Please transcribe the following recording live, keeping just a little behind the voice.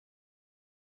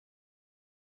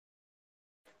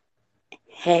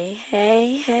Hey,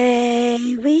 hey,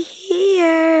 hey, we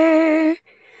here.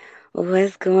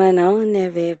 What's going on,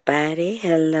 everybody?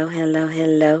 Hello, hello,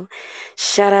 hello.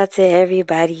 Shout out to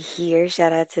everybody here.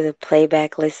 Shout out to the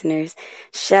playback listeners.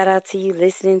 Shout out to you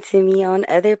listening to me on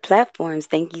other platforms.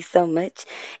 Thank you so much.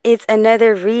 It's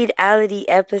another Readality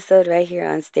episode right here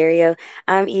on Stereo.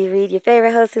 I'm E. Reed, your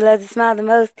favorite host who loves to smile the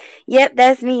most. Yep,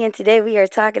 that's me. And today we are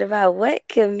talking about what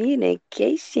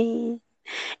communication.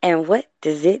 And what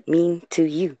does it mean to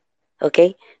you?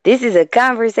 Okay? This is a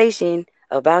conversation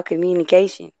about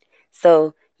communication.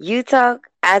 So you talk,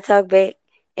 I talk back,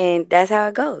 and that's how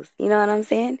it goes. You know what I'm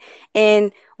saying?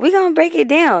 And we're going to break it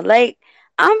down. Like,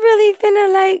 I'm really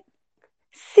finna, like,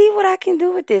 see what I can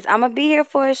do with this. I'm going to be here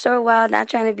for a short while, not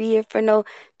trying to be here for no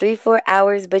 3, 4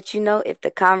 hours. But you know, if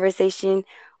the conversation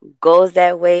goes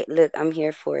that way, look, I'm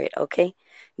here for it, okay?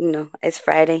 You know, it's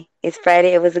Friday. It's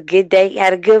Friday. It was a good day.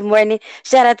 Had a good morning.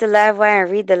 Shout out to Livewire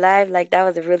and Read the Live. Like, that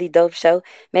was a really dope show.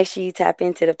 Make sure you tap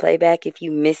into the playback if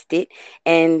you missed it.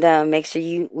 And make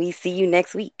sure we see you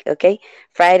next week, okay?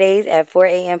 Fridays at 4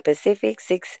 a.m. Pacific,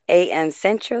 6 a.m.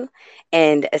 Central,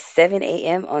 and 7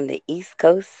 a.m. on the East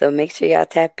Coast. So make sure y'all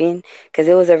tap in because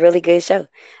it was a really good show.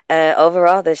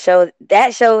 Overall, that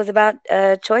show was about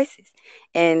choices.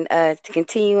 And to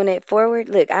continuing it forward,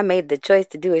 look, I made the choice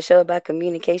to do a show about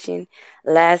communication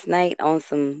last night on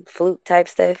some fluke type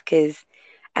stuff because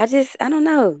I don't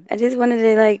know. I just wanted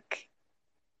to, like,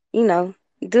 you know,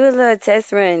 do a little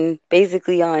test run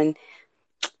basically on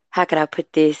how could I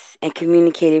put this and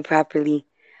communicate it properly.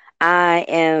 I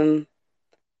am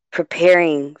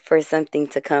preparing for something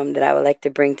to come that I would like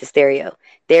to bring to stereo.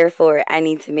 Therefore, I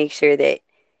need to make sure that,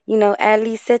 at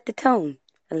least set the tone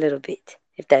a little bit,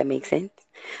 if that makes sense.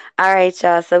 All right,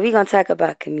 y'all. So we're gonna talk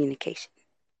about communication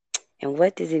and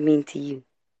what does it mean to you.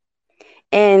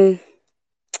 And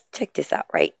check this out,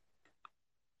 right?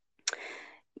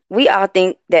 We all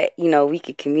think that we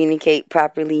could communicate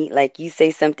properly. Like, you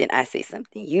say something, I say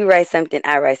something. You write something,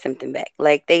 I write something back.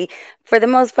 Like, for the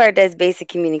most part, that's basic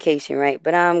communication, right?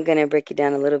 But I'm gonna break it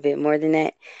down a little bit more than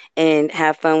that and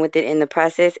have fun with it in the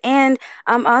process. And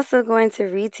I'm also going to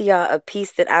read to y'all a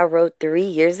piece that I wrote 3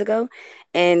 years ago.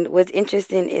 And what's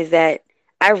interesting is that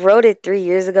I wrote it 3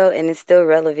 years ago and it's still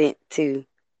relevant to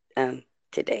um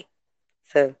today.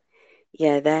 So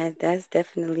yeah, that's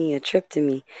definitely a trip to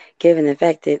me, given the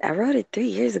fact that I wrote it 3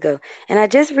 years ago, and I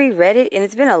just reread it, and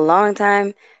it's been a long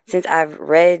time since I've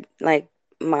read, like,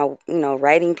 my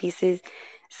writing pieces.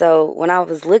 So when I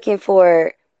was looking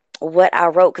for what I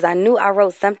wrote, because I knew I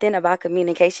wrote something about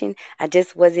communication, I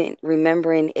just wasn't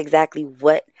remembering exactly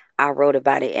what I wrote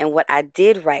about it. And what I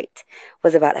did write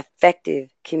was about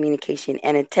effective communication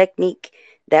and a technique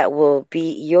that will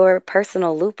be your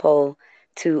personal loophole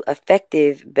to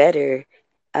effective, better,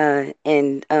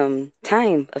 and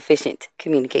time efficient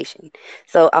communication.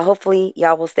 So hopefully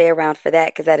y'all will stay around for that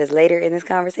because that is later in this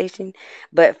conversation.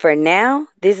 But for now,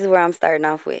 this is where I'm starting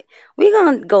off with. We're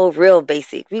going to go real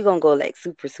basic. We're going to go like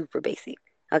super, super basic.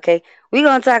 Okay? We're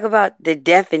going to talk about the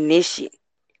definition.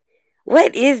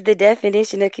 What is the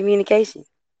definition of communication?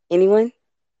 Anyone?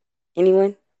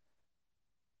 Anyone?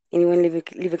 Anyone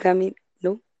leave a comment?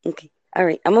 No? Okay. All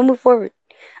right. I'm going to move forward.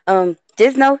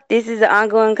 Just know this is an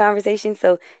ongoing conversation.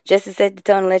 So just to set the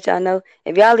tone and let y'all know,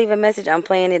 if y'all leave a message, I'm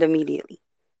playing it immediately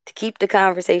to keep the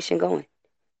conversation going.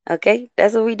 Okay,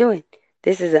 that's what we're doing.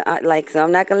 This is so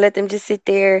I'm not gonna let them just sit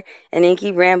there and then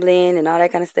keep rambling and all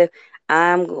that kind of stuff.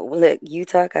 Look, you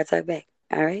talk, I talk back.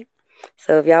 All right.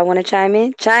 So if y'all want to chime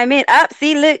in, chime in. Up,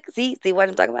 see, look, see what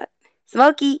I'm talking about.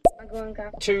 Smokey.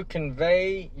 To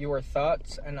convey your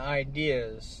thoughts and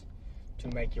ideas to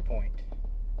make your point.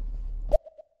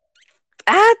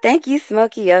 Thank you,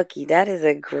 Smokey Okie. That is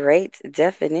a great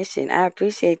definition. I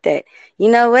appreciate that.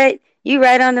 You know what? You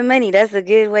right on the money. That's a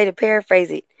good way to paraphrase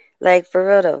it. Like, for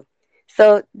real though.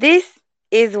 So this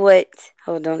is what.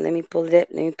 Hold on. Let me pull it up.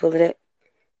 Let me pull it up.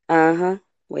 Uh-huh.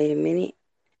 Wait a minute.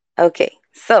 Okay.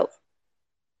 So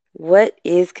what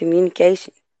is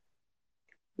communication?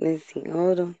 Let's see.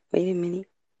 Hold on. Wait a minute.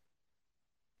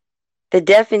 The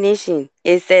definition,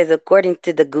 it says, according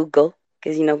to the Google,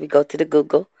 because we go to the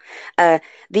Google, uh,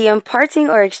 the imparting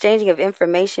or exchanging of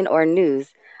information or news.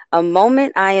 A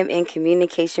moment I am in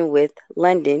communication with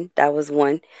London, that was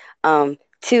one.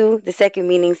 Two, the second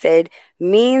meaning said,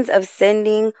 means of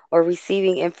sending or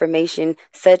receiving information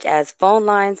such as phone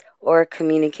lines or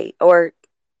communicate or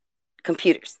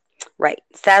computers. Right.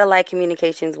 Satellite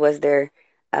communications was their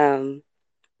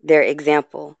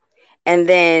example. And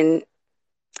then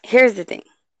here's the thing.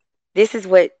 This is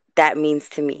what that means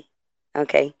to me,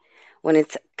 okay, when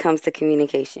it comes to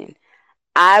communication.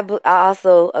 I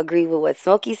also agree with what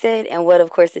Smokey said and what, of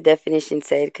course, the definition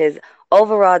said, because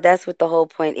overall, that's what the whole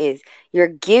point is. You're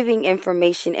giving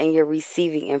information and you're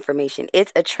receiving information.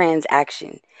 It's a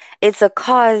transaction, it's a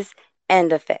cause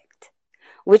and effect,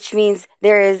 which means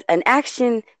there is an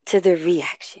action to the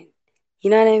reaction. You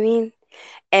know what I mean?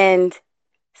 And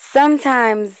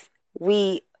sometimes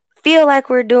we feel like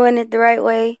we're doing it the right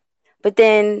way, but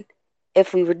then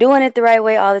if we were doing it the right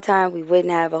way all the time, we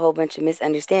wouldn't have a whole bunch of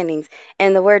misunderstandings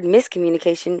and the word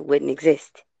miscommunication wouldn't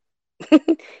exist.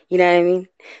 You know what I mean?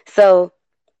 So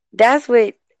that's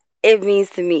what it means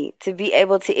to me to be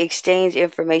able to exchange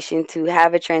information, to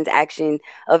have a transaction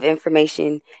of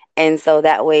information. And so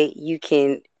that way you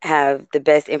can have the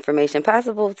best information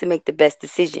possible to make the best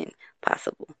decision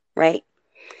possible, right?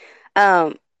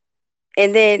 Um,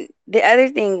 and then the other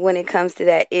thing when it comes to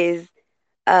that is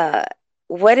uh,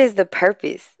 what is the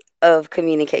purpose of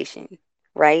communication,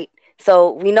 right?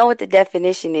 So we know what the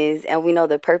definition is, and we know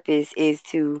the purpose is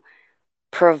to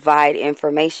provide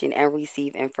information and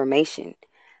receive information.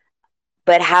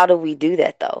 But how do we do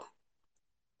that though?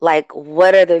 Like,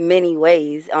 what are the many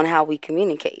ways on how we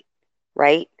communicate,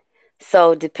 right?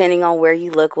 So, depending on where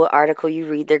you look, what article you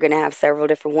read, they're going to have several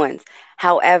different ones.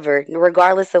 However,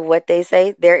 regardless of what they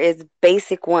say, there is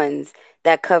basic ones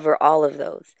that cover all of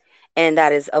those. And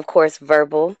that is, of course,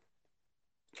 verbal.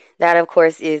 That, of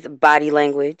course, is body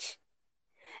language.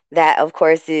 That, of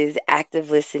course, is active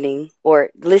listening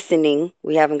or listening.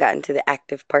 We haven't gotten to the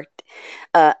active part.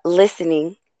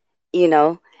 Listening, you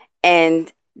know,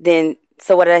 and then,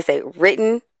 so what did I say?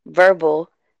 Written, verbal,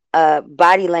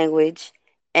 body language,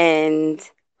 and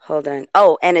hold on.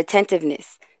 Oh, and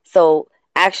attentiveness. So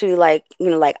actually, like,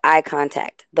 like eye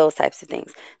contact, those types of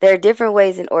things. There are different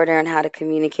ways in order on how to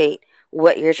communicate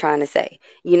what you're trying to say.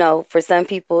 For some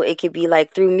people, it could be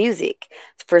like through music.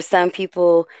 For some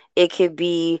people, it could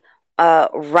be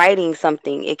writing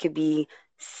something. It could be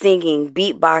singing,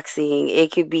 beatboxing,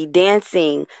 it could be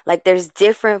dancing. Like there's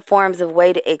different forms of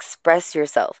way to express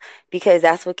yourself because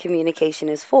that's what communication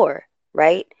is for,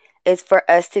 right? It's for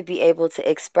us to be able to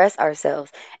express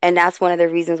ourselves. And that's one of the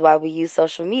reasons why we use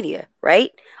social media,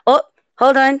 right? Oh,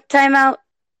 hold on, time out.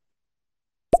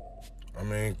 I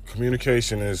mean,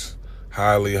 communication is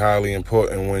highly, highly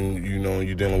important when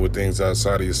you're dealing with things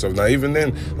outside of yourself. Now, even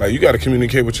then, like you got to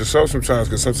communicate with yourself sometimes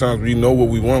because sometimes we know what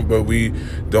we want, but we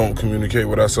don't communicate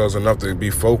with ourselves enough to be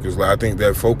focused. Like I think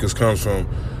that focus comes from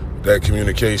that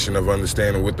communication of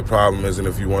understanding what the problem is, and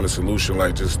if you want a solution,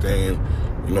 like just staying,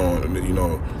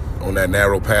 on that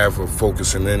narrow path of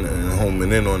focusing in and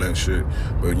homing in on that shit.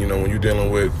 But when you're dealing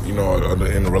with, in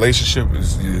a relationship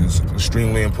is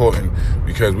extremely important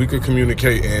because we could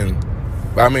communicate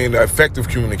effective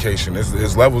communication.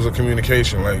 There's levels of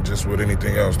communication, like just with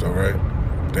anything else, though, right?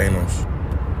 Thanos.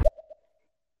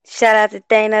 Shout out to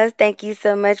Thanos. Thank you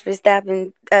so much for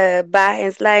stopping by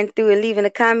and sliding through and leaving a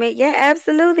comment. Yeah,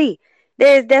 absolutely.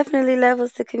 There's definitely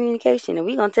levels to communication, and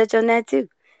we're going to touch on that too.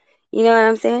 You know what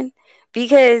I'm saying?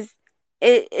 Because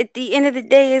at the end of the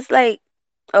day, it's like,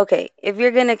 okay, if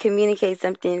you're gonna communicate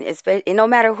something, especially no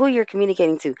matter who you're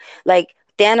communicating to, like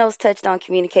Thanos touched on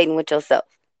communicating with yourself,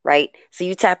 right? So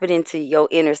you tap it into your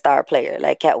inner star player,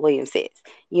 like Cat Williams says.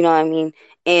 You know what I mean?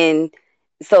 And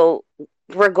so,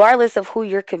 regardless of who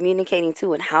you're communicating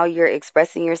to and how you're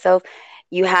expressing yourself,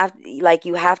 you have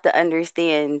to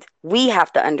understand. We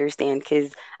have to understand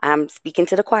because I'm speaking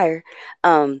to the choir.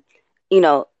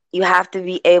 You have to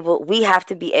be able. We have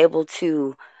to be able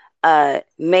to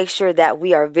make sure that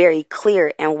we are very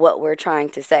clear in what we're trying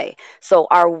to say. So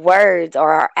our words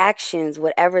or our actions,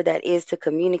 whatever that is to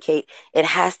communicate, it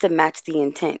has to match the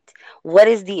intent. What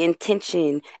is the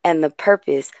intention and the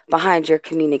purpose behind your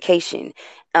communication?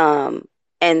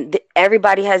 And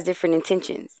everybody has different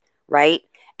intentions, right?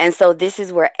 And so this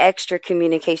is where extra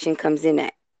communication comes in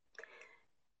at.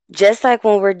 Just like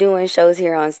when we're doing shows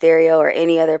here on stereo or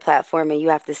any other platform, and you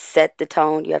have to set the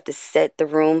tone, you have to set the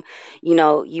room,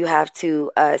 you have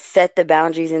to set the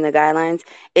boundaries and the guidelines.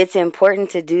 It's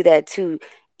important to do that too,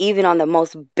 even on the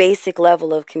most basic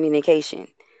level of communication.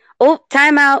 Oh,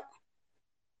 time out.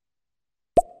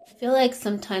 I feel like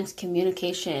sometimes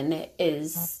communication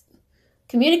is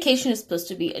supposed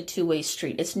to be a two-way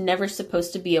street. It's never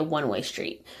supposed to be a one-way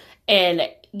street. And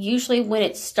usually when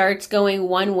it starts going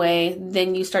one way,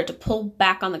 then you start to pull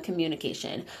back on the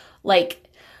communication. Like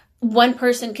one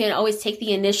person can always take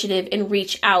the initiative and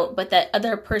reach out, but that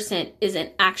other person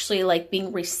isn't actually like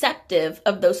being receptive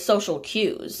of those social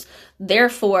cues.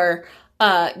 Therefore,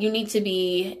 you need to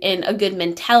be in a good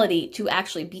mentality to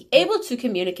actually be able to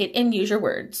communicate and use your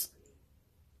words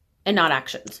and not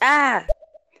actions. Ah,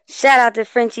 Shout out to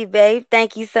Frenchie Babe.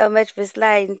 Thank you so much for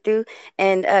sliding through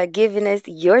and giving us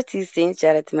your 2 cents.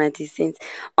 Shout out to my 2 cents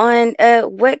on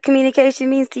what communication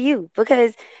means to you,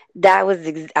 because I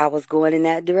was going in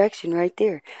that direction right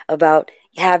there about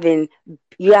having,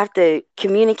 you have to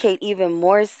communicate even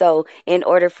more so in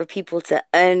order for people to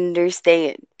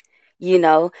understand, you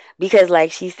know, because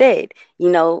like she said,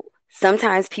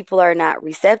 sometimes people are not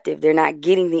receptive. They're not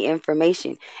getting the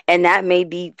information, and that may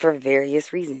be for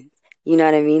various reasons. You know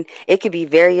what I mean? It could be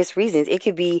various reasons. It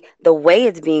could be the way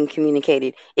it's being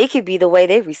communicated. It could be the way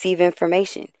they receive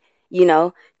information. You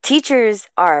know, teachers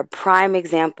are a prime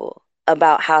example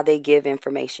about how they give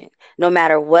information. No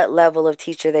matter what level of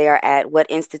teacher they are at,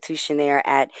 what institution they are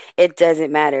at, it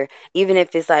doesn't matter. Even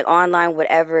if it's like online,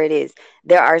 whatever it is,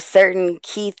 there are certain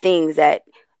key things that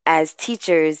as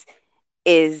teachers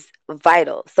is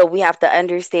vital. So we have to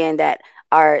understand that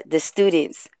the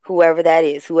students, whoever that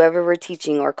is, whoever we're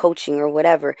teaching or coaching or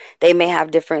whatever, they may have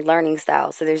different learning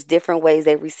styles. So there's different ways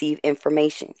they receive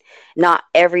information. Not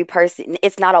every person,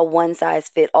 it's not a one size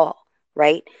fit all,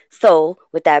 right? So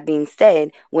with that being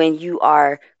said, when you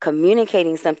are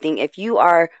communicating something, a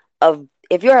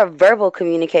if you're a verbal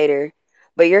communicator,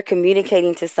 but you're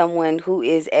communicating to someone who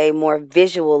is a more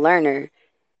visual learner,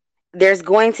 there's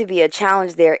going to be a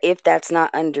challenge there if that's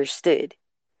not understood.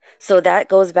 So that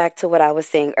goes back to what I was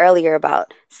saying earlier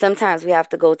about sometimes we have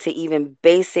to go to even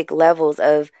basic levels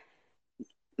of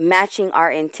matching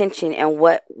our intention and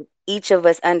what each of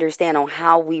us understand on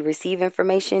how we receive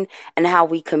information and how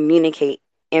we communicate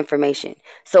information.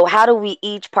 So how do we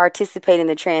each participate in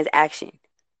the transaction?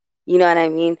 You know what I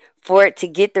mean? For it to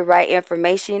get the right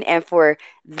information and for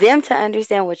them to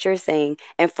understand what you're saying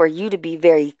and for you to be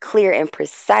very clear and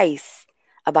precise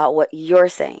about what you're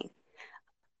saying.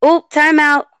 Oop, time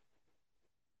out.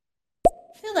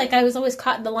 I feel like I was always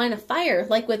caught in the line of fire,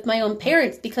 like with my own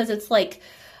parents, because it's like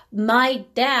my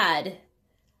dad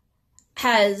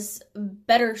has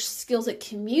better skills at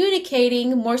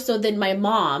communicating more so than my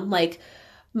mom. Like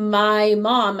my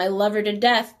mom, I love her to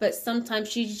death, but sometimes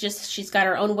she's got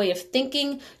her own way of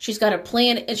thinking. She's got a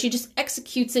plan and she just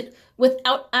executes it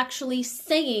without actually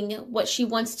saying what she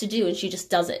wants to do, and she just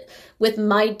does it. With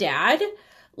my dad,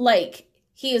 like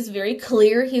he is very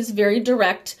clear, he's very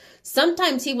direct.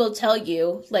 Sometimes he will tell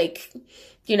you, like,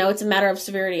 it's a matter of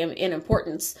severity and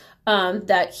importance,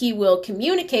 that he will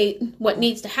communicate what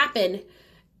needs to happen,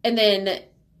 and then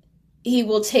he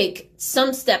will take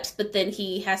some steps, but then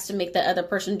he has to make the other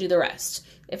person do the rest,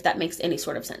 if that makes any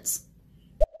sort of sense.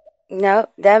 No,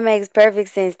 that makes perfect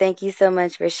sense. Thank you so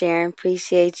much for sharing.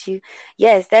 Appreciate you.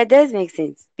 Yes, that does make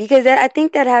sense because I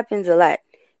think that happens a lot,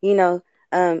 you know,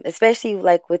 especially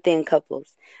like within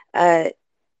couples. Uh,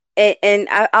 and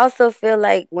I also feel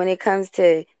like when it comes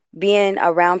to being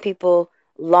around people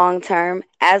long term,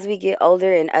 as we get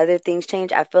older and other things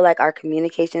change, I feel like our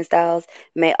communication styles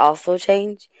may also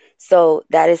change. So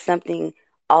that is something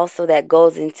also that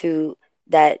goes into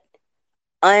that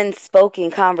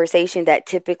unspoken conversation that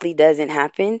typically doesn't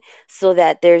happen, so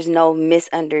that there's no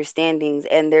misunderstandings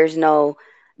and there's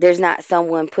not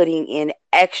someone putting in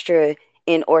extra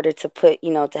in order to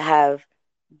to have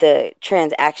the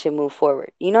transaction move forward.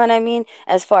 You know what I mean?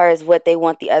 As far as what they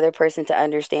want the other person to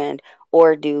understand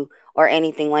or do or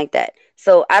anything like that.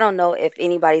 So I don't know if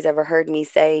anybody's ever heard me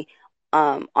say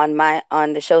on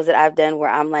the shows that I've done where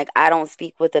I'm like, I don't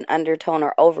speak with an undertone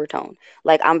or overtone.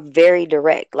 Like I'm very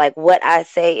direct. Like what I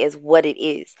say is what it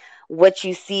is. What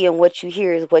you see and what you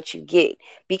hear is what you get,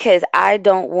 because I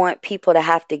don't want people to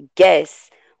have to guess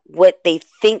what they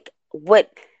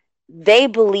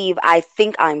believe I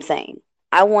think I'm saying.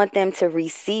 I want them to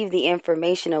receive the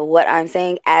information of what I'm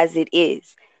saying as it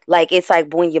is. Like it's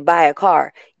like when you buy a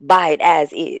car, buy it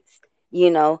as is.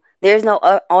 There's no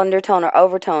undertone or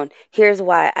overtone. Here's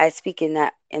why I speak in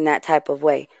that type of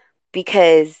way,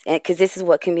 because this is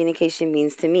what communication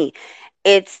means to me.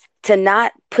 It's to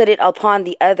not put it upon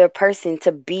the other person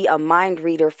to be a mind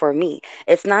reader for me.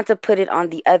 It's not to put it on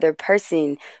the other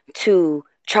person to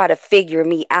try to figure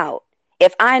me out.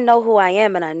 If I know who I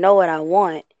am and I know what I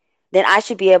want, then I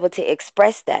should be able to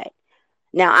express that.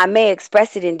 Now, I may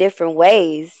express it in different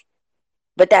ways,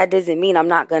 but that doesn't mean I'm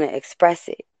not going to express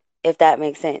it, if that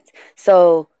makes sense.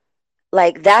 So,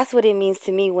 like, that's what it means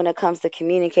to me when it comes to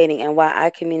communicating and why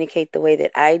I communicate the way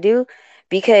that I do,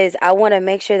 because I want to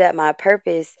make sure that my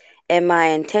purpose and my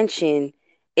intention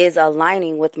is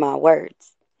aligning with my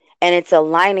words, and it's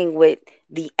aligning with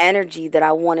the energy that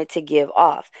I wanted to give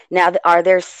off. Now, are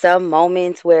there some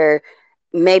moments where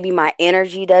maybe my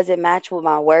energy doesn't match what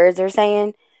my words are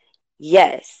saying?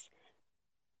 Yes.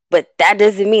 But that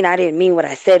doesn't mean I didn't mean what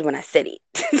I said when I said it.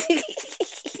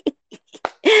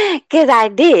 Because I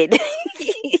did.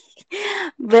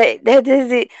 But that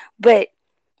doesn't. But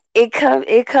it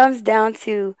comes down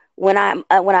to when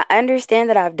I understand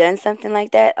that I've done something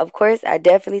like that. Of course, I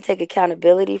definitely take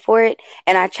accountability for it,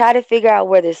 and I try to figure out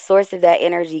where the source of that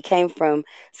energy came from,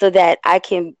 so that I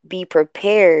can be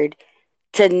prepared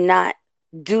to not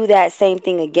do that same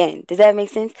thing again. Does that make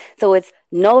sense? So it's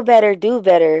know better, do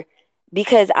better,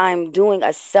 because I'm doing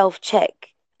a self check.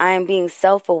 I am being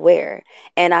self aware.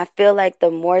 And I feel like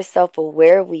the more self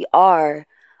aware we are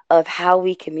of how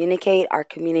we communicate, our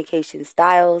communication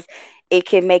styles, it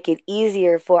can make it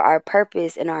easier for our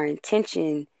purpose and our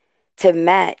intention to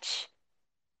match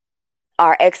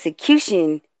our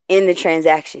execution in the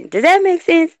transaction. Does that make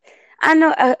sense? I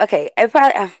know. Okay, it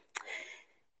probably.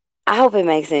 I hope it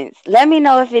makes sense. Let me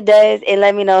know if it does, and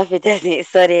let me know if it doesn't,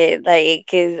 so that, like,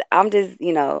 because I'm just,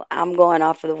 I'm going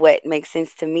off of what makes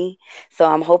sense to me. So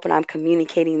I'm hoping I'm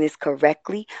communicating this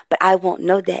correctly, but I won't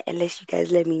know that unless you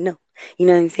guys let me know. You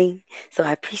know what I'm saying? So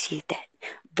I appreciate that.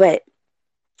 But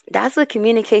that's what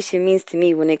communication means to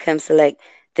me when it comes to, like,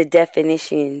 the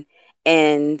definition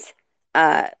and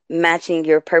matching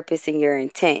your purpose and your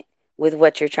intent with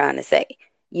what you're trying to say.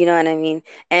 You know what I mean?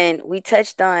 And we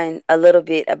touched on a little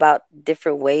bit about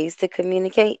different ways to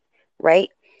communicate, right?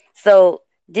 So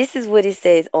this is what it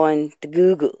says on the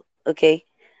Google. Okay.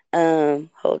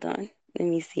 Hold on. Let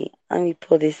me see. Let me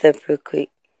pull this up real quick,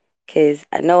 because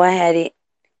I know I had it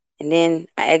and then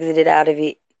I exited out of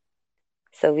it.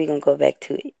 So we're gonna go back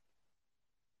to it.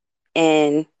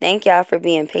 And thank y'all for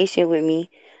being patient with me.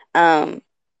 Um,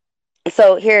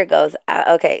 so here it goes.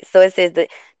 Okay, so it says that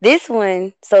this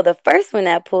one, so the first one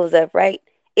that pulls up, right?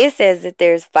 It says that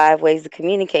there's 5 ways to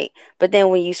communicate. But then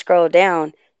when you scroll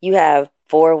down, you have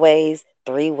 4 ways,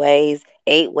 3 ways,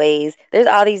 8 ways. There's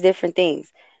all these different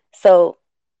things. So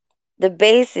the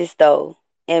basis, though,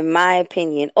 in my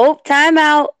opinion, time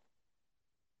out.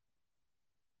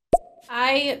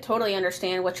 I totally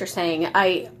understand what you're saying.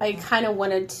 I kind of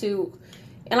wanted to,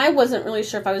 and I wasn't really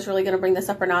sure if I was really going to bring this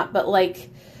up or not, but like,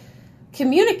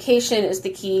 communication is the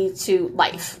key to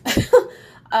life.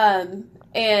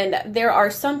 And there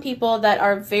are some people that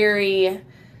are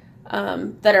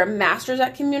that are masters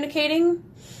at communicating.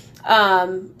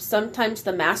 Sometimes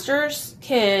the masters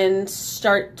can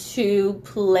start to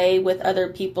play with other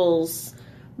people's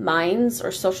minds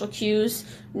or social cues,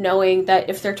 knowing that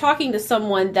if they're talking to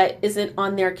someone that isn't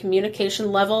on their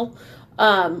communication level,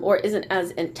 or isn't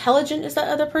as intelligent as that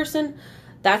other person,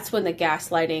 that's when the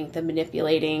gaslighting, the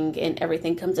manipulating, and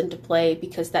everything comes into play,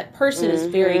 because that person is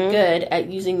very good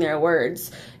at using their words,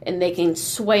 and they can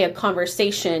sway a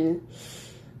conversation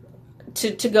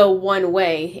to go one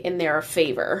way in their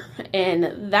favor.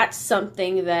 And that's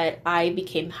something that I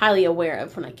became highly aware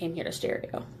of when I came here to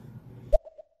Stereo.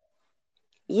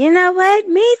 You know what?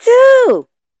 Me too.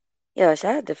 Yo,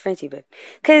 shout out to Frenchie, but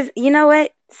because you know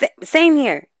what? Same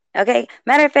here. Okay.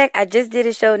 Matter of fact, I just did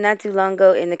a show not too long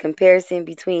ago in the comparison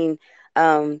between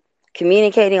um,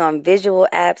 communicating on visual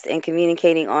apps and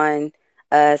communicating on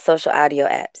social audio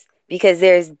apps, because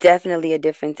there's definitely a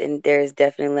difference, and there's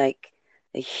definitely, like,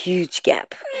 a huge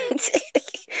gap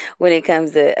when it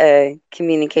comes to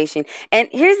communication. And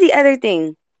here's the other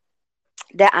thing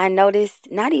that I noticed,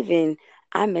 not even,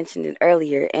 I mentioned it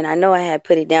earlier, and I know I had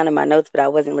put it down in my notes, but I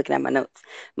wasn't looking at my notes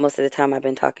most of the time I've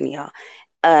been talking to y'all.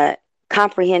 Uh,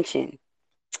 Comprehension.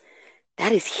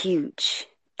 That is huge.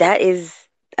 That is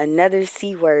another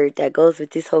C word that goes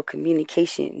with this whole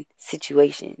communication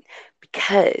situation,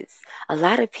 because a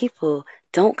lot of people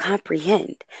don't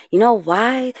comprehend. You know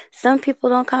why some people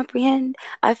don't comprehend?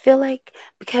 I feel like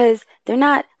because they're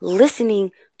not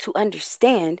listening to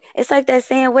understand. It's like that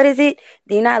saying, what is it?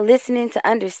 You're not listening to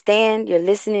understand, you're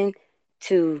listening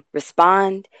to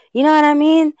respond. You know what I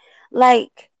mean?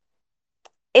 Like,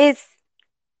 it's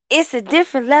it's a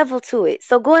different level to it.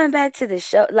 So going back to the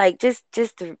show, like, just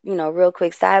to, real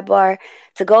quick sidebar,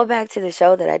 to go back to the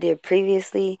show that I did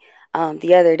previously,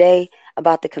 the other day,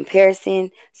 about the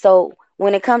comparison. So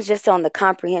when it comes just on the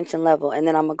comprehension level, and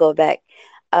then I'm gonna go back,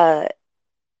 uh,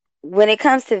 when it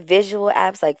comes to visual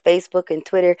apps like Facebook and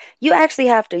Twitter, you actually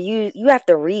have to read. You have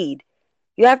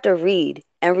to read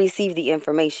and receive the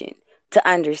information to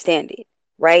understand it,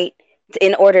 right?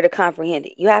 In order to comprehend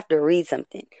it, you have to read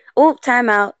something. Oh, time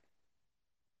out.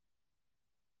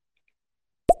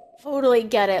 Totally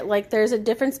get it. Like, there's a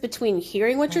difference between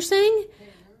hearing what you're saying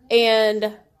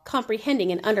and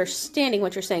comprehending and understanding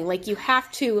what you're saying. Like, you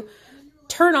have to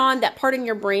turn on that part in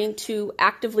your brain to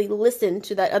actively listen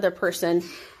to that other person,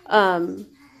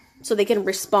 so they can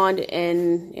respond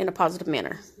in a positive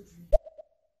manner.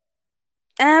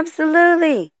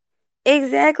 Absolutely.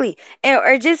 Exactly.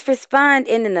 Or just respond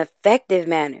in an effective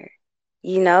manner.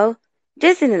 You know?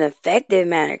 Just in an effective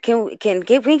manner. Can we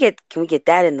get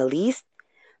that in the least?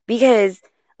 Because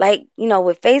like,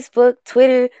 with Facebook,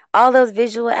 Twitter, all those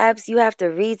visual apps, you have to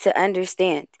read to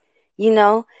understand. You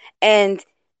know? And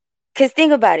cuz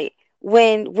think about it.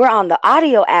 When we're on the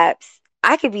audio apps,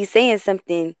 I could be saying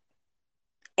something,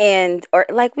 and or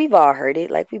like we've all heard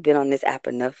it, like we've been on this app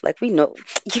enough, like we know,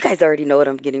 you guys already know what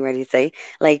I'm getting ready to say.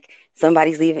 Like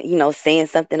somebody's leaving, saying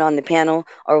something on the panel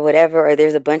or whatever, or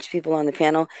there's a bunch of people on the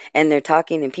panel and they're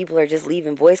talking and people are just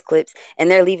leaving voice clips, and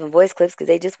they're leaving voice clips because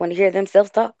they just want to hear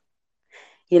themselves talk,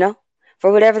 you know,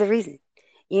 for whatever the reason.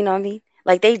 You know what I mean?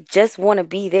 Like they just want to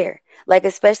be there. Like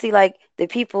especially like the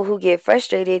people who get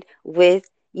frustrated with,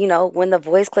 when the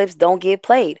voice clips don't get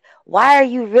played. Why are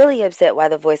you really upset why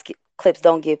the clips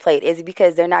don't get played? Is it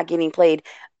because they're not getting played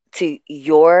to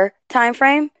your time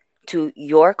frame, to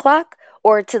your clock,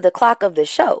 or to the clock of the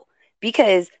show?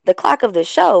 Because the clock of the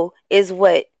show is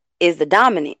what is the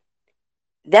dominant.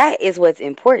 That is what's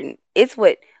important. It's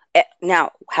what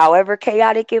now, however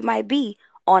chaotic it might be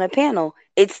on a panel,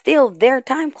 it's still their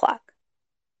time clock,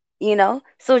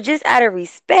 So just out of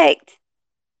respect,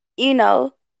 you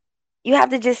know, you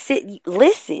have to just sit,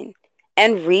 listen,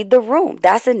 and read the room.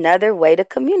 That's another way to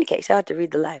communicate. Shout out to read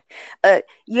the live.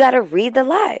 You got to read the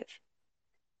live,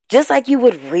 just like you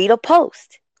would read a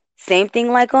post. Same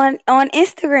thing like on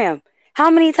Instagram. How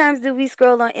many times do we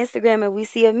scroll on Instagram and we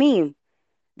see a meme?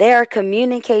 They are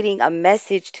communicating a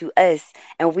message to us,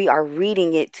 and we are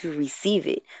reading it to receive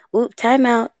it. Oop,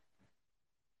 timeout.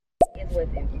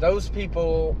 Those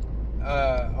people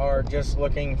are just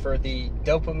looking for the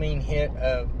dopamine hit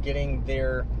of getting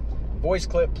their voice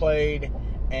clip played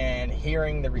and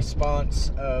hearing the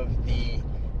response of the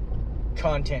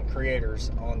content creators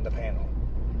on the panel.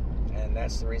 And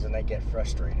that's the reason they get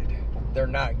frustrated. They're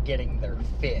not getting their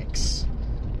fix.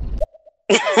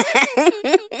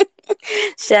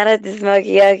 Shout out to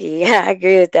Smokey Yoki. Yeah, I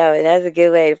agree with that one. That's a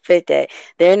good way to put that.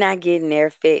 They're not getting their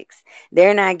fix.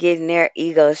 They're not getting their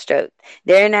ego stroked.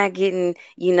 They're not getting,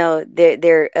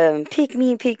 their pick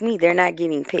me. They're not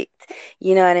getting picked.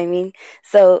 You know what I mean?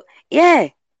 So yeah,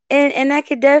 and that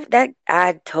that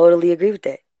I totally agree with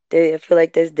that. I feel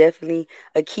like that's definitely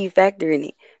a key factor in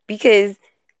it, because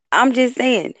I'm just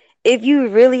saying, if you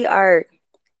really are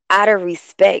out of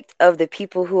respect of the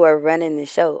people who are running the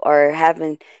show, or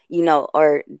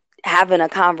or having a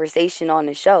conversation on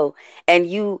the show, and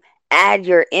you add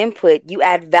your input, you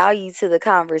add value to the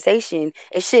conversation,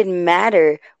 it shouldn't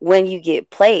matter when you get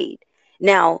played.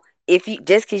 Now, if you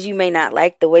just because you may not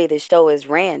like the way the show is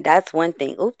ran, that's one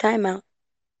thing. Oop, timeout.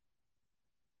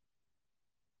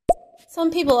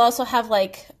 Some people also have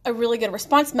like a really good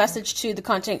response message to the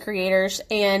content creators,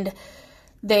 and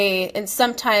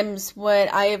sometimes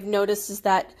what I have noticed is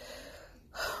that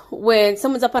when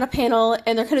someone's up on a panel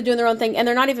and they're kind of doing their own thing and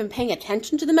they're not even paying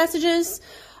attention to the messages,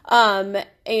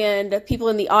 and people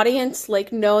in the audience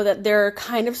like know that they're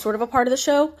kind of sort of a part of the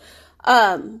show,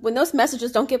 when those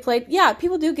messages don't get played, yeah,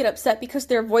 people do get upset because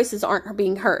their voices aren't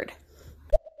being heard.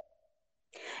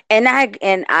 And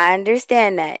I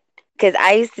understand that, because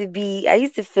I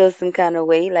used to feel some kind of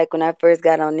way, like when I first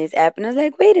got on this app, and I was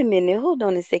like, wait a minute, hold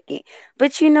on a second.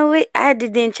 But you know what? I had to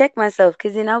then check myself,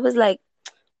 because then I was like,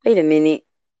 wait a minute,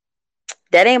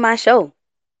 that ain't my show.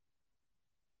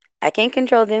 I can't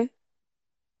control them.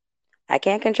 I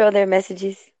can't control their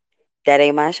messages. That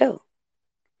ain't my show.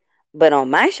 But on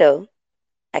my show,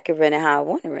 I can run it how I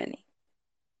want to run it,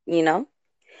 you know?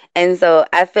 And so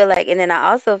I feel like, and then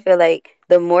I also feel like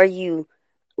the more you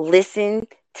listen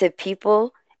to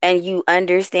people and you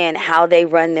understand how they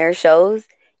run their shows,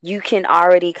 you can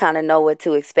already kind of know what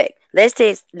to expect. Let's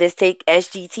take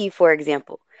SGT for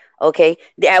example. Okay,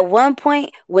 at one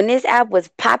point when this app was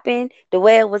popping the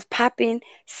way it was popping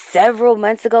several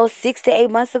months ago, 6 to 8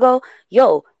 months ago,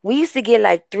 yo, we used to get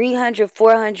like 300,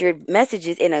 400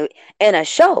 messages in a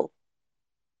show.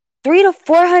 300 to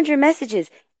 400 messages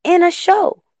in a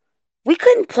show. We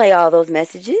couldn't play all those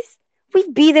messages.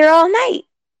 We'd be there all night.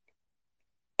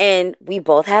 And we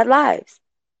both had lives,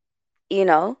 you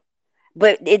know?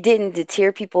 But it didn't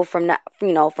deter people from not,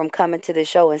 from coming to the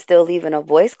show and still leaving a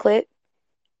voice clip,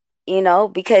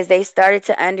 because they started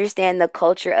to understand the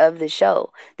culture of the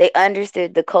show. They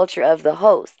understood the culture of the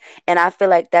host. And I feel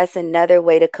like that's another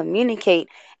way to communicate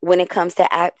when it comes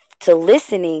to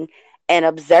listening and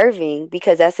observing,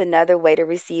 because that's another way to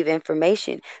receive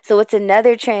information. So it's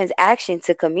another transaction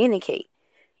to communicate,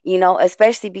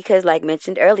 especially because, like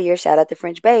mentioned earlier, shout out to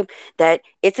French Babe, that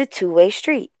it's a two-way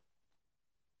street.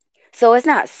 So it's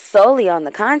not solely on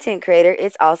the content creator,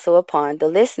 it's also upon the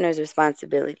listener's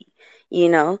responsibility, you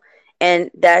know?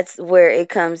 And that's where it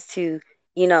comes to,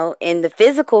 in the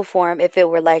physical form, if it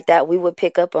were like that, we would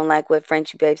pick up on, like what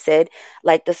Frenchy Babe said,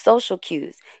 like the social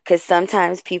cues. Because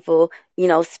sometimes people,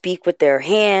 speak with their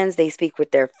hands, they speak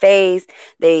with their face,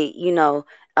 they,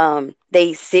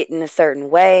 they sit in a certain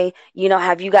way.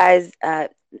 Have you guys,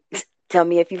 tell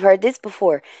me if you've heard this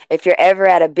before. If you're ever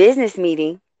at a business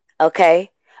meeting, okay,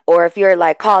 or if you're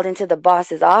like called into the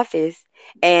boss's office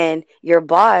and your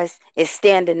boss is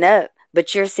standing up,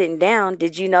 but you're sitting down,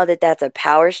 did you know that that's a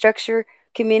power structure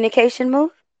communication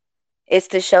move? It's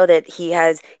to show that he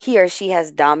or she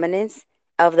has dominance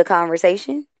of the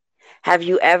conversation. Have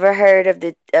you ever heard of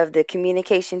the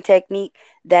communication technique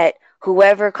that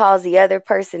whoever calls the other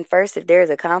person first, if there's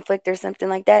a conflict or something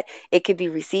like that, it could be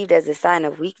received as a sign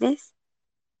of weakness,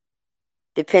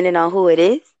 depending on who it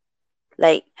is?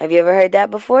 Like, have you ever heard that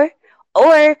before?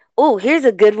 Or, oh, here's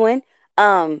a good one.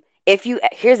 If you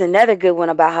Here's another good one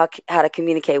about how to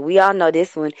communicate. We all know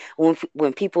this one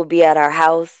when people be at our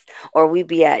house or we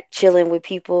be at chilling with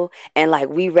people and like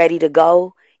we ready to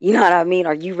go. You know what I mean?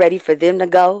 Are you ready for them to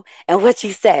go? And what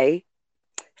you say?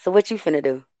 So what you finna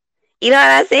do? You know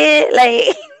what I said?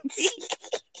 Like,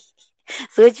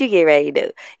 so what you get ready to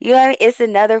do? You know what I mean? It's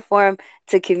another form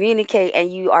to communicate,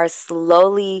 and you are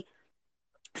slowly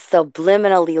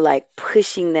subliminally like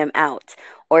pushing them out.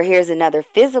 Or here's another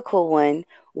physical one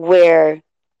where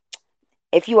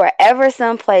if you are ever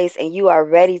someplace and you are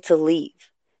ready to leave,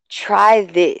 try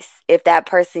this. If that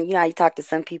person, you know how you talk to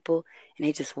some people and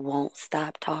they just won't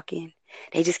stop talking.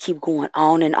 They just keep going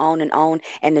on and on and on.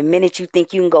 And the minute you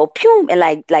think you can go pew and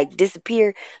like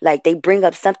disappear, like they bring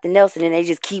up something else and then they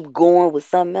just keep going with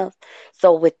something else.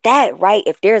 So with that, right,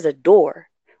 if there's a door,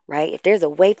 right, if there's a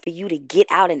way for you to get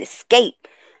out and escape,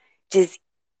 just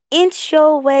inch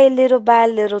your way little by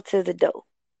little to the door.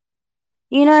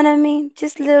 You know what I mean?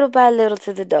 Just little by little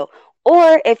to the door.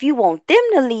 Or if you want them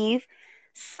to leave,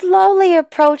 slowly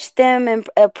approach them and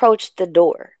approach the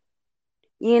door.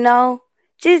 You know?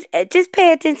 Just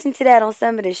pay attention to that on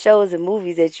some of the shows and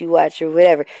movies that you watch or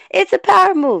whatever. It's a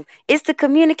power move. It's to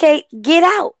communicate, get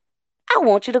out. I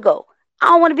want you to go. I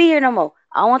don't want to be here no more.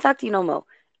 I don't want to talk to you no more.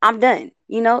 I'm done.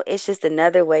 It's just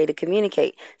another way to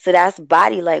communicate. So that's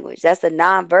body language. That's a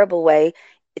nonverbal way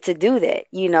to do that.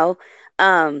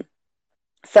 Um,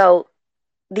 so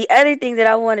the other thing that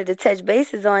I wanted to touch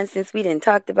bases on, since we didn't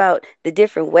talked about the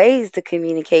different ways to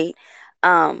communicate,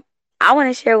 um, I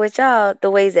want to share with y'all the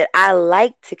ways that I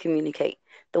like to communicate.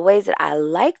 The ways that I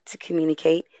like to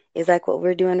communicate is like what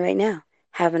we're doing right now,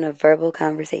 having a verbal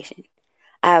conversation.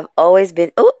 I've always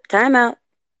been, oh, time out.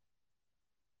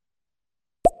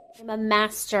 I'm a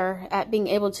master at being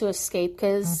able to escape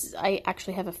because I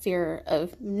actually have a fear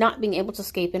of not being able to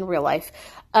escape in real life.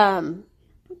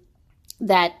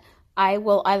 That I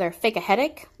will either fake a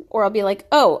headache or I'll be like,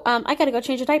 oh, I gotta go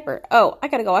change a diaper. Oh, I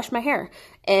gotta go wash my hair.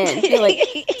 And be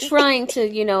like trying to,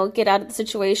 get out of the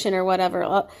situation or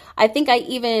whatever. I think I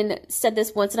even said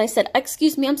this once and I said,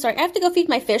 excuse me, I'm sorry, I have to go feed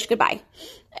my fish. Goodbye.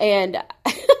 And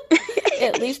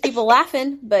it leaves people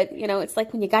laughing, but, it's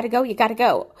like when you gotta go, you gotta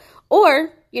go.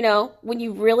 Or, when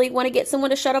you really want to get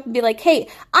someone to shut up and be like, hey,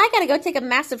 I gotta go take a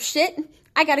massive shit.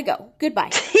 I gotta go.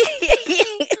 Goodbye.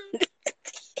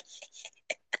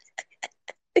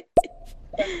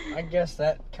 I guess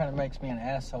that kind of makes me an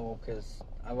asshole because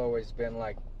I've always been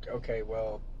like, okay,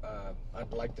 well,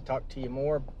 I'd like to talk to you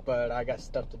more, but I got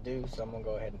stuff to do, so I'm going to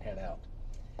go ahead and head out.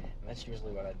 And that's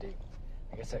usually what I do.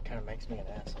 I guess that kind of makes me an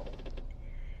asshole.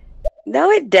 No,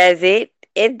 it doesn't.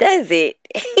 It doesn't.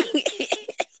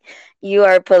 You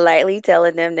are politely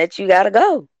telling them that you got to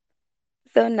go.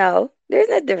 So, no, there's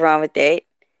nothing wrong with that.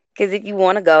 Because if you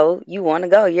want to go, you want to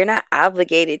go. You're not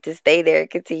obligated to stay there and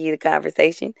continue the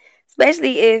conversation,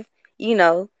 especially if, you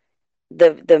know,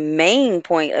 the main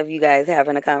point of you guys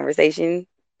having a conversation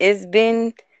is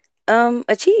been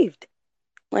achieved.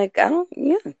 Like, I don't,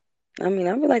 yeah. I mean,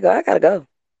 I'll be like, oh, I gotta go.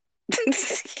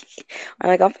 I'm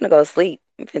like, I'm gonna go sleep.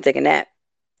 I'm gonna take a nap.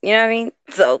 You know what I mean?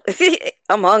 So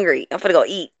I'm hungry. I'm gonna go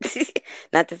eat.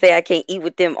 Not to say I can't eat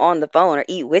with them on the phone or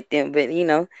eat with them, but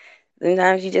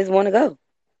sometimes you just want to go.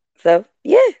 So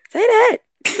yeah, say that.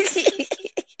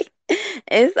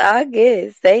 It's all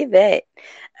good. Say that.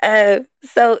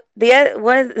 So the other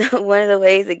one of the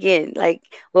ways, again, like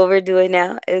what we're doing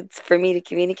now, it's for me to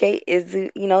communicate is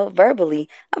verbally.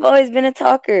 I've always been a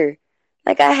talker,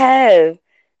 like I have,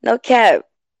 no cap.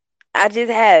 I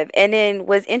just have. And then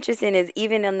what's interesting is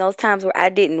even in those times where I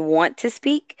didn't want to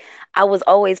speak, I was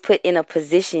always put in a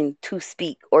position to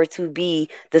speak or to be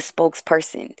the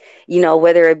spokesperson.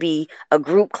 Whether it be a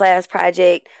group class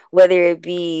project, whether it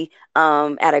be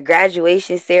at a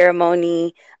graduation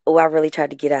ceremony. Oh, I really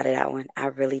tried to get out of that one. I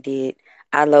really did.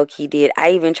 I low key did.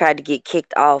 I even tried to get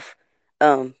kicked off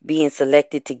being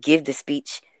selected to give the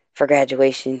speech for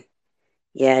graduation.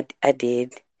 Yeah, I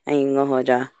did. I ain't even gonna hold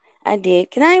y'all. I did,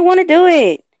 cause I didn't want to do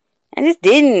it. I just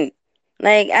didn't.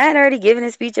 Like I had already given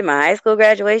a speech at my high school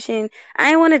graduation. I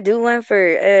didn't want to do one for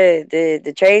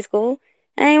the trade school.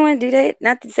 I didn't want to do that.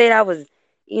 Not to say that I was,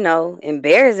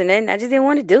 embarrassing it. I just didn't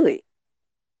want to do it.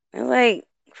 I was like,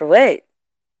 for what?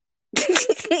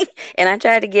 And I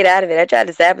tried to get out of it. I tried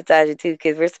to sabotage it too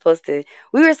because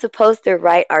we were supposed to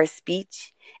write our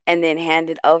speech and then hand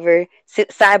it over.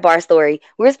 Sidebar story: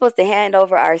 we were supposed to hand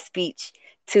over our speech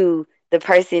to the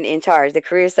person in charge, the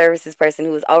career services person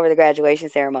who was over the graduation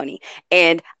ceremony,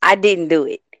 and I didn't do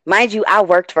it. Mind you, I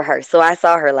worked for her, so I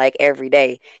saw her like every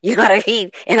day. You know what I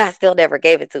mean? And I still never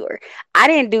gave it to her. I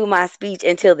didn't do my speech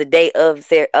until the day of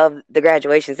the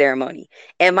graduation ceremony,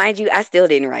 and mind you, I still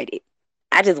didn't write it.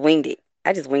 I just winged it.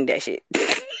 I just winged that shit.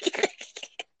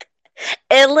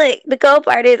 And look, the cool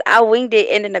part is I winged it,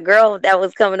 and then the girl that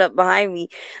was coming up behind me,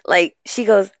 like she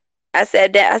goes, I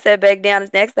sat back down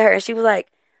next to her, and she was like,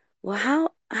 "Well, how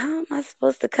am I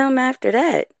supposed to come after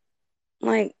that?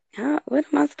 Like, what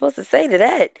am I supposed to say to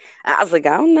that?" I was like,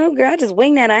 "I don't know, girl. I just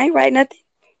winged that. I ain't write nothing.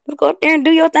 Let's go up there and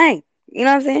do your thing." You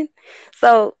know what I'm saying?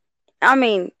 So, I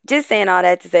mean, just saying all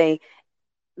that to say,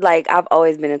 like I've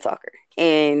always been a talker,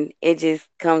 and it just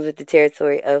comes with the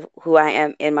territory of who I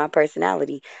am in my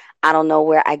personality. I don't know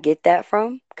where I get that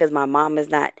from because my mom is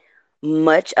not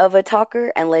much of a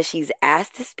talker unless she's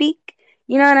asked to speak.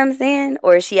 You know what I'm saying?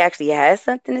 Or she actually has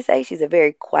something to say. She's a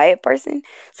very quiet person.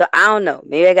 So I don't know.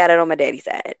 Maybe I got it on my daddy's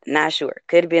side. Not sure.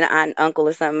 Could have been an aunt, uncle,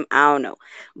 or something. I don't know.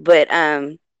 But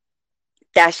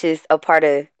that's just a part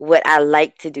of what I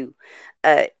like to do.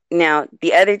 Now,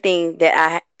 the other thing that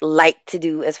I like to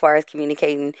do as far as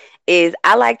communicating is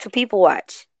I like to people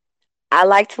watch. I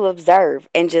like to observe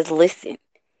and just listen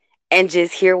and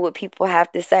just hear what people have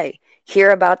to say, hear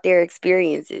about their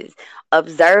experiences,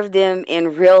 observe them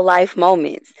in real life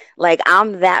moments. Like,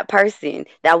 I'm that person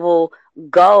that will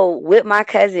go with my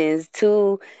cousins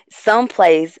to some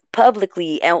place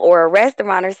publicly or a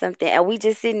restaurant or something, and we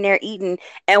just sitting there eating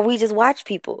and we just watch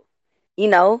people.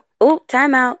 Oh,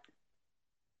 time out.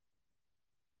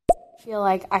 Feel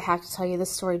like I have to tell you this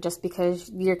story just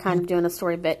because you're kind of doing a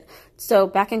story bit. So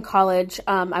back in college,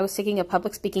 I was taking a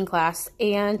public speaking class,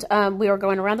 and we were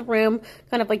going around the room,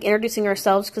 kind of like introducing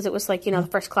ourselves because it was like the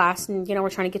first class, and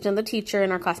we're trying to get to know the teacher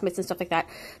and our classmates and stuff like that.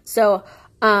 So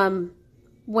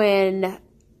when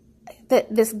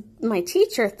this my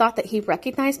teacher thought that he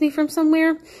recognized me from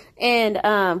somewhere, and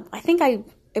I think I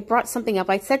brought something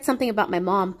up. I said something about my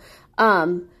mom.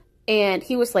 And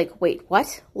he was like, "Wait,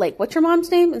 what? Like, what's your mom's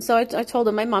name?" And so I told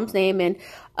him my mom's name, and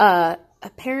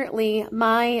apparently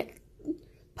my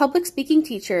public speaking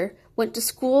teacher went to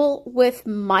school with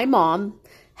my mom,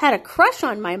 had a crush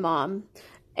on my mom,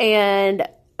 and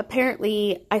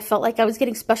apparently I felt like I was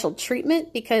getting special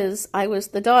treatment because I was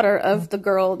the daughter of the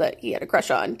girl that he had a crush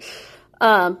on.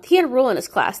 He had a rule in his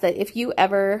class that if you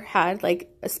ever had like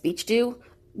a speech due,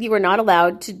 you were not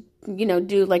allowed to,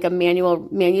 do like a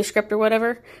manuscript or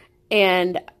whatever.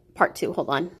 And part two, hold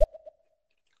on.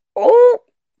 Oh,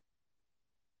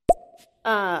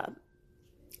 Uh,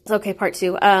 okay, part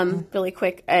two. Really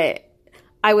quick.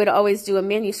 I would always do a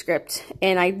manuscript,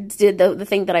 and I did the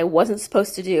thing that I wasn't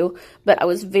supposed to do, but I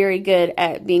was very good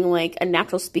at being like a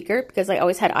natural speaker because I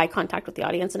always had eye contact with the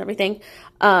audience and everything.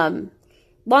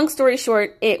 Long story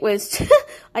short, it was,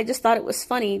 I just thought it was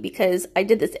funny because I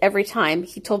did this every time.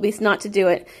 He told me not to do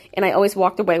it, and I always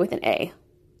walked away with an A.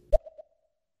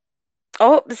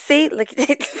 oh, see, look.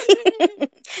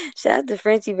 Shout out to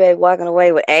Frenchie Babe walking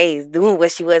away with A's, doing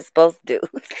what she was supposed to do.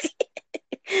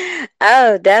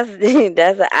 Oh, that's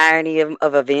the irony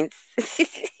of events.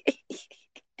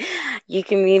 You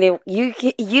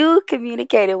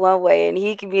communicated one way and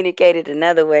he communicated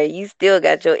another way. You still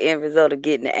got your end result of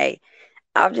getting an A.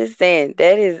 I'm just saying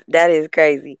that is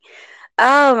crazy.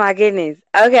 Oh my goodness.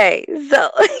 Okay, so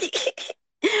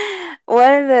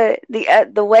one of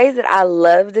the ways that I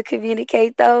love to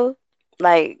communicate though,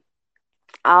 like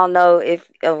I don't know if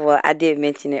well I did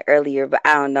mention it earlier, but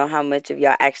I don't know how much of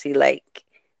y'all actually like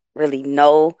really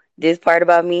know this part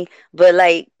about me. But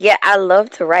like, yeah, I love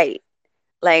to write.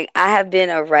 Like I have been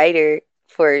a writer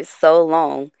for so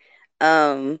long,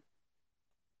 um,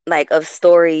 like of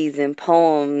stories and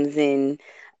poems and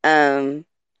um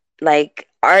like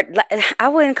art. I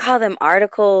wouldn't call them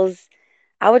articles.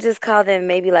 I would just call them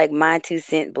maybe like my 2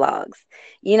 cent blogs.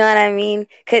 You know what I mean?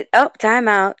 Time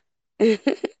out.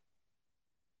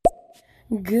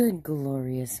 Good,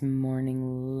 glorious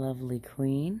morning, lovely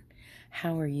queen.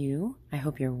 How are you? I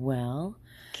hope you're well.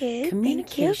 Good,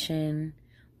 thank you. Communication,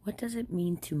 what does it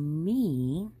mean to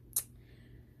me?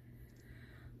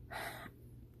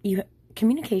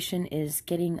 Communication is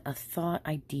getting a thought,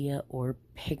 idea, or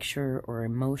picture or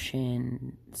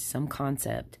emotion, some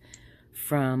concept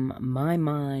from my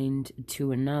mind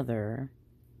to another,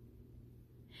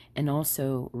 and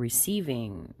also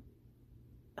receiving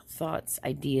thoughts,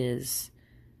 ideas,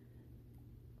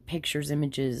 pictures,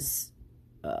 images,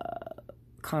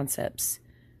 concepts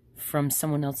from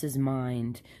someone else's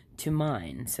mind to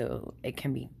mine. So it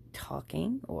can be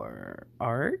talking or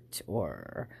art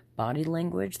or body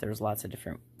language. There's lots of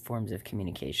different forms of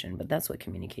communication, but that's what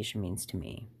communication means to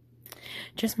me.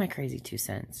 Just my crazy 2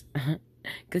 cents.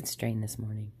 Good strain this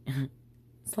morning.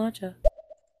 Slacha.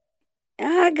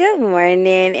 Good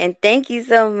morning, and thank you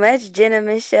so much, Jenna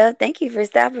Michelle. Thank you for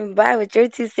stopping by with your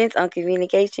 2 cents on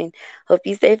communication. Hope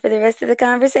you stay for the rest of the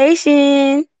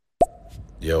conversation.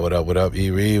 Yo, what up,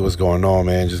 E Reed? What's going on,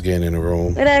 man? Just getting in the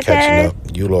room, What up, catching Cass? up.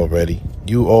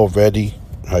 You already?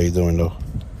 How you doing though?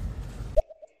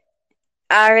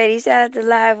 Already shout out to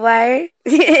Livewire.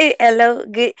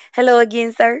 Hello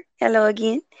again, sir. Hello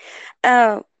again.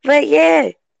 But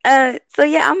yeah. So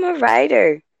yeah, I'm a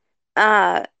writer.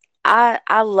 Uh,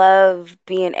 I love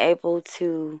being able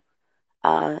to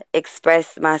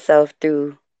express myself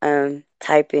through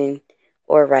typing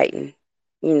or writing.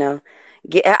 You know,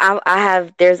 I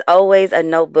have there's always a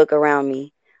notebook around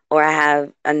me, or I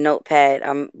have a notepad.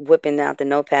 I'm whipping out the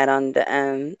notepad on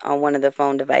one of the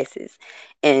phone devices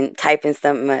and typing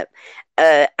something up.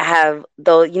 I have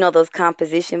those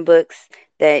composition books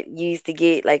that you used to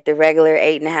get, like the regular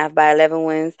 8.5 by 11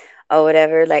 ones or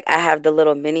whatever. Like I have the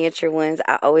little miniature ones.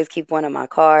 I always keep one in my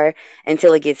car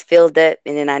until it gets filled up,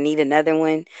 and then I need another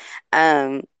one.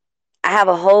 Um, I have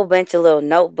a whole bunch of little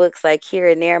notebooks like here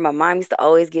and there. My mom used to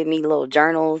always give me little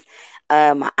journals.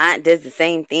 My aunt does the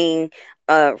same thing.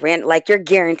 Like you're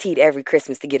guaranteed every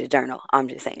Christmas to get a journal. I'm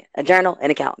just saying, a journal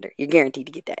and a calendar. You're guaranteed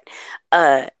to get that.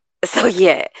 Uh, so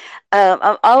yeah,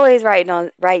 I'm always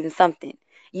writing something.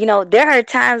 There are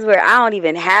times where I don't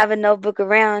even have a notebook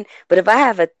around, but if I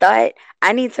have a thought,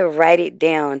 I need to write it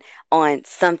down on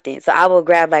something. So I will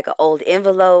grab like an old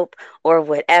envelope or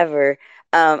whatever.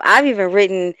 I've even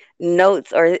written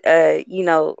notes or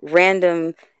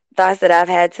random thoughts that I've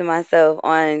had to myself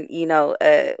on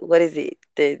what is it,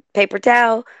 the paper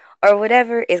towel or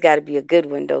whatever. It's got to be a good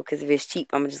one though, because if it's cheap,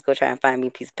 I'm gonna just go try and find me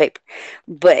a piece of paper.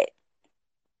 But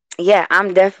yeah,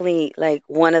 I'm definitely like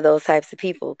one of those types of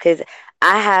people because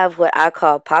I have what I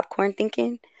call popcorn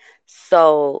thinking.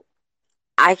 So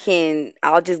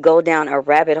I'll just go down a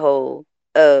rabbit hole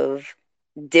of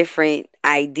different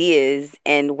ideas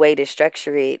and way to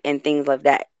structure it and things of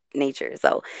that nature.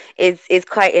 So it's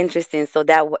quite interesting. So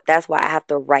that's why I have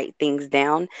to write things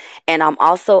down. And I'm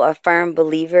also a firm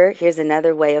believer. Here's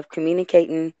another way of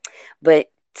communicating,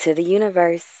 but to the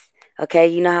universe. Okay,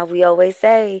 you know how we always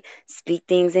say, speak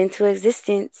things into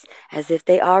existence as if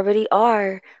they already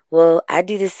are. Well, I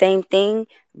do the same thing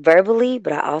verbally,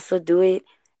 but I also do it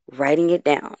writing it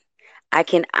down. I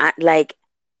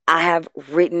have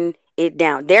written it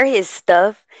down. There is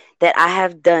stuff that I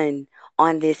have done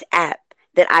on this app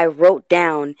that I wrote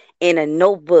down in a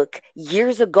notebook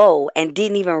years ago and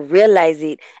didn't even realize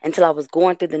it until I was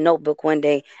going through the notebook one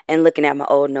day and looking at my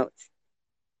old notes.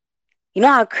 You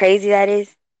know how crazy that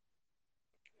is?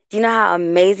 Do you know how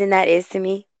amazing that is to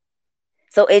me?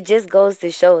 So it just goes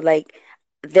to show like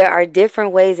there are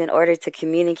different ways in order to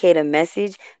communicate a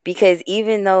message, because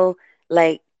even though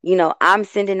I'm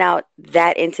sending out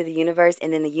that into the universe,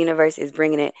 and then the universe is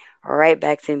bringing it right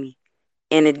back to me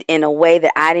in a way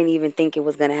that I didn't even think it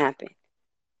was going to happen.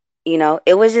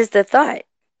 It was just a thought,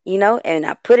 and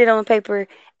I put it on paper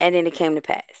and then it came to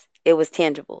pass. It was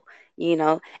tangible,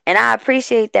 and I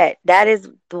appreciate that. That is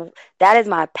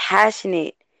my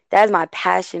passion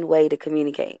way to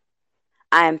communicate.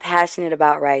 I am passionate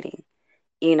about writing.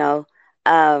 You know,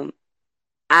 um,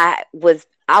 I was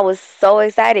so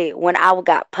excited when I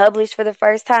got published for the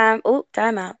first time. Ooh,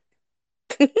 time out.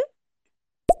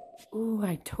 Ooh,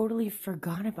 I totally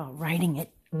forgot about writing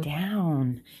it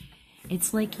down.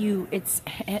 It's like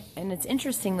and it's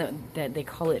interesting that they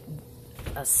call it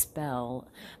a spell,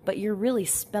 but you're really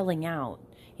spelling out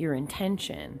your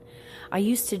intention. I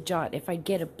used to jot, if I'd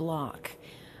get a block,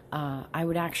 I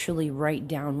would actually write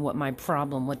down what my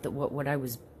problem, what I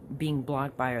was being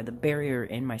blocked by, or the barrier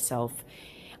in myself.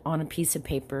 on a piece of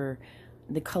paper,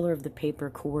 the color of the paper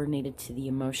coordinated to the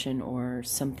emotion or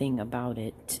something about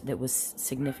it that was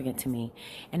significant to me.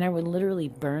 And I would literally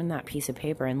burn that piece of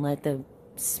paper and let the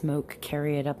smoke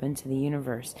carry it up into the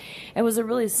universe. It was a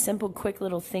really simple, quick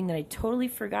little thing that I totally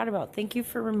forgot about. Thank you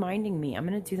for reminding me. I'm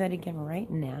going to do that again right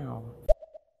now.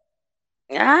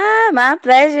 My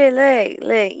pleasure.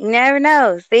 Look, you never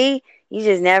know. See? You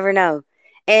just never know.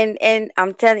 And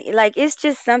I'm telling you, like, it's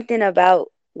just something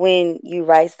about when you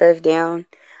write stuff down.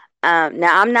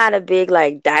 Now I'm not a big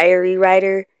like diary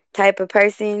writer type of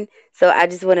person, so I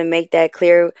just want to make that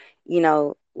clear,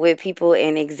 with people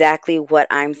and exactly what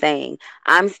I'm saying.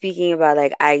 I'm speaking about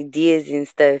like ideas and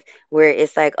stuff where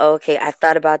it's like, oh, okay, I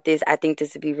thought about this. I think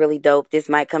this would be really dope. This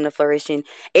might come to fruition.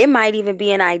 It might even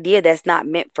be an idea that's not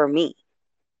meant for me.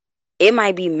 It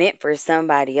might be meant for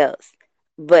somebody else,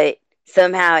 but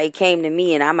somehow it came to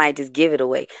me and I might just give it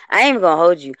away. I ain't even gonna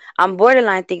hold you. I'm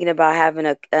borderline thinking about having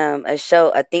a show,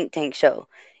 a think tank show.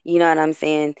 You know what I'm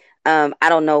saying? I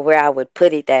don't know where I would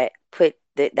put that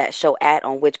show at,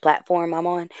 on which platform I'm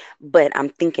on, but I'm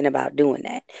thinking about doing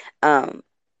that. Um,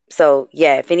 so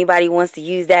yeah, if anybody wants to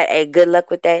use that, hey, good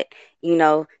luck with that.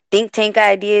 Think tank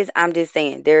ideas. I'm just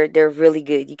saying they're really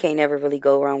good. You can't ever really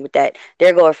go wrong with that.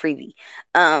 There go a freebie.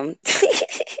 Um,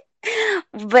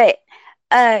 but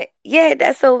yeah,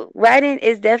 that's so writing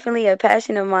is definitely a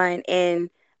passion of mine, and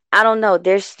I don't know,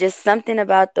 there's just something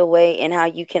about the way and how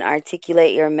you can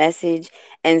articulate your message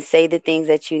and say the things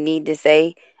that you need to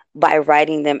say by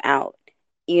writing them out.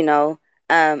 You know,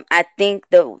 I think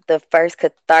the first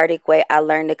cathartic way I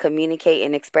learned to communicate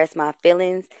and express my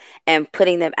feelings and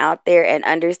putting them out there and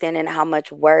understanding how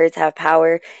much words have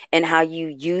power and how you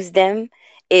use them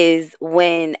is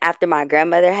when, after my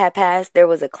grandmother had passed, there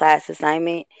was a class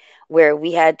assignment where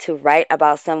we had to write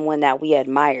about someone that we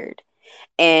admired.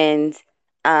 And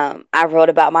I wrote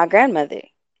about my grandmother.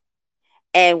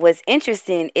 And what's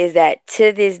interesting is that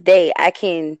to this day, I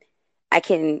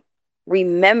can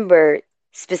remember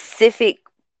specific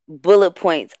bullet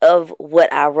points of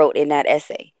what I wrote in that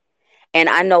essay. And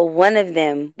I know one of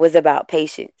them was about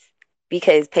patience,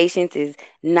 because patience is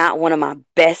not one of my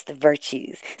best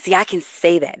virtues. See, I can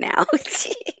say that now.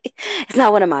 It's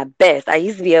not one of my best. I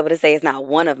used to be able to say it's not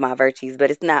one of my virtues,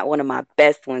 but it's not one of my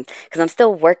best ones because I'm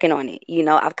still working on it.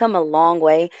 I've come a long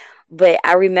way, but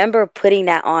I remember putting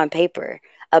that on paper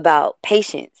about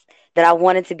patience, that I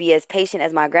wanted to be as patient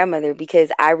as my grandmother because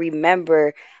I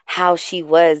remember how she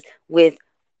was with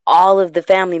all of the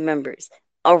family members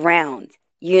around,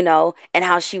 and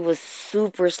how she was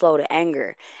super slow to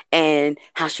anger, and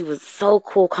how she was so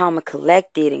cool, calm, and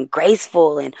collected and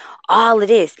graceful and all of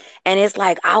this. And it's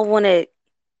like I wanna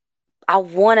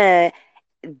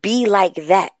be like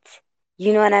that.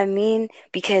 You know what I mean?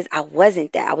 Because I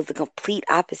wasn't that. I was the complete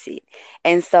opposite.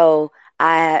 And so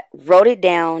I wrote it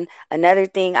down. Another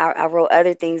thing, I wrote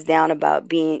other things down about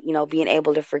being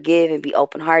able to forgive and be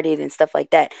open hearted and stuff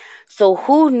like that. So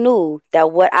who knew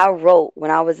that what I wrote when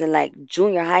I was in like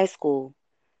junior high school,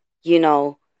 you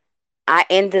know, I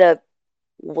ended up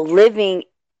living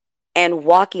and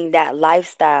walking that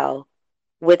lifestyle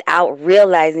without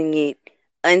realizing it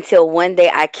until one day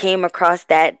I came across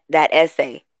that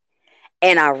essay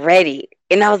and I read it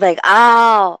and I was like,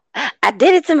 "Oh, I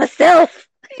did it to myself."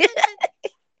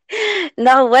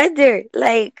 No wonder.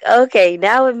 Like, okay,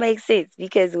 now it makes sense,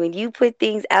 because when you put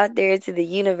things out there into the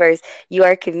universe, you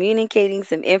are communicating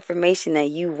some information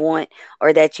that you want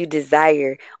or that you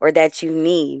desire or that you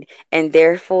need. And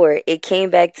therefore, it came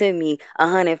back to me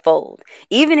 100-fold.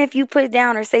 Even if you put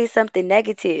down or say something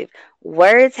negative,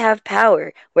 words have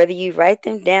power, whether you write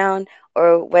them down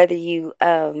or whether you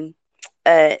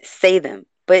say them.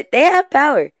 But they have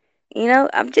power.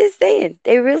 I'm just saying,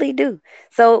 they really do.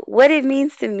 So what it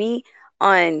means to me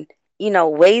on,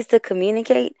 ways to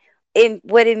communicate,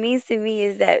 what it means to me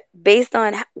is that based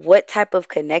on what type of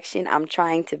connection I'm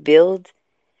trying to build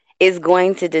is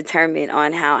going to determine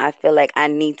on how I feel like I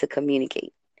need to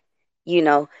communicate, you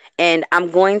know, and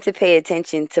I'm going to pay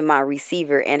attention to my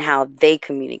receiver and how they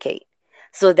communicate.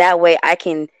 So that way I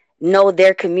can know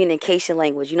their communication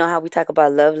language. You know how we talk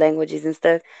about love languages and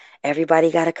stuff? Everybody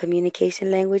got a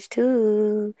communication language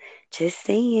too. Just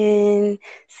saying.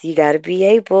 So you got to be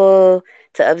able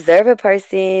to observe a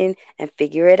person and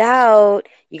figure it out.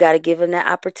 You got to give them that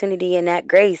opportunity and that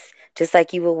grace, just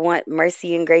like you would want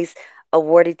mercy and grace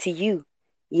awarded to you,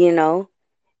 you know?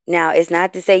 Now, it's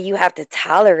not to say you have to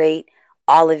tolerate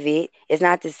all of it. It's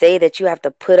not to say that you have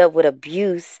to put up with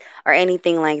abuse or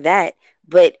anything like that.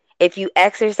 But if you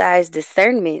exercise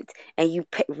discernment and you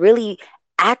really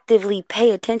actively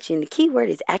pay attention, the key word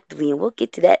is actively, and we'll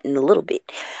get to that in a little bit.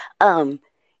 Um,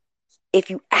 if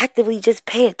you actively just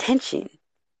pay attention,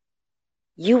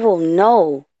 you will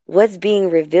know what's being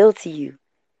revealed to you.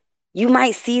 You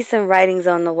might see some writings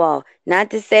on the wall.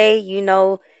 Not to say, you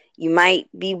might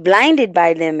be blinded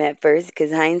by them at first,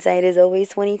 because hindsight is always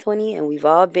 2020, and we've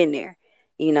all been there,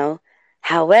 you know.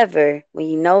 However, when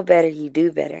you know better, you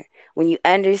do better. When you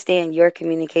understand your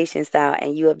communication style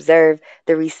and you observe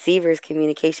the receiver's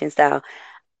communication style,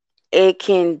 it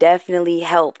can definitely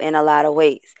help in a lot of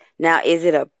ways. Now, is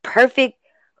it a perfect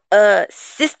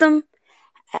system?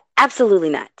 Absolutely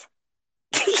not.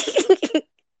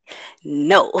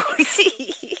 No.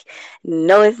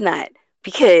 No, it's not.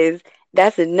 Because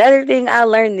that's another thing I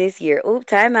learned this year. Oop,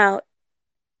 time out.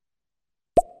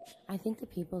 I think the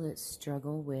people that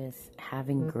struggle with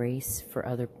having grace for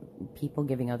other people,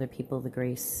 giving other people the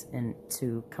grace and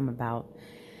to come about,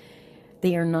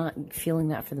 they are not feeling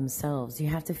that for themselves. You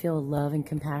have to feel love and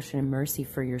compassion and mercy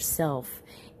for yourself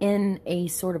in a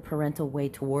sort of parental way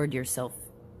toward yourself,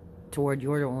 toward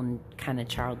your own kind of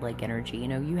childlike energy.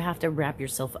 You have to wrap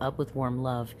yourself up with warm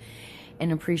love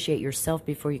and appreciate yourself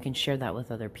before you can share that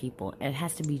with other people. It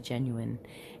has to be genuine,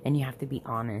 and you have to be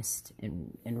honest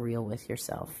and real with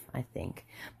yourself, I think.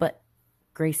 But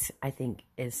grace, I think,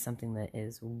 is something that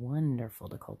is wonderful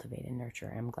to cultivate and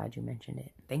nurture. I'm glad you mentioned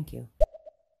it. Thank you.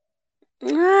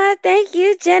 Thank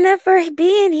you, Jenna, for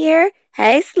being here.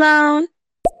 Hey, Sloan.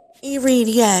 E-read,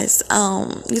 yes.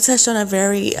 You touched on a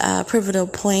very pivotal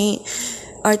point.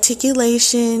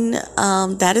 Articulation,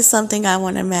 that is something I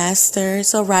want to master.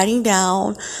 So writing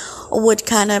down would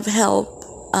kind of help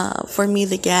for me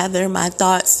to gather my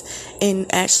thoughts and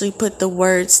actually put the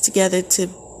words together to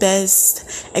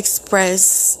best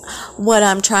express what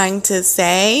I'm trying to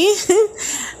say.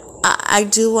 I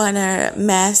do want to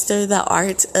master the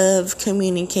art of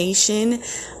communication.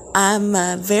 I'm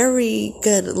a very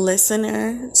good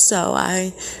listener, so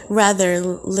I rather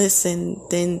listen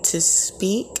than to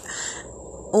speak.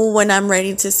 When I'm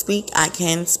ready to speak, I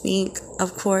can speak,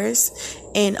 of course.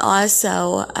 And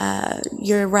also,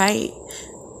 you're right,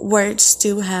 words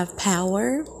do have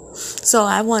power. So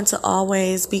I want to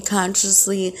always be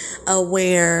consciously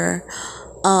aware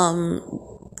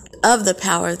of the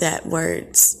power that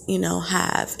words,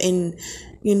 have, and,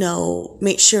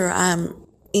 make sure I'm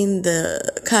in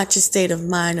the conscious state of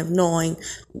mind of knowing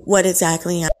what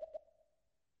exactly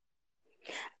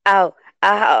Oh,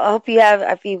 I hope you have.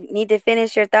 If you need to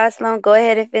finish your thoughts, Sloan, go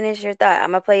ahead and finish your thought.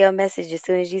 I'm gonna play your message as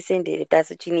soon as you send it, if that's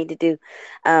what you need to do.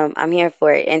 I'm here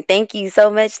for it, and thank you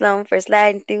so much, Sloan, for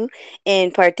sliding through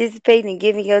and participating and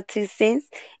giving your 2 cents.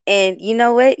 And you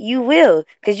know what? You will,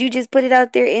 because you just put it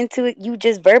out there into it. You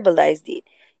just verbalized it.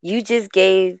 You just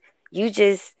gave. You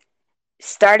just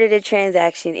started a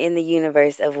transaction in the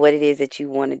universe of what it is that you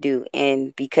want to do.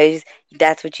 And because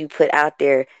that's what you put out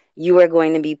there, you are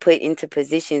going to be put into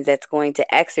positions that's going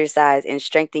to exercise and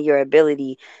strengthen your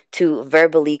ability to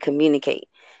verbally communicate.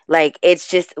 Like it's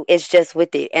just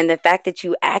with it. And the fact that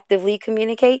you actively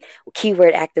communicate,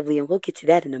 keyword actively, and we'll get to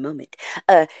that in a moment.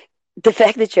 The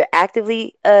fact that you're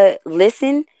actively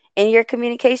listen in your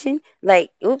communication,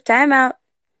 like, oop, time out.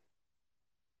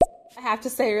 I have to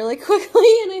say really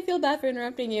quickly, and I feel bad for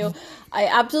interrupting you. I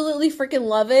absolutely freaking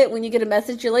love it when you get a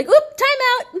message, you're like, oop,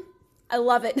 time out. I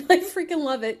love it. I freaking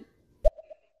love it.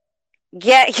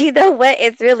 Yeah, you know what?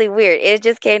 It's really weird. It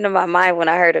just came to my mind when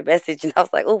I heard a message, and I was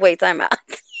like, "Oh, wait, time out."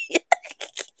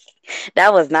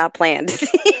 That was not planned.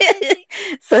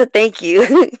 So thank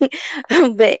you.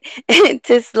 But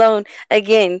to Sloan,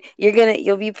 again,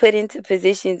 you'll be put into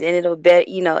positions, and it'll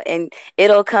be, and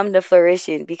it'll come to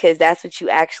fruition because that's what you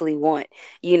actually want,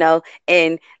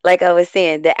 and like I was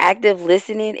saying, the active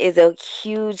listening is a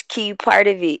huge key part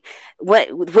of it.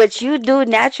 What you do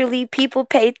naturally, people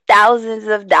pay thousands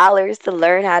of dollars to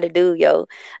learn how to do, yo.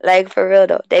 Like, for real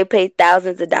though, they pay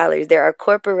thousands of dollars. There are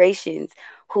corporations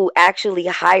who actually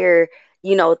hire,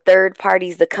 third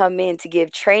parties to come in to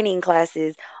give training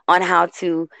classes on how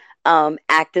to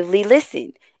actively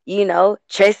listen.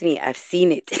 Trust me, I've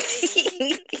seen it.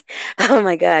 Oh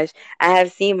my gosh, I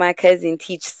have seen my cousin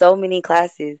teach so many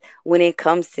classes when it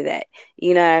comes to that.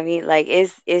 You know what I mean? Like,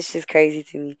 it's just crazy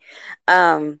to me.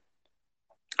 Um,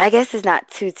 I guess it's not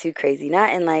too crazy,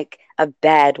 not in like a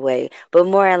bad way, but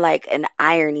more in like an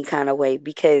irony kind of way,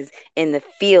 because in the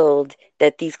field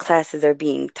that these classes are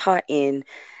being taught in,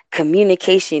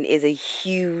 communication is a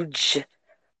huge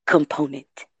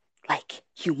component, like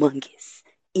humongous,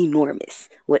 enormous,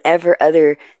 whatever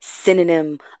other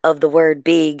synonym of the word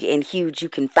big and huge you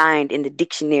can find in the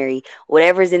dictionary,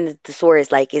 whatever's in the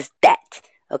thesaurus, like, is that.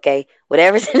 Okay,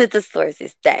 whatever's in the thesaurus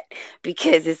is that,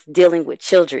 because it's dealing with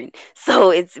children.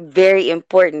 So it's very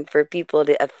important for people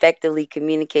to effectively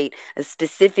communicate,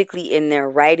 specifically in their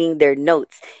writing their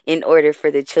notes, in order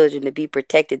for the children to be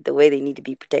protected the way they need to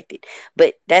be protected.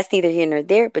 But that's neither here nor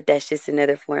there, but that's just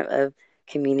another form of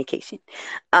communication.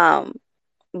 Um,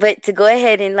 but to go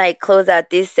ahead and like close out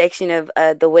this section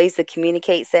of the ways to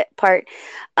communicate set part,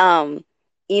 um,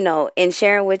 and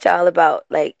sharing with y'all about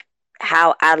like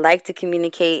how I like to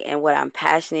communicate and what I'm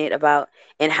passionate about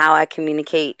and how I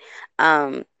communicate.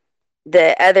 Um,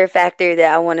 the other factor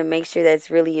that I want to make sure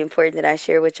that's really important that I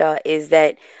share with y'all is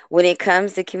that when it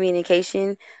comes to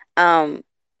communication, um,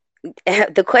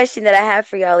 the question that I have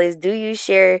for y'all is, do you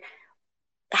share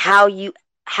how you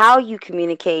how you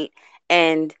communicate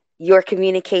and your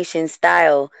communication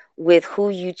style with who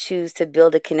you choose to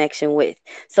build a connection with?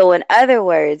 So in other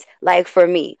words, like for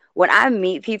me, when I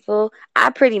meet people, I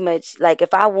pretty much like,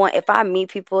 if I meet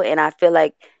people and I feel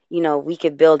like, we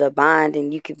could build a bond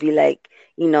and you could be like,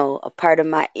 a part of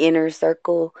my inner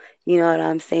circle, you know what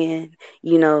I'm saying?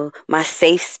 My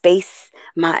safe space,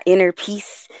 my inner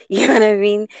peace, you know what I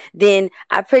mean? Then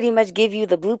I pretty much give you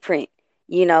the blueprint.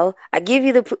 I give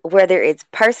you whether it's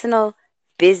personal,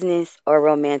 business, or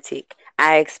romantic.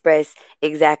 I express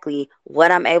exactly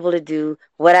what I'm able to do,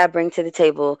 what I bring to the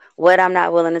table, what I'm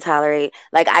not willing to tolerate.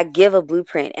 Like I give a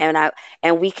blueprint,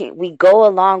 and we go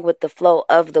along with the flow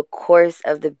of the course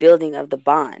of the building of the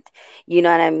bond. You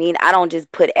know what I mean? I don't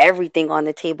just put everything on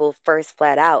the table first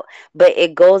flat out, but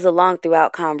it goes along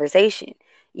throughout conversation,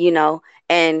 you know?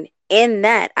 And in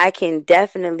that, I can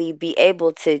definitely be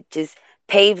able to just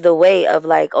pave the way of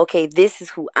like, okay, this is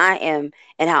who I am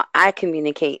and how I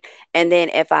communicate. And then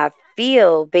if I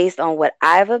feel based on what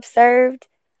I've observed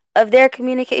of their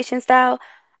communication style,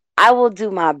 I will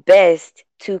do my best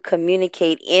to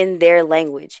communicate in their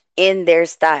language, in their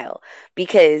style,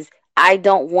 because I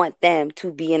don't want them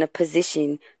to be in a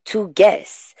position to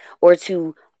guess or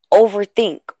to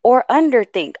overthink or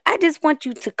underthink. I just want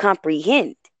you to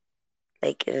comprehend.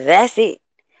 Like, that's it.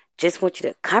 Just want you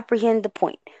to comprehend the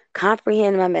point,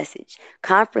 comprehend my message,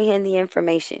 comprehend the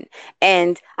information.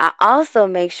 And I also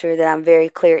make sure that I'm very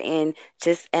clear in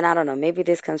just, and I don't know, maybe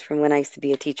this comes from when I used to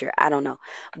be a teacher. I don't know.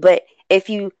 But if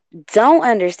you don't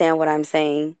understand what I'm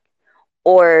saying,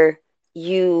 or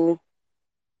you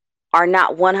are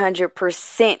not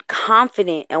 100%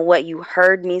 confident in what you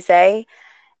heard me say,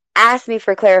 ask me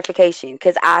for clarification,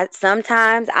 because I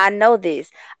know this.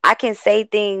 I can say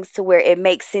things to where it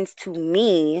makes sense to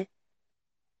me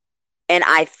and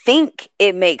I think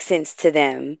it makes sense to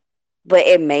them, but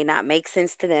it may not make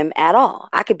sense to them at all.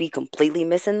 I could be completely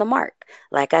missing the mark.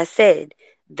 Like I said,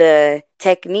 the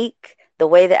technique, the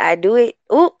way that I do it,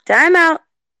 time out.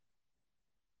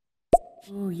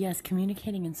 Oh, yes,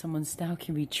 communicating in someone's style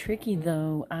can be tricky,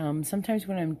 though. Sometimes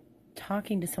when I'm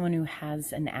talking to someone who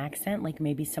has an accent, like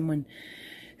maybe someone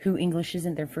who English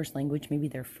isn't their first language, maybe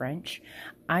they're French,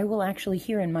 I will actually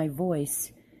hear in my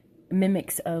voice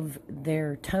mimics of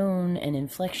their tone and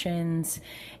inflections,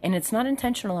 and it's not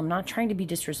intentional. I'm not trying to be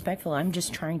disrespectful. I'm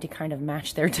just trying to kind of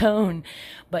match their tone,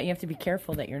 but you have to be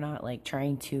careful that you're not like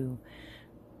trying to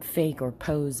fake or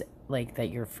pose like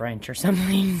that you're French or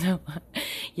something. So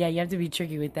yeah, you have to be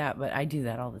tricky with that, but I do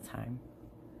that all the time.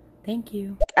 Thank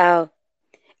you. Oh,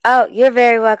 you're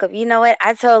very welcome. You know what?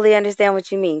 I totally understand what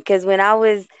you mean. Because when I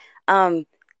was um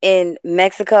in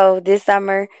Mexico this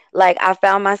summer, like I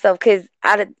found myself,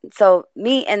 so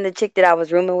me and the chick that I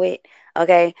was rooming with,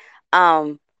 okay,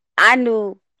 um, I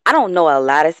don't know a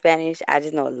lot of Spanish. I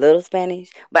just know a little Spanish,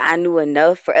 but I knew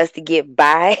enough for us to get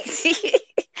by.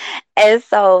 And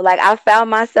so like I found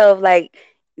myself like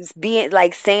being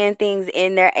like saying things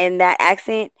in there in that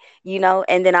accent,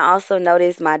 and then I also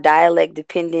noticed my dialect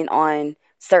depending on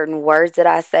certain words that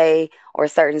I say, or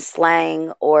certain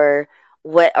slang, or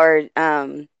what, or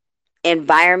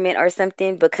environment or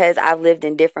something, because I've lived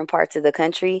in different parts of the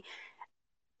country.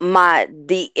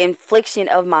 The inflection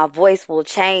of my voice will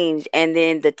change, and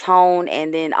then the tone,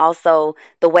 and then also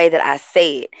the way that I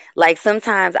say it. Like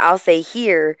sometimes I'll say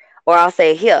here, or I'll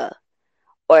say here,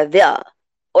 or there,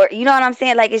 or you know what I'm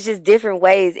saying? Like it's just different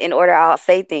ways in order I'll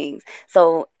say things.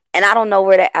 So, and I don't know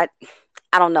where that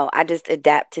I don't know. I just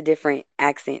adapt to different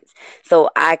accents. So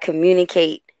I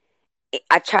try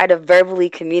to verbally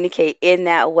communicate in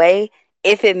that way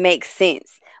if it makes sense.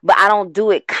 But I don't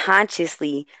do it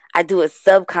consciously. I do it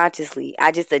subconsciously.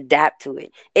 I just adapt to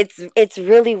it. It's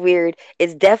really weird.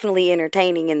 It's definitely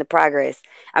entertaining in the progress.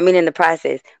 I mean in the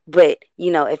process. But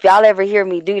if y'all ever hear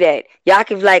me do that, y'all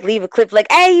can like leave a clip like,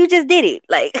 "Hey, you just did it."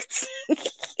 Like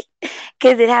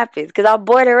Because it happens. Because I'm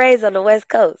born and raised on the West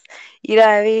Coast. You know what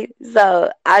I mean?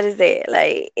 So I just say it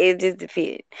like it just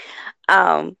depends.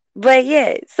 But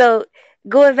yeah, so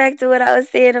going back to what I was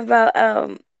saying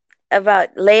about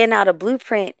laying out a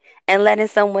blueprint and letting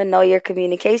someone know your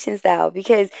communication style,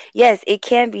 because yes, it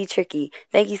can be tricky.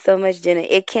 Thank you so much, Jenna.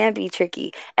 It can be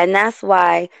tricky. And that's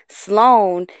why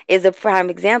Sloan is a prime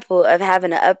example of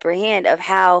having an upper hand of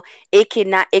how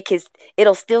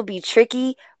it'll still be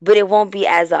tricky, but it won't be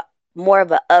as a more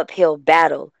of an uphill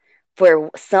battle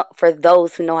for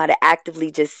those who know how to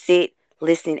actively just sit,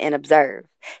 listen, and observe.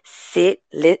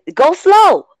 Go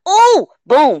slow. Oh,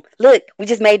 boom. Look, we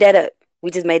just made that up. We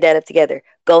just made that up together.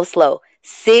 Go slow.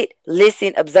 Sit,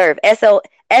 listen, observe.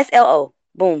 SLO.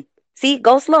 Boom. See,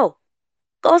 go slow.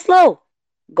 Go slow.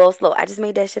 Go slow. I just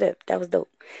made that shit up. That was dope.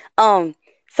 Um,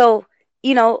 so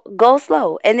go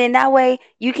slow. And then that way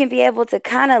you can be able to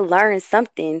kind of learn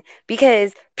something,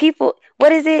 because people,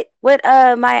 what is it? What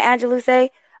Maya Angelou say?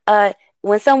 Uh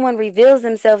when someone reveals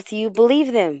themselves to you,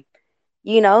 believe them.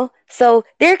 So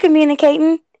they're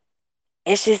communicating.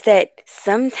 It's just that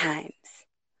sometimes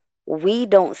we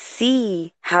don't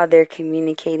see how they're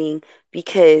communicating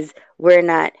because we're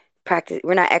not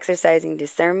exercising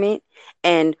discernment,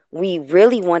 and we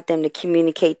really want them to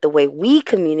communicate the way we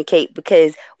communicate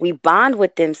because we bond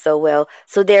with them so well,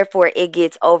 so therefore it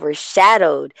gets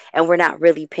overshadowed and we're not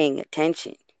really paying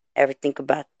attention. Ever think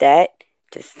about that?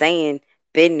 Just saying,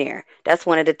 been there. That's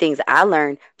one of the things I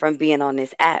learned from being on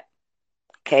this app.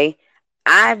 Okay.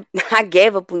 I I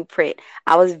gave a blueprint.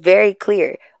 I was very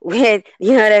clear with,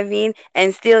 you know what I mean?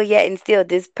 And still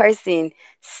this person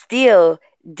still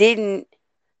didn't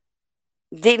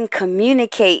didn't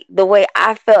communicate the way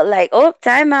I felt like, oh,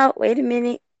 time out, wait a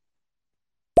minute.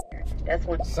 That's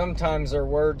when Sometimes their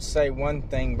words say one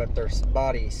thing, but their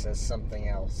body says something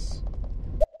else.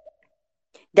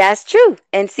 that's true.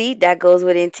 And see, that goes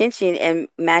with intention and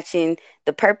matching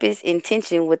the purpose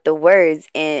intention with the words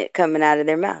and coming out of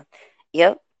their mouth.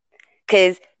 Yep.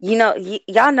 Cause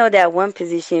y'all know that one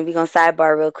position. We gonna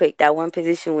sidebar real quick. That one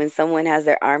position when someone has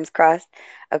their arms crossed,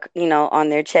 on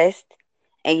their chest,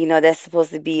 and that's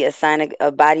supposed to be a sign of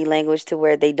a body language to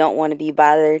where they don't want to be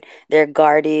bothered. They're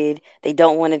guarded. They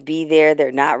don't want to be there.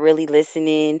 They're not really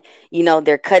listening.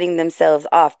 They're cutting themselves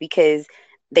off because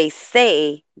they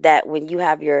say that when you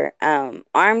have your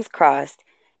arms crossed,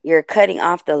 you're cutting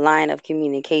off the line of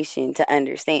communication to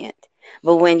understand.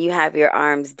 But when you have your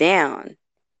arms down,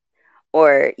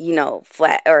 or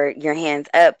flat, or your hands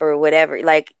up, or whatever,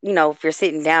 like if you're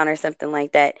sitting down or something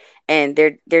like that, and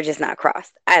they're just not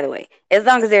crossed, either way, as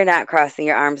long as they're not crossed and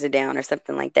your arms are down or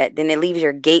something like that, then it leaves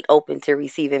your gate open to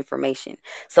receive information.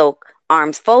 So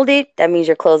arms folded, that means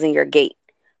you're closing your gate.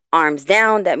 Arms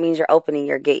down, that means you're opening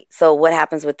your gate. So what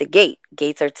happens with the gate?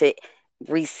 Gates are to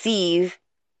receive,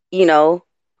 you know,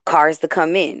 cars to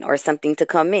come in or something to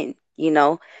come in.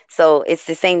 So it's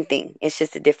the same thing. It's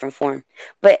just a different form.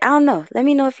 But I don't know. Let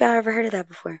me know if y'all ever heard of that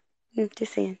before.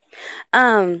 Just saying.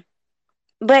 Um,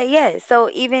 but yeah, so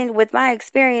even with my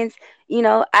experience,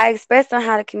 I expressed on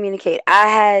how to communicate. I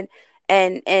had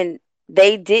and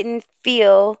they didn't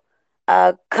feel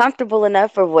comfortable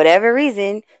enough for whatever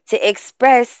reason to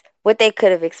express what they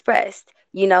could have expressed.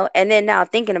 And then now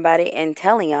thinking about it and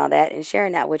telling y'all that and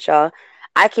sharing that with y'all,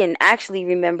 I can actually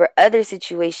remember other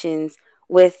situations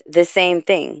with the same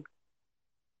thing.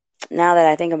 Now that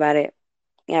I think about it,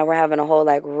 yeah, we're having a whole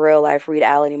like real life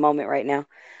reality moment right now.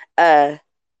 Uh,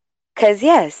 cause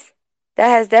yes, that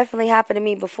has definitely happened to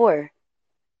me before.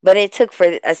 But it took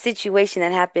for a situation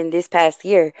that happened this past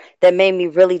year that made me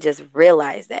really just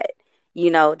realize that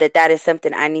is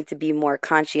something I need to be more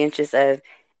conscientious of,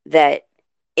 that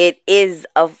it is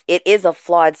a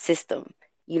flawed system.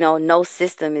 No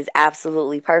system is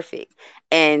absolutely perfect.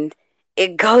 And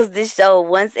it goes to show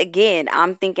once again,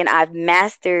 I'm thinking I've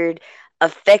mastered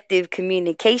effective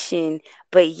communication,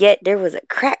 but yet there was a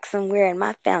crack somewhere in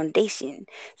my foundation.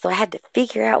 So I had to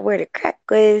figure out where the crack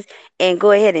was and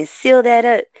go ahead and seal that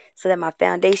up so that my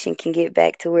foundation can get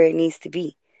back to where it needs to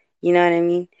be. You know what I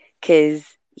mean? Because,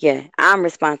 yeah, I'm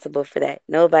responsible for that.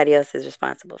 Nobody else is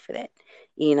responsible for that.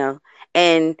 You know?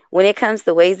 And when it comes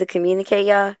to ways to communicate,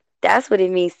 y'all, that's what it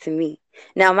means to me.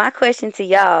 Now, my question to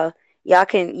y'all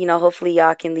can, hopefully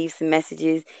y'all can leave some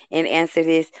messages and answer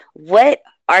this. What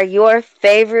are your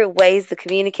favorite ways to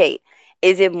communicate?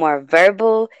 Is it more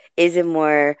verbal? Is it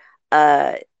more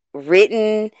uh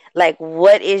written? Like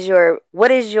what is your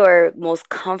most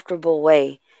comfortable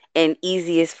way and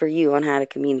easiest for you on how to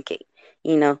communicate?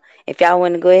 If y'all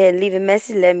want to go ahead and leave a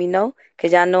message, let me know,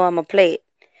 because y'all know I'm gonna play it.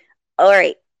 All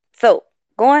right. So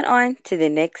going on to the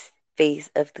next phase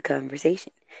of the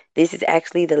conversation. This is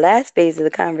actually the last phase of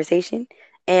the conversation,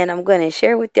 and I'm going to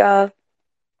share with y'all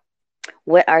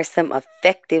what are some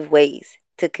effective ways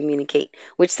to communicate,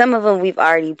 which some of them we've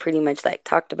already pretty much like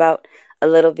talked about a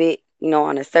little bit,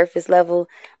 on a surface level.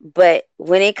 But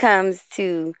when it comes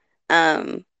to,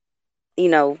 um, you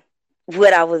know,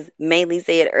 what I was mainly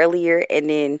saying earlier, and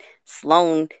then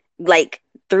Sloan like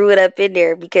threw it up in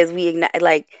there because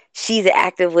like she's an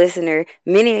active listener.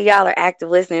 Many of y'all are active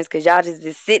listeners because y'all just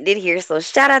been sitting in here. So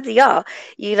shout out to y'all.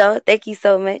 Thank you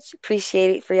so much.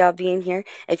 Appreciate it for y'all being here.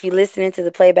 If you're listening to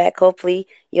the playback, hopefully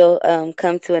you'll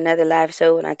come to another live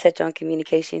show when I touch on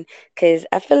communication, because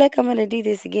I feel like I'm gonna do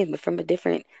this again, but from a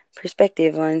different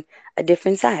perspective on a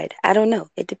different side. I don't know.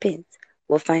 It depends.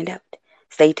 We'll find out.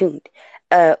 Stay tuned.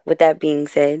 With that being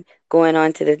said, going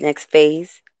on to the next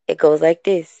phase, it goes like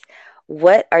this.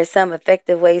 What are some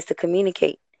effective ways to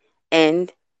communicate?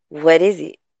 And what is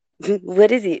it?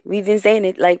 What is it? We've been saying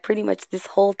it like pretty much this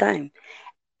whole time.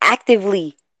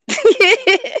 Actively.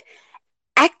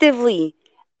 Actively.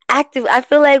 Active. I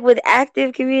feel like with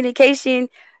active communication,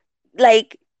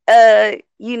 like, time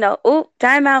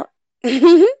out.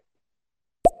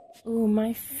 Ooh,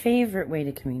 my favorite way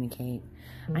to communicate,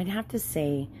 I'd have to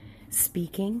say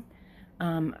speaking.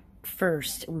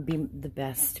 First would be the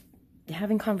best.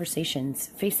 Having conversations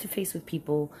face to face with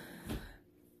people.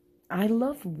 I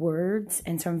love words,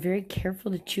 and so I'm very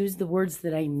careful to choose the words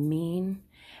that I mean.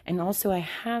 And also I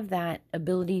have that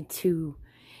ability to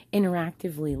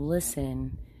interactively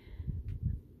listen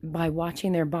by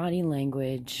watching their body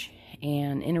language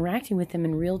and interacting with them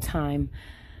in real time.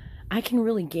 I can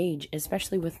really gauge,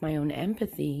 especially with my own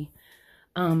empathy,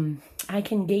 I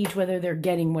can gauge whether they're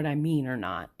getting what I mean or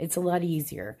not. It's a lot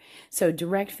easier. So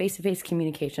direct face-to-face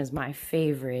communication is my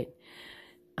favorite.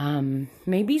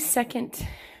 Maybe second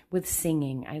with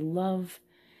singing. I love,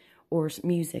 or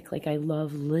music. Like I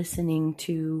love listening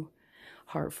to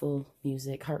heartfelt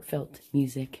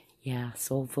music. Yeah,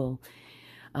 soulful.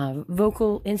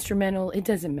 Vocal, instrumental, it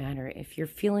doesn't matter. If you're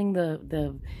feeling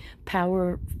the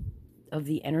power of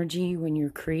the energy when you're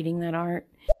creating that art.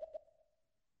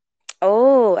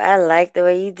 Oh, I like the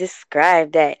way you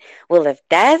described that. Well, if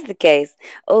that's the case,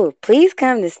 please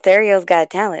come to Stereo's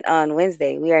Got Talent on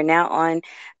Wednesday. We are now on,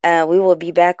 we will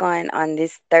be back on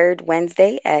this third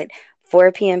Wednesday at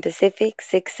 4 p.m. Pacific,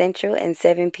 6 Central, and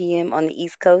 7 p.m. on the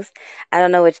East Coast. I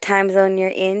don't know which time zone you're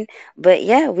in, but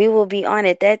yeah, we will be on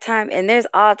at that time. And there's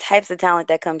all types of talent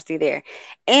that comes through there.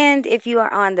 And if you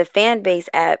are on the Fanbase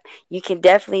app, you can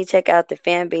definitely check out the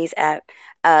Fanbase app,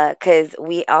 because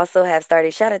we also have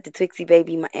started. Shout out to Twixie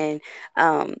Baby and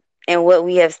what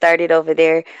we have started over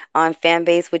there on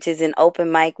Fanbase, which is an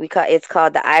open mic. It's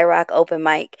called the iRock Open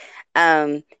Mic.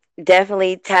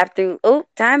 Definitely tap through. Oh,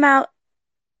 time out.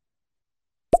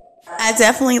 I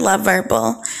definitely love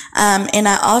verbal. And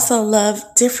I also love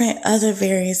different other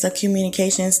various of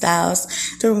communication styles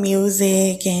through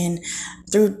music and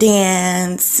through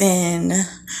dance and,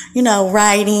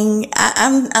 writing.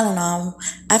 I don't know.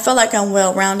 I feel like I'm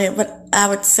well rounded, but I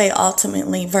would say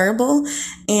ultimately verbal.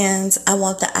 And I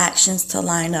want the actions to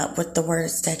line up with the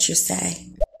words that you say.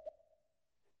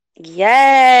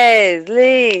 Yes,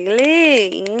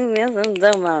 Lee. That's what I'm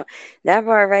talking about. That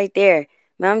part right there.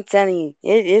 Man, I'm telling you,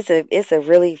 it's a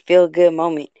really feel good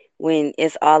moment when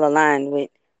it's all aligned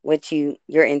with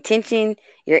your intention,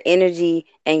 your energy,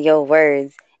 and your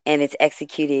words, and it's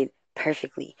executed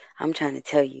perfectly. I'm trying to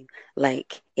tell you,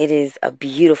 like, it is a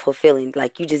beautiful feeling,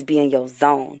 like you just be in your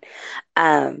zone.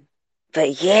 Um,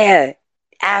 but yeah,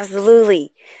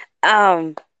 absolutely.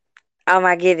 Um, Oh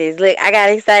my goodness. Look, I got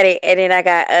excited and then I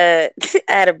got I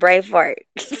had a brain fart.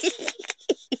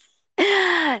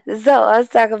 So I was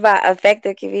talking about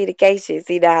effective communication.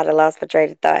 See now I lost my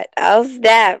train of thought. Oh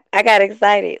snap. I got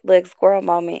excited. Look, squirrel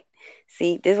moment.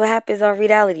 See, this is what happens on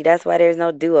reality. That's why there's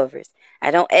no do-overs.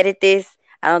 I don't edit this.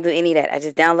 I don't do any of that. I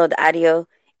just download the audio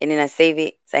and then I save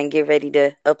it so I can get ready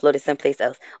to upload it someplace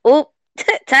else. Oop,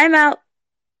 time out.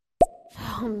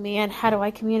 Oh man, how do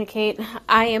I communicate?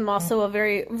 I am also a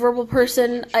very verbal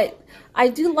person. I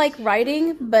do like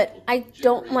writing, but I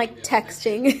don't like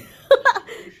texting.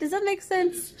 Does that make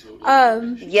sense?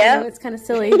 Yeah. I know it's kind of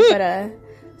silly, but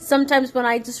sometimes when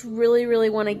I just really, really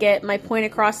want to get my point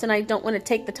across and I don't want to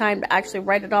take the time to actually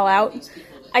write it all out,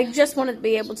 I just want to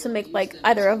be able to make like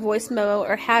either a voice memo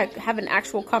or have an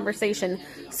actual conversation.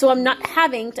 So I'm not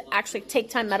having to actually take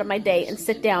time out of my day and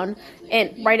sit down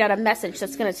and write out a message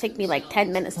that's going to take me like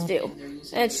 10 minutes to do.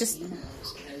 And it's just,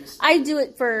 I do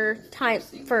it for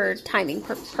timing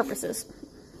purposes.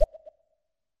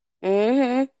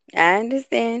 I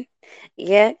understand.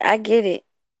 Yeah, I get it.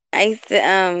 I used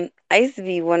to I used to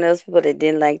be one of those people that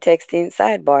didn't like texting.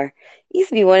 Sidebar. I used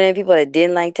to be one of the people that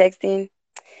didn't like texting.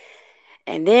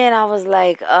 And then I was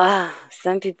like,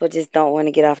 some people just don't want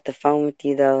to get off the phone with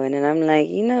you though. And then I'm like,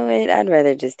 you know what? I'd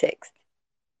rather just text.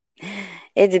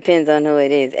 It depends on who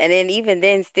it is. And then even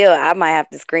then still I might have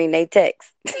to screen they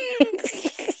text.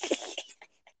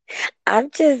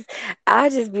 I'm just I'll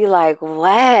just be like,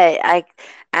 what?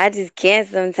 I just can't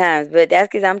sometimes. But that's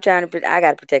because I'm trying to I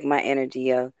gotta protect my energy,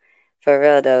 yo. For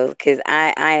real though. Because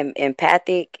I am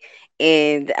empathic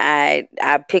and I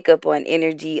pick up on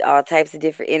energy, all types of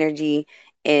different energy.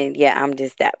 And yeah, I'm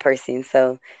just that person.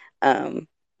 So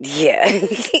yeah.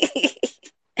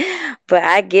 But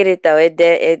I get it though.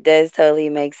 It does totally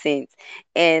make sense.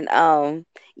 And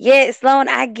yeah, Sloan,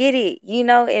 I get it.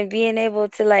 And being able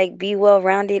to like be well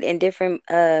rounded in different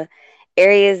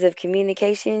areas of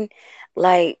communication,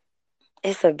 like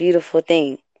it's a beautiful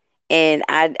thing. And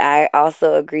I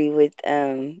also agree with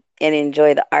and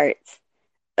enjoy the arts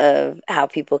of how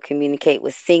people communicate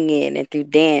with singing and through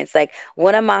dance. Like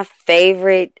one of my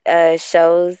favorite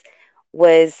shows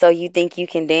was So You Think You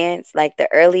Can Dance, like the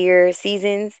earlier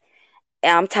seasons.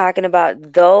 I'm talking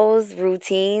about those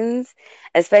routines,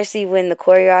 especially when the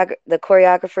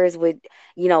choreographers would,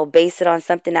 base it on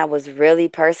something that was really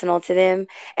personal to them,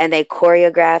 and they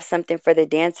choreograph something for the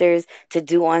dancers to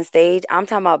do on stage. I'm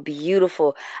talking about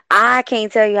beautiful. I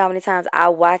can't tell you how many times I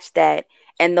watched that,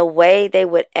 and the way they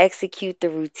would execute the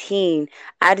routine,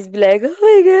 I just be like, oh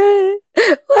my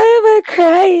god, why am I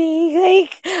crying?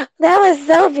 Like that was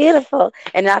so beautiful,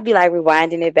 and I'd be like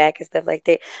rewinding it back and stuff like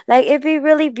that. Like it'd be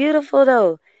really beautiful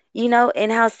though,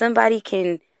 and how somebody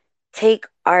can take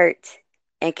art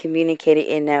and communicate it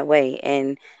in that way.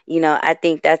 And, I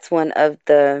think that's one of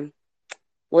the,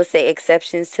 we'll say,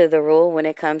 exceptions to the rule when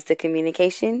it comes to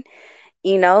communication,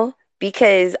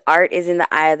 because art is in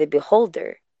the eye of the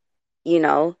beholder, you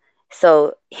know,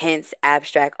 so hence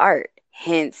abstract art,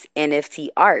 hence NFT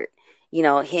art,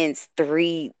 hence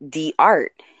 3D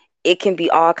art. It can be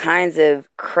all kinds of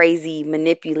crazy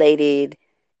manipulated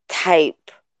type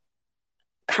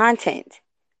content.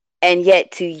 And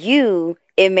yet to you,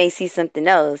 it may see something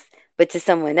else, but to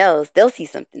someone else, they'll see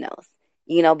something else,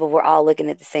 but we're all looking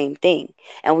at the same thing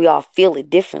and we all feel it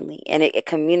differently and it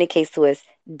communicates to us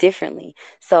differently.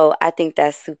 So I think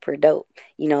that's super dope.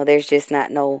 There's just not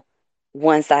no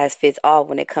one size fits all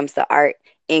when it comes to art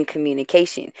in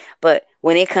communication. But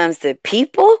when it comes to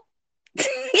people,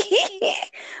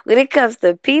 when it comes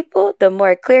to people, the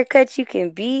more clear cut you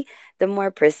can be, the more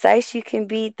precise you can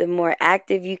be, the more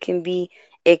active you can be,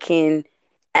 it can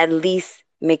at least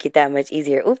make it that much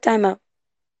easier. Oop, time out.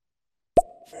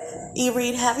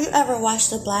 E-Read, have you ever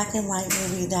watched a black and white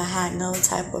movie that had no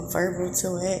type of verbal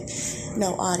to it,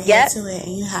 no audio Yep. to it,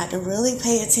 and you had to really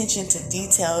pay attention to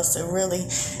details to really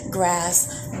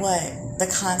grasp what the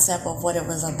concept of what it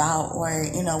was about, or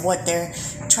what they're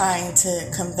trying to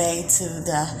convey to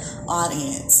the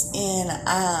audience, and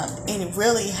it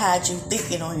really had you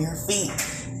thinking on your feet,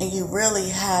 and you really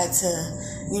had to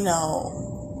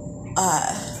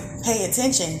pay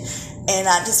attention. And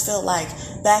I just feel like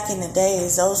back in the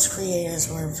days, those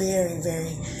creators were very,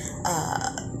 very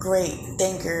great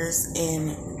thinkers and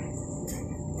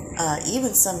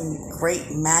even some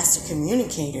great master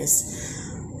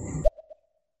communicators.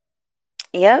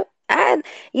 Yep.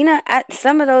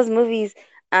 Some of those movies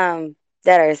that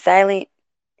are silent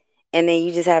and then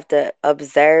you just have to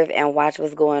observe and watch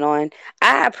what's going on.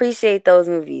 I appreciate those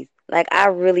movies. Like I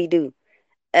really do.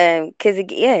 Because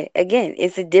yeah, again,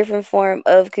 it's a different form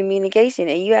of communication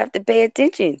and you have to pay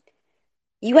attention.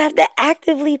 You have to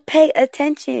actively pay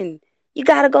attention. You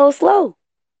got to go slow.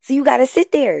 So you got to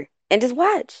sit there and just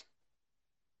watch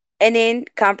and then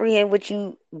comprehend what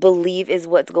you believe is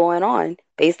what's going on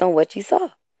based on what you saw,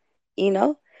 you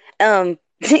know? Um,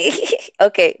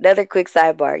 okay, another quick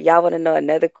sidebar. Y'all want to know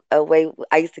another way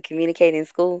I used to communicate in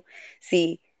school?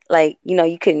 See, like,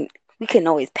 we couldn't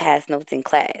always pass notes in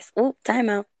class. Ooh, time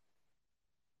out.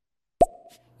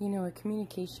 A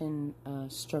communication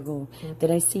struggle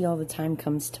that I see all the time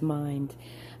comes to mind.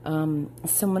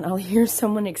 I'll hear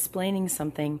someone explaining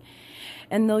something,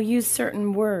 and they'll use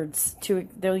certain words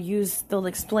they'll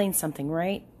explain something,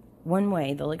 right? One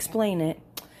way, they'll explain it,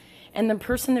 and the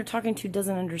person they're talking to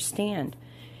doesn't understand.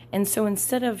 And so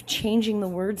instead of changing the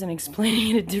words and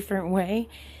explaining it a different way,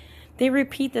 they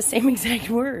repeat the same exact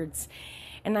words.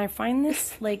 And I find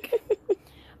this like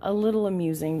a little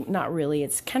amusing. Not really.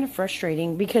 It's kind of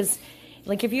frustrating because,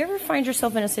 like, if you ever find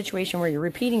yourself in a situation where you're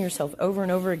repeating yourself over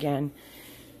and over again,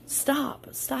 stop,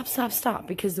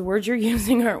 because the words you're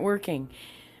using aren't working.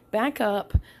 Back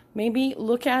up, Maybe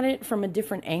look at it from a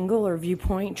different angle or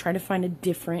viewpoint. Try to find a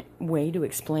different way to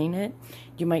explain it.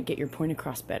 You might get your point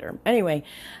across better. Anyway,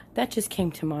 that just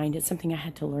came to mind. It's something I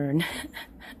had to learn.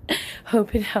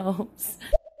 Hope it helps.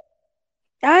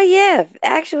 Oh yeah,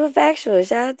 actual factual.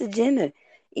 Shout out to Jenna.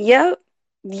 Yep.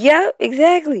 Yep,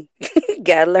 exactly.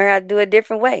 Gotta learn how to do it a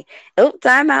different way. Oh,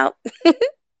 time out.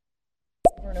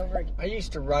 Over and over again. I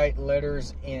used to write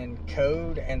letters in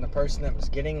code, and the person that was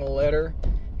getting the letter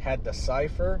had the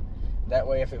cipher. That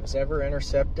way, if it was ever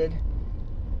intercepted,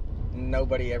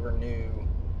 nobody ever knew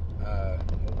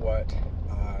what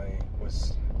I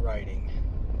was writing.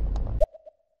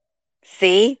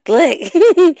 See, look,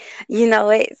 you know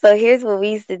what? So here's what we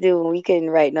used to do when we couldn't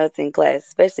write notes in class,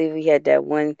 especially if we had that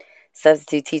one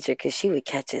substitute teacher, because she would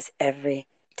catch us every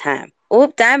time.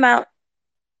 Oop, time out.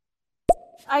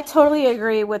 I totally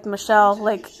agree with Michelle.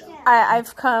 Like,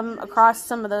 I've come across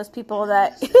some of those people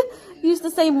that use the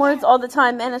same words all the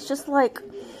time, and it's just like,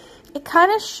 it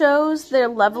kind of shows their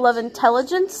level of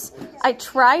intelligence. I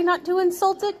try not to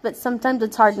insult it, but sometimes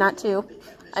it's hard not to.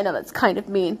 I know that's kind of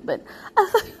mean, but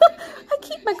I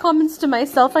keep my comments to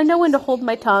myself. I know when to hold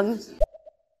my tongue.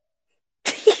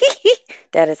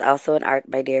 That is also an art,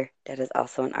 my dear. That is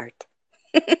also an art.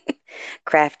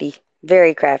 Crafty,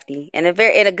 very crafty, and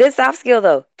a good soft skill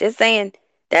though. Just saying,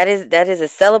 that is a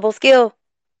sellable skill.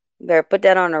 You better put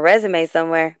that on a resume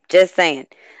somewhere. Just saying.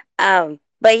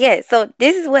 But yeah, so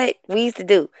this is what we used to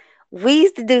do. We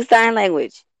used to do sign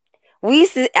language. We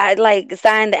used to like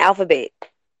sign the alphabet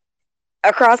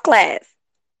across class.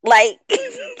 Like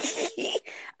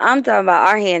I'm talking about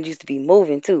our hands used to be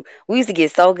moving too. We used to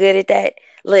get so good at that.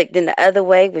 Look, then the other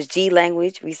way was G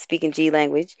language. We speak in G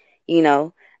language, you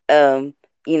know. Um,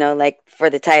 like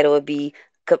for the title would be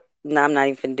no, I'm not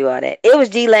even gonna do all that. It was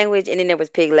G language and then there was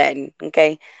Pig Latin,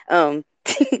 okay? Um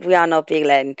we all know Pig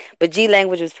Latin. But G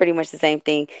language was pretty much the same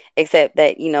thing, except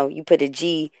that, you put a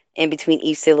G in between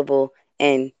each syllable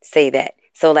and say that.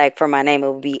 So like for my name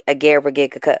it would be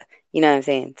Agarabagikaka. You know what I'm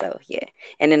saying? So yeah.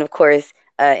 And then of course,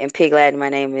 in Pig Latin, my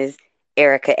name is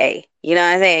Erica A. You know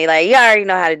what I'm saying? Like you already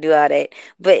know how to do all that.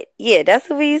 But yeah, that's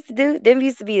what we used to do. Them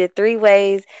used to be the three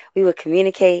ways we would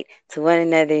communicate to one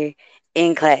another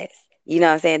in class. You know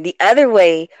what I'm saying? The other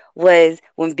way was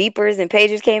when beepers and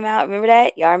pagers came out. Remember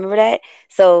that? Y'all remember that?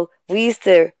 So we used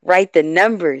to write the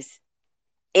numbers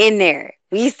in there.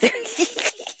 We used to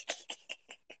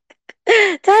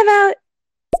time out.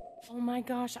 Oh my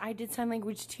gosh, I did sign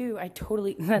language too.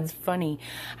 That's funny.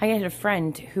 I had a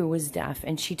friend who was deaf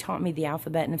and she taught me the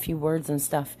alphabet and a few words and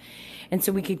stuff. And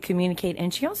so we could communicate.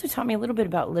 And she also taught me a little bit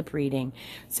about lip reading.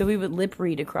 So we would lip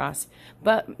read across.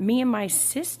 But me and my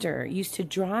sister used to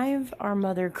drive our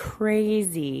mother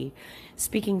crazy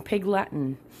speaking Pig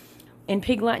Latin. In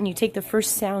Pig Latin, you take the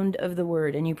first sound of the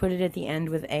word and you put it at the end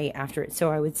with A after it.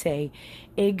 So I would say,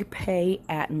 Ig pay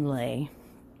atenlay.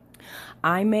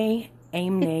 I may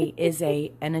Aimne is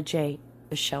a and a J,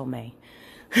 a shell may.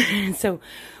 So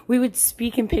we would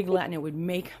speak in Pig Latin. It would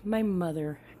make my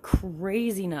mother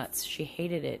crazy nuts. She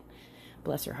hated it.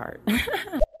 Bless her heart.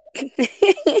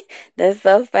 That's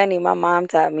so funny. My mom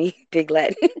taught me Pig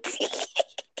Latin.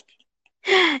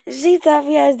 She taught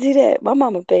me how to do that. My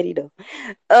mama petty though.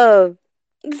 Um,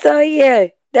 so yeah,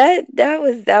 that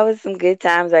was some good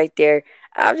times right there.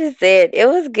 I'm just saying it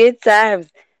was good times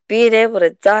being able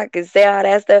to talk and say all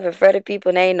that stuff in front of people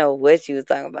and they ain't know what you was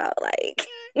talking about. Like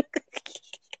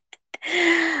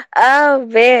oh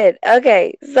man.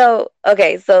 Okay, so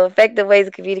effective ways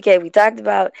to communicate. We talked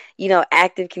about,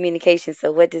 active communication.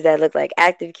 So what does that look like?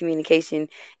 Active communication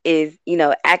is,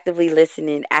 actively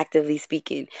listening, actively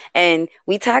speaking. And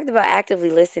we talked about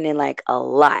actively listening like a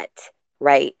lot,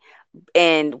 right?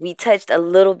 And we touched a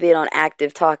little bit on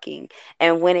active talking.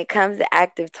 And when it comes to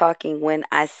active talking, when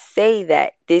I say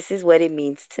that, this is what it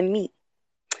means to me.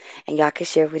 And y'all can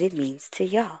share what it means to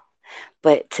y'all.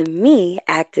 But to me,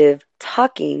 active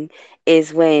talking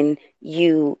is when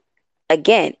you,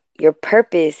 again, your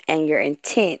purpose and your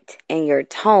intent and your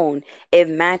tone, it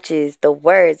matches the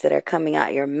words that are coming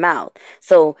out your mouth.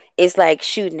 So it's like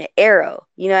shooting an arrow.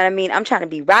 You know what I mean? I'm trying to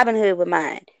be Robin Hood with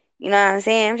mine. You know what I'm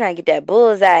saying? I'm trying to get that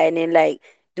bullseye and then like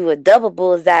do a double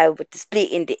bullseye with the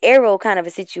split in the arrow kind of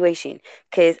a situation.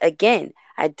 Because again,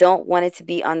 I don't want it to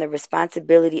be on the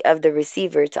responsibility of the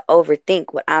receiver to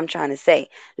overthink what I'm trying to say.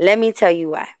 Let me tell you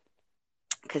why.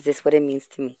 Because this is what it means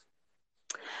to me.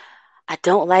 I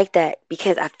don't like that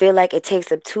because I feel like it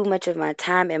takes up too much of my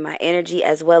time and my energy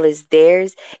as well as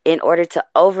theirs in order to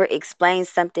over explain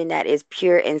something that is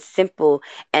pure and simple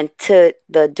and to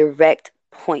the direct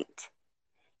point.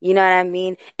 You know what I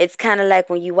mean? It's kind of like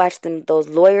when you watch those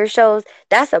lawyer shows.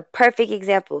 That's a perfect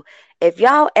example. If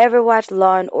y'all ever watch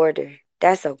Law and Order,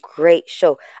 that's a great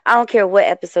show. I don't care what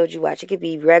episode you watch. It could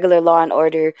be regular Law and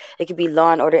Order. It could be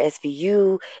Law and Order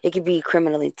SVU. It could be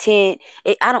Criminal Intent.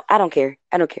 I don't care.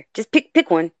 I don't care. Just pick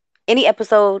one. Any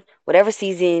episode, whatever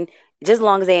season, just as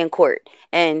long as they in court,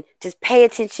 and just pay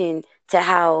attention to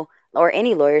how, or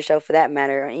any lawyer show for that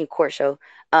matter, or any court show.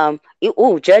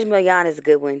 Judge Million is a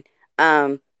good one.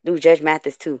 Judge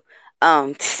Mathis too.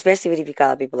 Especially if you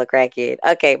call people a crackhead.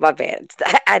 Okay, my bad.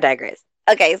 I digress.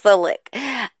 Okay, so look,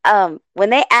 when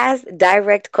they ask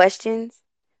direct questions,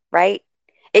 right?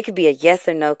 It could be a yes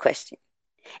or no question.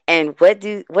 And what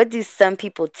do some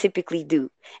people typically do?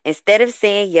 Instead of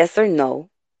saying yes or no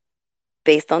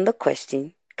based on the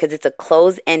question, because it's a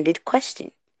closed-ended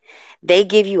question, they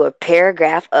give you a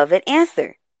paragraph of an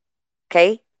answer.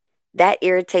 Okay, that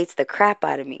irritates the crap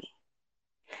out of me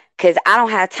because I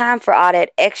don't have time for all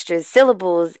that extra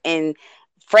syllables and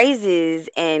phrases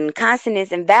and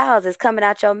consonants and vowels that's coming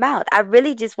out your mouth. I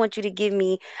really just want you to give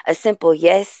me a simple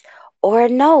yes or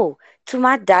no to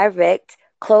my direct,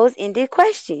 close ended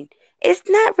question. It's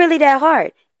not really that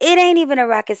hard. It ain't even a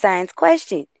rocket science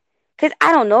question because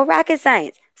I don't know rocket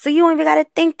science. So you don't even got to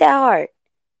think that hard,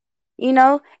 you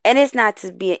know? And it's not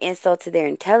to be an insult to their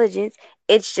intelligence,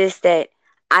 it's just that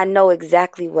I know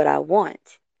exactly what I want.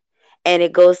 And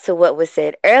it goes to what was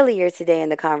said earlier today in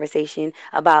the conversation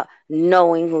about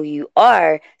knowing who you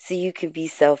are so you can be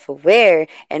self aware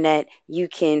and that you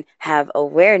can have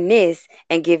awareness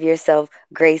and give yourself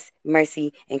grace,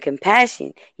 mercy, and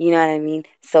compassion. You know what I mean?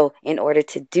 So, in order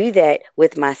to do that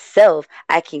with myself,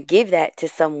 I can give that to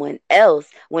someone else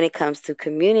when it comes to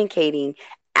communicating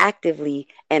actively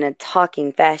in a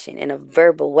talking fashion, in a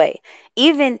verbal way,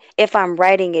 even if I'm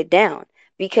writing it down,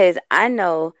 because I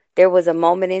know there was a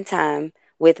moment in time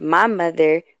with my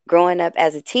mother growing up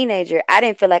as a teenager. I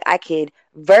didn't feel like I could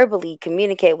verbally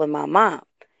communicate with my mom.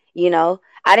 You know,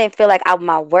 I didn't feel like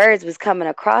my words was coming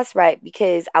across right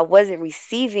because I wasn't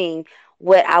receiving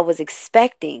what I was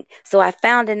expecting. So I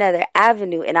found another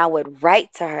avenue and I would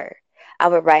write to her. I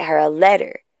would write her a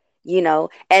letter, and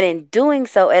in doing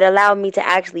so, it allowed me to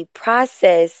actually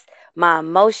process my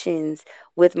emotions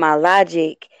with my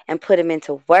logic and put them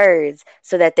into words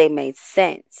so that they made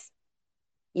sense.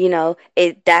 And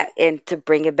to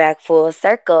bring it back full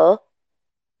circle,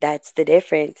 that's the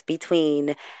difference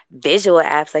between visual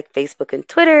apps like Facebook and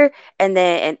Twitter and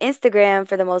Instagram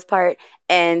for the most part,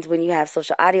 and when you have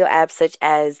social audio apps such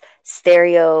as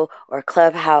Stereo or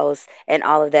Clubhouse and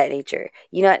all of that nature.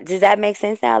 Does that make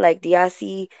sense now? Like, do y'all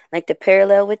see like the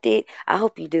parallel with it? I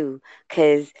hope you do,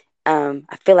 because I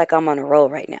feel like I'm on a roll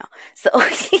right now. So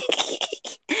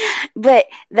but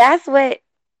that's what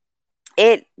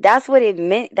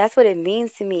it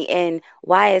means to me, and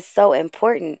why it's so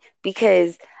important,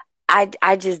 because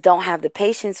I just don't have the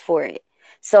patience for it.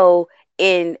 So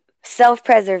in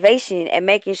self-preservation and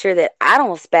making sure that I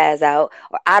don't spaz out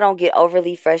or I don't get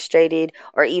overly frustrated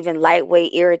or even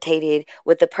lightweight irritated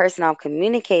with the person I'm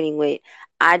communicating with,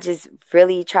 I just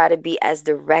really try to be as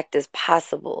direct as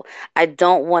possible. I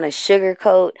don't want to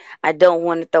sugarcoat. I don't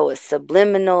want to throw a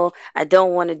subliminal. I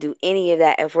don't want to do any of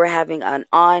that if we're having an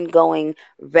ongoing,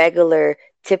 regular,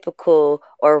 typical,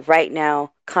 or right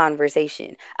now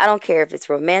conversation. I don't care if it's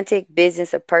romantic,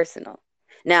 business, or personal.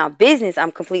 Now, business,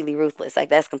 I'm completely ruthless. Like,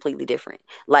 that's completely different.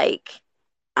 Like,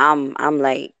 I'm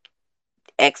like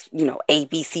X, A,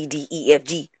 B, C, D, E, F,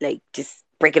 G. Like, just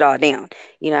break it all down.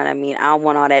 You know what I mean? I don't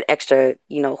want all that extra,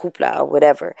 hoopla or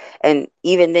whatever. And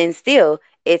even then, still,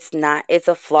 it's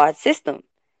a flawed system.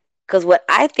 Because what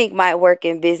I think might work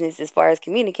in business as far as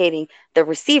communicating, the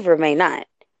receiver may not,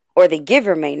 or the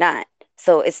giver may not.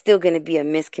 So it's still going to be a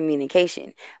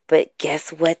miscommunication. But guess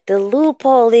what the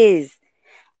loophole is?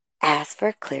 Ask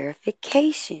for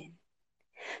clarification.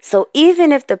 So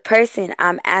even if the person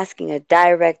I'm asking a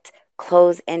direct,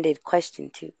 close ended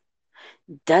question to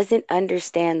doesn't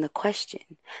understand the question,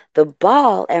 the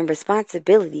ball and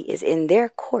responsibility is in their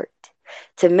court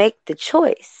to make the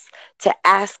choice to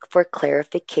ask for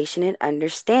clarification and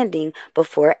understanding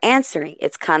before answering.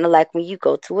 It's kind of like when you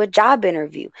go to a job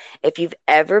interview. If you've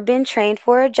ever been trained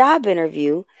for a job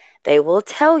interview, they will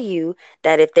tell you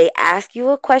that if they ask you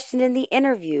a question in the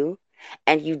interview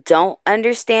and you don't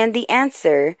understand the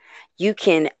answer, you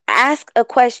can ask a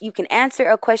question, you can answer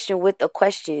a question with a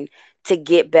question to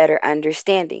get better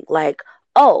understanding. Like,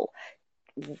 oh,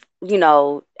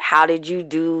 how did you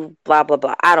do blah, blah,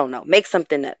 blah. I don't know. Make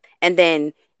something up. And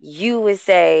then you would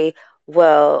say,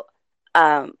 well,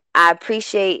 I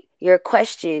appreciate your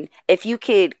question, if you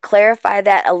could clarify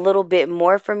that a little bit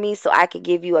more for me so I could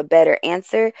give you a better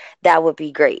answer, that would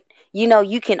be great.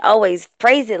 You can always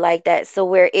phrase it like that so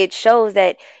where it shows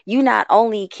that you not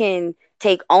only can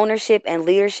take ownership and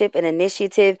leadership and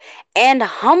initiative and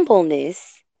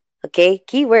humbleness, okay,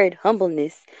 keyword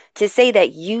humbleness, to say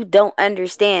that you don't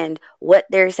understand what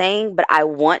they're saying, but I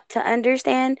want to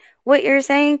understand what you're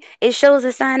saying. It shows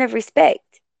a sign of respect,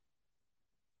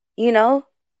 you know?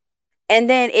 And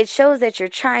then it shows that you're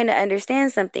trying to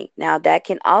understand something. Now, that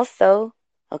can also,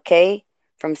 okay,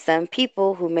 from some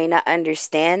people who may not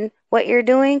understand what you're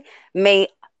doing, may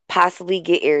possibly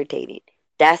get irritated.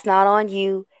 That's not on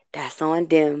you. That's on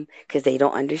them because they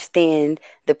don't understand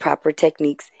the proper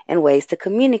techniques and ways to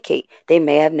communicate. They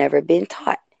may have never been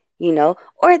taught,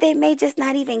 or they may just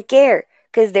not even care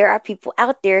because there are people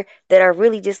out there that are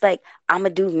really just like, I'm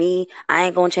going to do me. I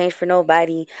ain't going to change for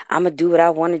nobody. I'm going to do what I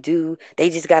want to do. They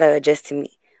just got to adjust to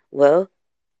me. Well,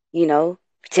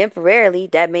 temporarily,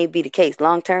 that may be the case.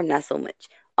 Long term, not so much.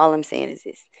 All I'm saying is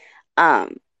this.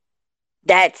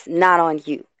 That's not on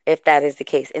you if that is the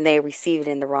case and they receive it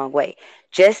in the wrong way.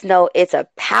 Just know it's a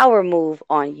power move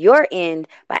on your end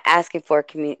by asking for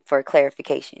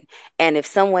clarification. And if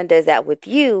someone does that with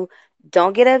you,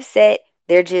 don't get upset.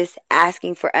 They're just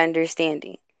asking for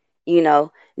understanding.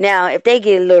 Now, if they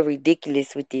get a little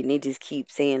ridiculous with it and they just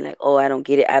keep saying like, oh, I don't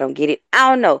get it, I don't get it, I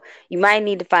don't know. You might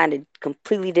need to find a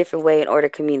completely different way in order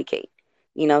to communicate,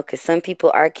 because some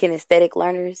people are kinesthetic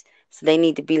learners. So they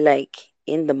need to be like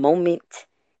in the moment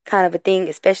kind of a thing,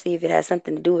 especially if it has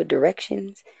something to do with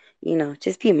directions.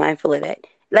 Just be mindful of that.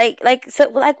 Like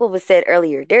what was said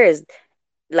earlier, there is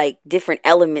like different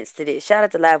elements to this. Shout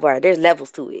out to Livewire. There's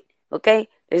levels to it. Okay?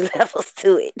 There's levels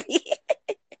to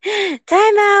it.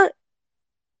 Time out.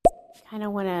 Kind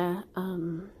of want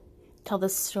to tell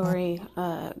this story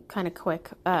kind of quick,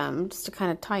 just to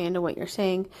kind of tie into what you're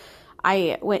saying.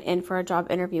 I went in for a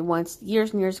job interview once,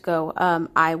 years and years ago.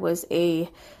 I was a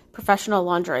professional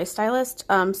lingerie stylist,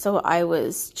 so I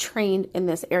was trained in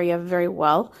this area very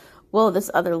well. Well,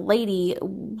 this other lady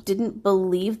didn't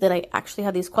believe that I actually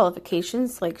had these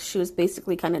qualifications. Like, she was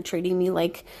basically kind of treating me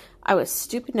like I was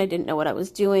stupid and I didn't know what I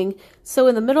was doing. So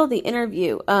in the middle of the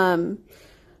interview,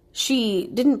 she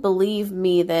didn't believe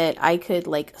me that I could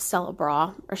like sell a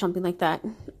bra or something like that.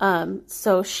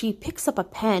 So she picks up a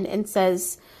pen and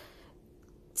says,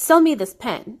 sell me this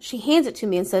pen. She hands it to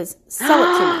me and says, sell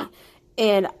it to me.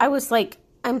 And I was like,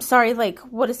 I'm sorry, like,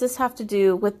 what does this have to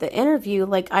do with the interview?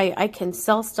 Like, I can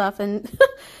sell stuff. And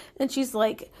and she's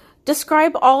like,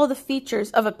 describe all of the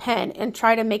features of a pen and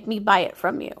try to make me buy it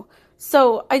from you.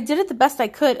 So I did it the best I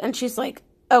could. And she's like,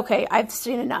 okay, I've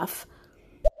seen enough.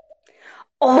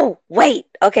 Oh, wait.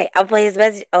 Okay, I'll play his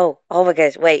message. Oh my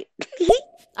gosh, wait.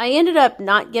 I ended up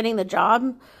not getting the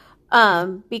job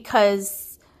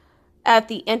because at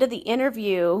the end of the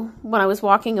interview, when I was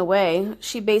walking away,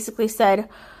 she basically said,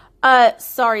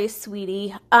 sorry,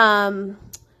 sweetie,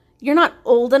 you're not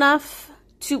old enough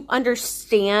to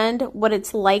understand what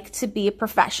it's like to be a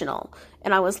professional.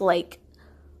 And I was like,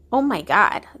 oh my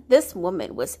God, this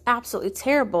woman was absolutely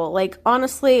terrible. Like,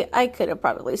 honestly, I could have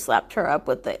probably slapped her up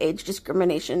with the age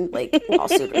discrimination, like,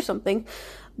 lawsuit or something,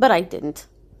 but I didn't.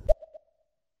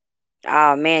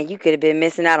 Oh man, you could have been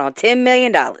missing out on $10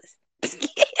 million.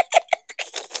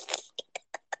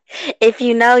 If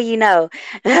you know, you know.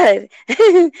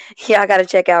 Y'all gotta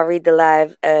check out Read the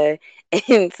Live, and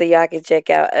so y'all can check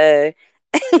out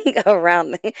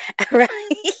around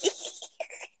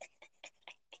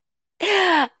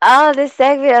oh, this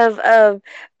segment of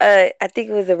I think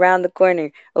it was Around the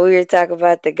Corner where we were talking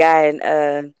about the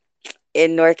guy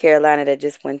in North Carolina that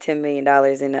just won $10 million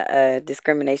in a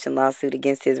discrimination lawsuit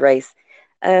against his race.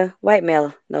 White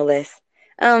male, no less.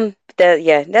 That's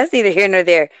neither here nor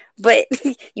there. But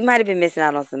you might have been missing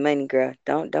out on some money, girl.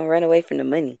 Don't run away from the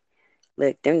money.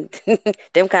 Look, them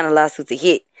them kind of lawsuits a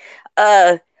hit.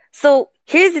 So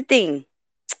here's the thing.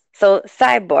 So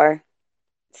side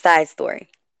story.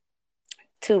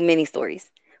 2 mini stories.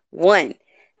 One,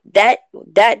 that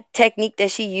technique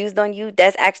that she used on you,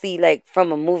 that's actually like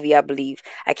from a movie, I believe.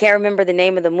 I can't remember the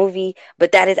name of the movie,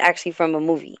 but that is actually from a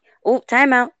movie. Oh,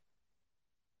 time out.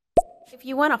 If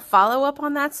you want to follow up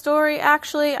on that story,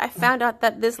 actually, I found out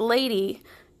that this lady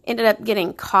ended up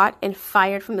getting caught and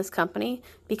fired from this company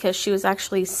because she was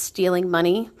actually stealing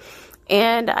money.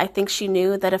 And I think she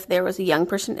knew that if there was a young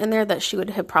person in there that she would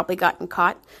have probably gotten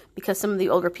caught because some of the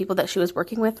older people that she was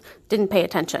working with didn't pay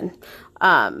attention.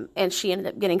 And she ended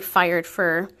up getting fired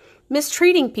for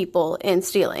mistreating people and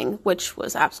stealing, which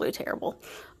was absolutely terrible.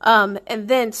 And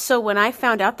then, so when I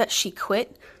found out that she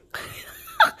quit,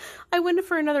 I went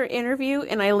for another interview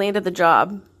and I landed the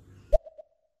job.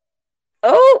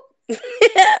 Oh,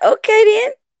 okay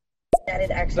then. That is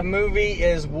actually The movie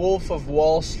is Wolf of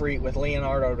Wall Street with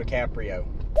Leonardo DiCaprio.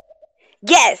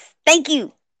 yes. Thank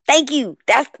you, thank you.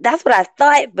 That's what I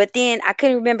thought, but then I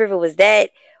couldn't remember if it was that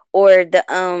or the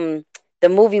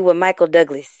movie with Michael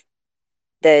Douglas.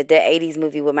 The 80s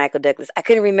movie with Michael Douglas. I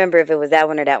couldn't remember if it was that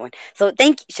one or that one. So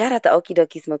thank you. Shout out to Okie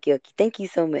Dokie Smokey Okie. Thank you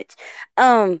so much.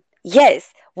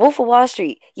 Yes, Wolf of Wall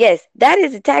Street. Yes, that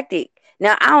is a tactic.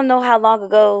 Now I don't know how long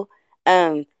ago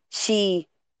she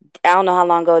I don't know how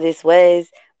long ago this was,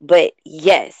 but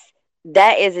yes,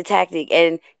 that is a tactic.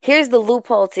 And here's the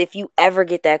loophole to if you ever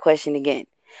get that question again.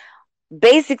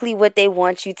 Basically what they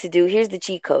want you to do, here's the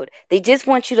cheat code. They just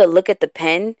want you to look at the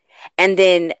pen and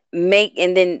then make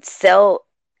them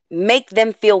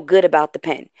feel good about the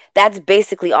pen. That's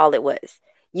basically all it was.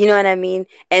 You know what I mean?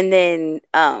 And then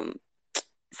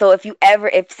so if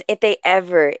they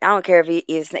ever, I don't care if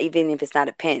it's not, even if it's not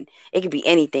a pen, it could be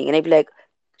anything, and they'd be like,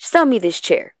 sell me this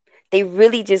chair. They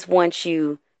really just want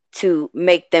you to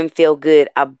make them feel good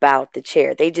about the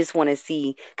chair. They just want to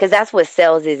see, because that's what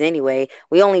sales is anyway.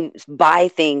 We only buy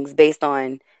things based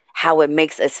on how it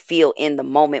makes us feel in the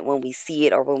moment when we see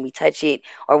it or when we touch it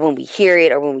or when we hear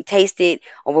it or when we taste it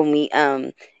or when we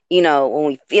when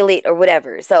we feel it or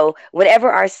whatever. So whatever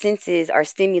our senses are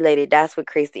stimulated, that's what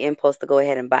creates the impulse to go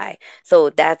ahead and buy. So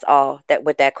that's all that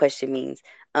what that question means.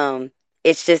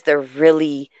 It's just a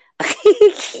really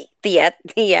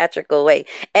theatrical way.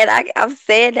 And I'm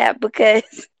saying that because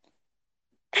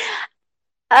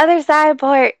other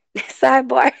sidebar,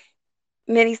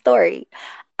 mini story.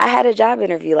 I had a job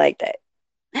interview like that.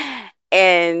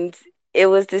 And it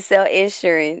was to sell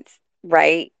insurance,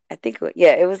 right? I think,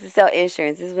 yeah, it was to sell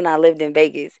insurance. This is when I lived in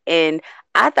Vegas. And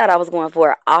I thought I was going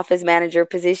for an office manager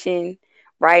position,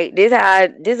 right? This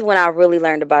is when I really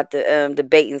learned about the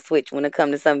bait and switch when it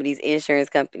comes to some of these insurance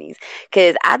companies.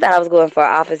 Because I thought I was going for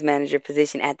an office manager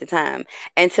position at the time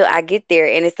until I get there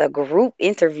and it's a group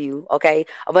interview, okay?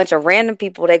 A bunch of random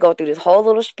people, they go through this whole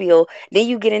little spiel. Then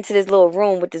you get into this little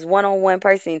room with this one-on-one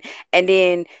person, and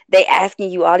then they asking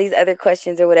you all these other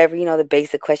questions or whatever, the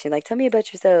basic question, like, tell me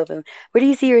about yourself and where do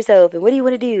you see yourself and what do you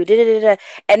want to do? Da, da, da, da.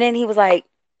 And then he was like,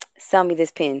 sell me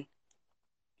this pen.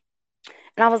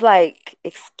 And I was like,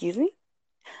 excuse me?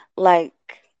 Like,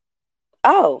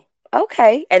 oh,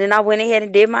 okay. And then I went ahead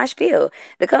and did my spiel.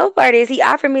 The cool part is he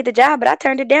offered me the job, but I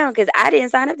turned it down because I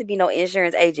didn't sign up to be no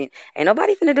insurance agent. Ain't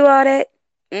nobody finna do all that.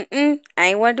 I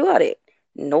ain't want to do all that.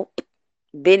 Nope.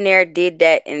 Been there, did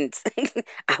that, and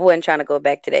I wasn't trying to go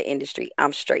back to that industry.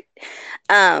 I'm straight.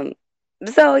 Um,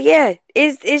 so yeah,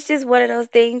 it's just one of those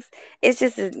things. It's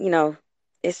just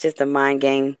it's just a mind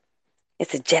game.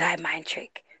 It's a Jedi mind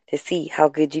trick to see how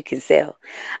good you can sell.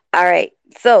 All right,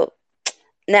 so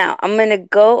now I'm gonna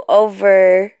go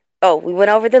over. Oh, we went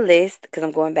over the list because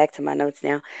I'm going back to my notes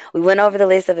now. We went over the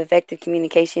list of effective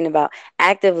communication about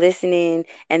active listening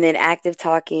and then active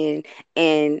talking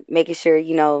and making sure,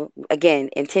 again,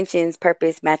 intentions,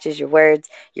 purpose matches your words,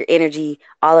 your energy,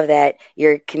 all of that.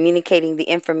 You're communicating the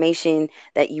information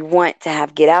that you want to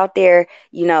have get out there,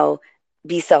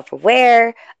 be self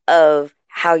aware of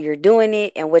how you're doing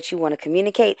it and what you want to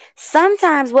communicate.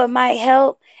 Sometimes what might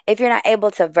help if you're not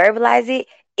able to verbalize it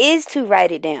is to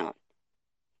write it down.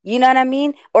 You know what I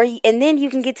mean? And then you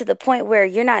can get to the point where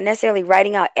you're not necessarily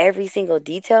writing out every single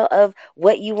detail of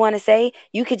what you want to say.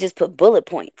 You could just put bullet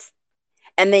points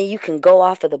and then you can go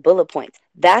off of the bullet points.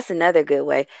 That's another good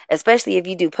way, especially if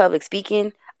you do public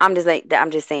speaking. I'm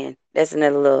just saying that's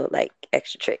another little like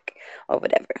extra trick or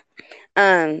whatever.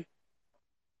 Um,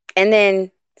 and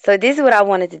then, so this is what I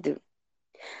wanted to do.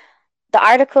 The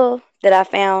article that I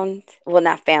found, well,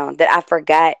 not found, that I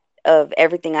forgot of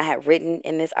everything I had written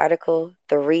in this article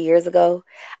 3 years ago.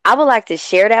 I would like to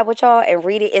share that with y'all and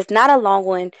read it. It's not a long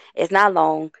one. It's not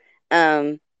long.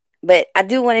 Um, but I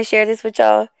do want to share this with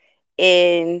y'all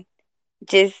and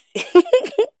just because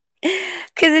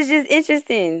it's just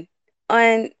interesting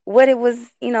on what it was,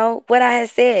 what I had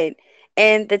said.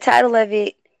 And the title of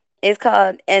it is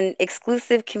called An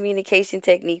Exclusive Communication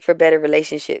Technique for Better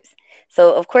Relationships.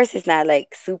 So, of course, it's not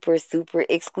like super, super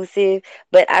exclusive,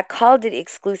 but I called it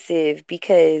exclusive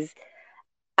because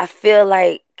I feel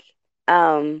like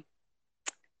um,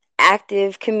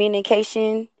 active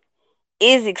communication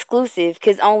is exclusive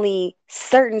because only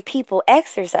certain people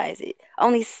exercise it.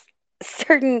 Only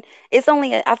certain, it's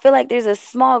only, I feel like there's a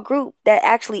small group that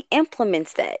actually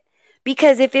implements that.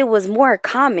 Because if it was more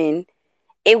common,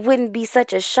 it wouldn't be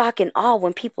such a shock and awe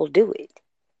when people do it.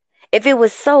 If it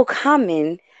was so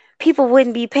common, people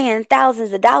wouldn't be paying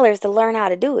thousands of dollars to learn how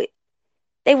to do it.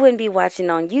 They wouldn't be watching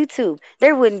on YouTube.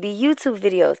 There wouldn't be YouTube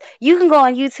videos. You can go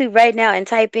on YouTube right now and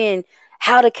type in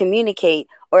how to communicate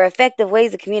or effective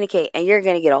ways to communicate, and you're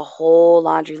going to get a whole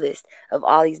laundry list of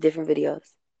all these different videos.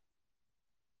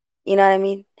 You know what I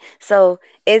mean? So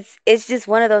it's just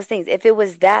one of those things. If it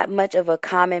was that much of a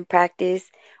common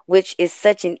practice, which is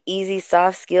such an easy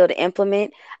soft skill to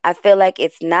implement, I feel like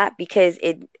it's not, because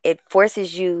it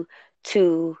forces you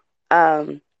to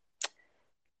um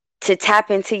to tap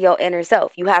into your inner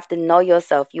self. You have to know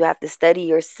yourself. You have to study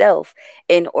yourself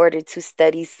in order to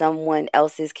study someone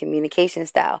else's communication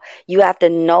style. You have to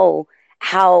know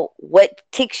what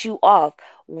ticks you off.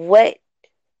 What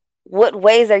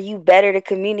ways are you better to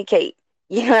communicate?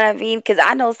 You know what I mean? Because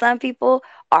I know some people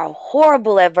are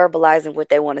horrible at verbalizing what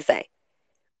they want to say.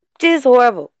 Just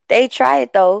horrible. They try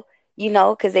it though,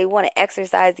 because they want to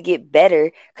exercise to get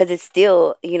better, because it's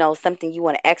still, something you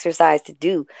want to exercise to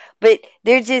do. But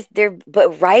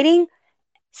but writing,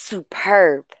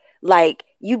 superb. Like,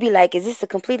 you be like, is this a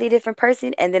completely different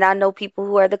person? And then I know people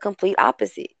who are the complete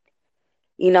opposite.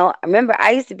 I remember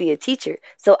I used to be a teacher.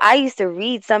 So I used to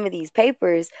read some of these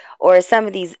papers, or some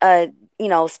of these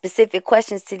specific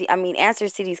questions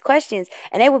answers to these questions,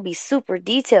 and they would be super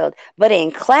detailed. But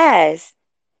in class,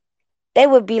 they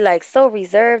would be like so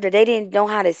reserved, or they didn't know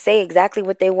how to say exactly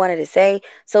what they wanted to say.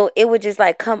 So it would just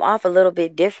like come off a little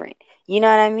bit different. You know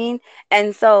what I mean?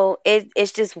 And so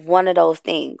it's just one of those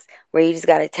things where you just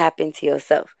got to tap into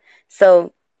yourself.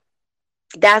 So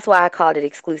that's why I called it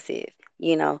exclusive.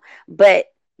 But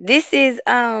this is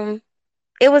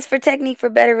it was for technique for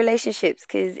better relationships,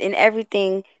 because in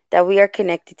everything that we are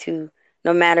connected to,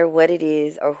 no matter what it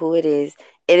is or who it is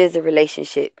a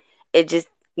relationship. It just,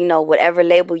 whatever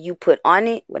label you put on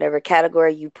it, whatever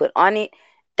category you put on it,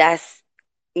 that's,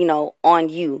 on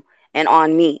you and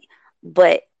on me.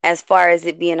 But as far as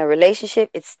it being a relationship,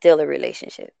 it's still a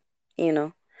relationship, you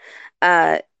know?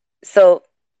 Uh, so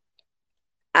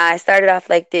I started off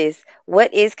like this.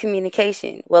 What is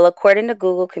communication? Well, according to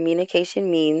Google, communication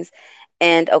means,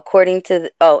 and according to,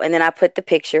 and then I put the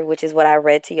picture, which is what I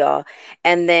read to y'all.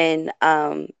 And then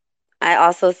I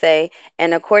also say,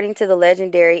 and according to the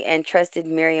legendary and trusted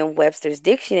Merriam-Webster's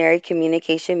dictionary,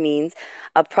 communication means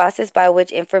a process by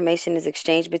which information is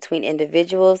exchanged between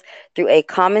individuals through a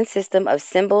common system of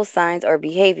symbols, signs, or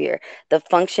behavior. The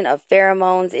function of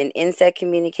pheromones in insect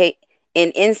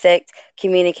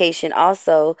communication,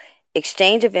 also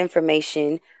exchange of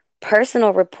information,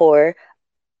 personal rapport,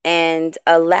 and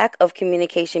a lack of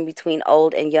communication between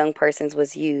old and young persons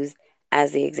was used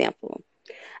as the example.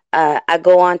 I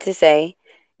go on to say,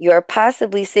 you're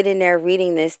possibly sitting there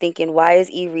reading this thinking, why is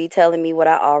E. telling me what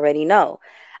I already know?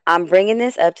 I'm bringing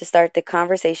this up to start the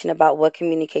conversation about what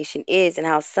communication is, and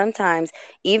how sometimes,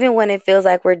 even when it feels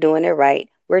like we're doing it right,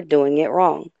 we're doing it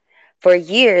wrong. For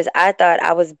years, I thought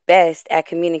I was best at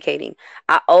communicating.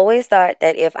 I always thought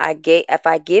that if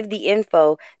I give the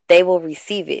info, they will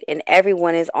receive it, and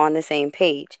everyone is on the same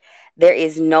page. There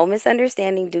is no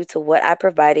misunderstanding due to what I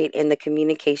provided in the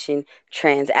communication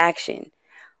transaction.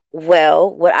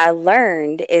 Well, what I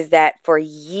learned is that for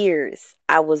years,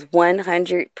 I was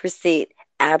 100%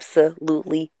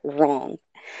 absolutely wrong.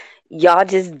 Y'all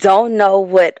just don't know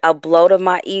what a blow to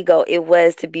my ego it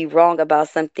was to be wrong about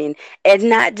something, and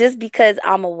not just because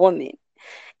I'm a woman.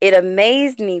 It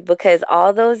amazed me because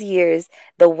all those years,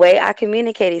 the way I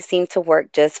communicated seemed to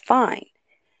work just fine,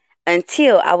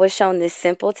 until I was shown this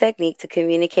simple technique to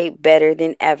communicate better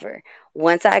than ever.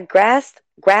 Once I grasped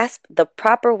the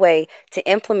proper way to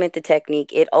implement the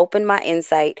technique, it opened my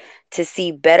insight to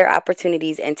see better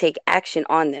opportunities and take action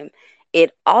on them.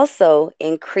 It also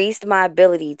increased my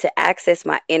ability to access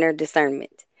my inner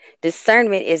discernment.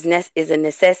 Discernment is a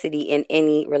necessity in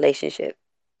any relationship.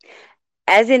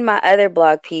 As in my other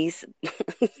blog piece,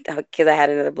 because I had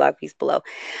another blog piece below,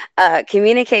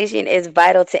 communication is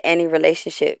vital to any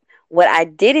relationship. What I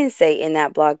didn't say in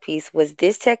that blog piece was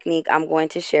this technique I'm going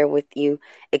to share with you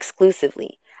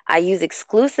exclusively. I use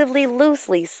exclusively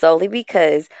loosely solely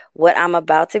because what I'm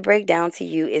about to break down to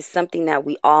you is something that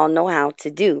we all know how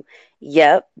to do.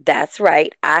 Yep, that's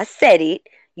right. I said it.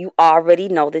 You already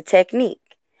know the technique.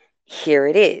 Here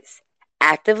it is: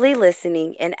 actively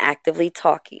listening and actively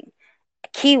talking.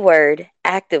 Keyword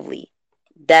actively.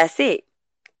 That's it.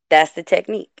 That's the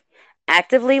technique.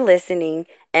 Actively listening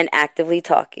and actively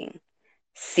talking.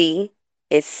 See,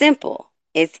 it's simple.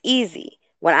 It's easy.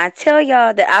 When I tell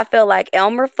y'all that I felt like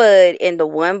Elmer Fudd in the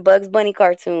one Bugs Bunny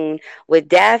cartoon with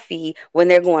Daffy when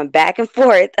they're going back and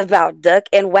forth about duck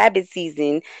and wabbit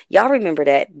season, y'all remember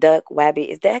that duck wabbit?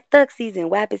 Is that duck season,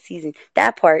 wabbit season?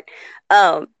 That part.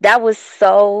 That was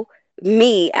so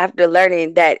me after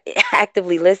learning that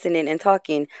actively listening and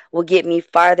talking will get me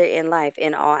farther in life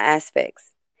in all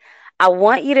aspects. I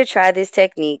want you to try this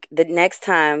technique the next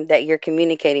time that you're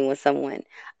communicating with someone.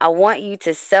 I want you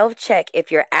to self check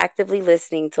if you're actively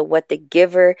listening to what the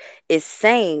giver is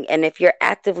saying and if you're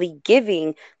actively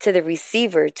giving to the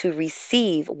receiver to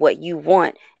receive what you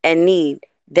want and need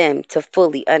them to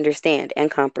fully understand and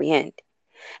comprehend.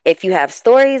 If you have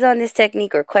stories on this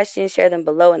technique or questions, share them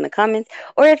below in the comments.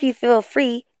 Or if you feel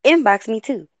free, inbox me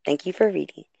too. Thank you for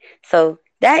reading. So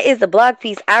that is the blog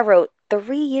piece I wrote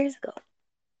 3 years ago.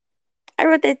 I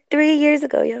wrote that 3 years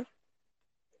ago, yo.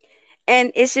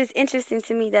 And it's just interesting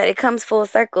to me that it comes full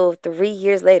circle 3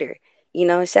 years later.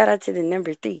 Shout out to the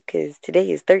number 3 because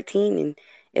today is 13 and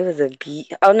it was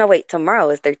oh, no, wait, tomorrow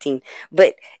is 13.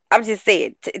 But I'm just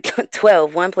saying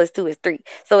 12, 1 plus 2 is 3.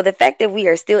 So the fact that we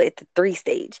are still at the 3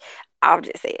 stage, I'll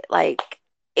just say it. Like,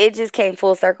 it just came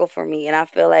full circle for me. And I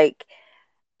feel like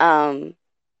I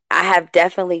have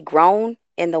definitely grown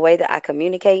in the way that I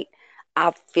communicate.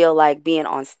 I feel like being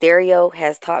on stereo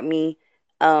has taught me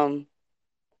to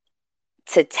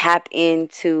tap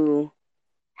into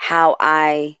how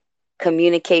I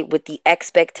communicate with the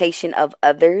expectation of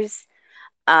others.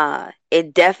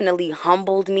 It definitely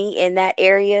humbled me in that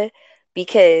area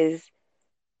because,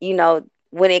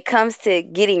 when it comes to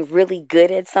getting really good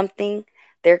at something,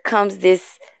 there comes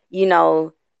this,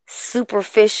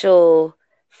 superficial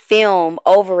film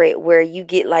over it where you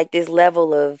get like this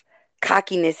level of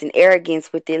cockiness and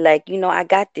arrogance with it. Like, I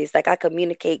got this. Like, I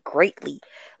communicate greatly.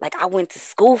 Like, I went to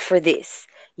school for this.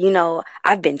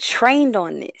 I've been trained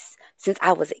on this since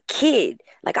I was a kid.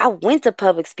 Like, I went to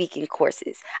public speaking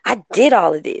courses. I did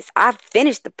all of this. I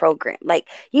finished the program. Like,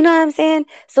 you know what I'm saying?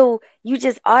 So you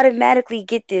just automatically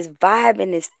get this vibe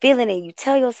and this feeling, and you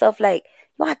tell yourself, like,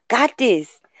 yo, I got this,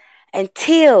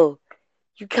 until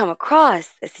you come across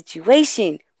a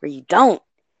situation where you don't.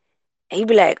 And you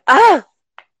be like, oh,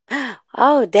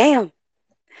 damn.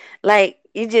 Like,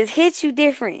 it just hits you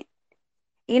different.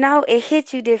 It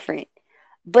hits you different.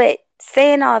 But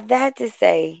saying all that to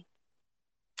say,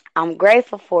 I'm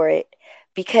grateful for it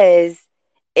because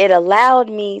it allowed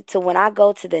me to, when I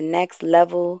go to the next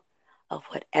level of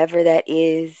whatever that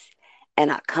is, and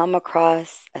I come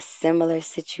across a similar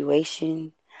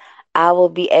situation, I will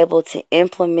be able to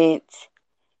implement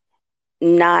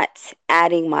not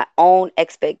adding my own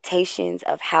expectations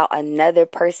of how another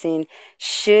person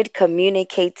should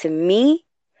communicate to me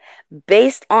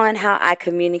based on how I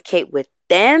communicate with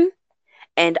them,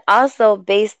 and also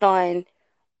based on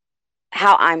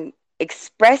how I'm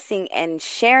expressing and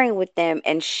sharing with them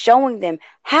and showing them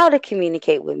how to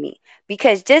communicate with me.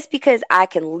 Because just because I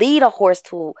can lead a horse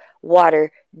to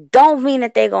water don't mean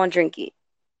that they're going to drink it.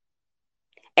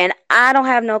 And I don't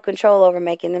have no control over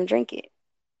making them drink it.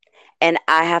 And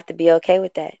I have to be okay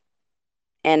with that.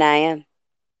 And I am.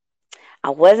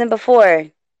 I wasn't before,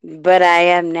 but I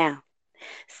am now.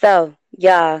 So,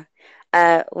 y'all,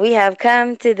 we have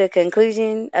come to the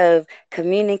conclusion of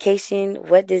communication.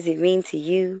 What does it mean to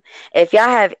you? If y'all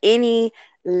have any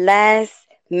last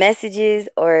messages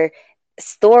or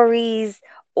stories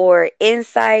or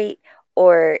insight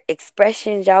or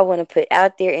expressions y'all want to put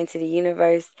out there into the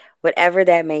universe, whatever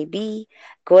that may be,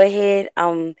 go ahead.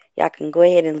 Y'all can go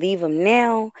ahead and leave them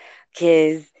now,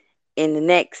 because in the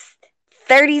next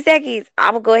 30 seconds,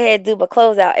 I will go ahead and do my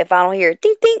closeout if I don't hear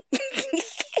ding ding.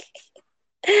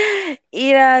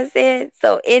 You know what I'm saying?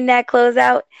 So in that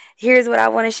closeout, here's what I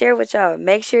want to share with y'all.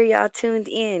 Make sure y'all tuned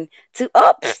in to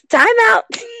time out.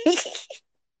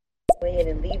 Go ahead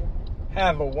and leave.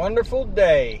 Have a wonderful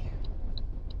day.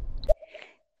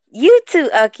 You too,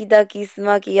 Okie dokie,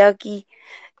 smoky okie.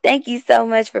 Thank you so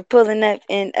much for pulling up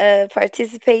and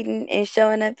participating and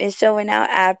showing up and showing out.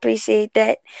 I appreciate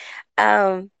that.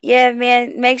 Yeah,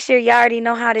 man, make sure y'all already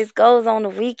know how this goes on the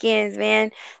weekends,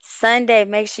 man. Sunday,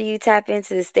 make sure you tap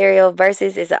into the Stereo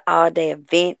Versus. It's an all-day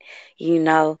event.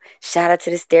 Shout out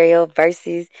to the Stereo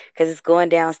Versus because it's going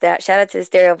down. Shout out to the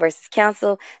Stereo Versus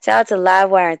Council. Shout out to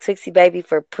Livewire and Twixie Baby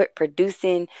for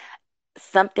producing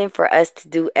something for us to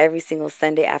do every single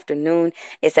Sunday afternoon.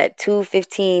 It's at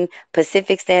 2:15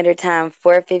 Pacific Standard Time,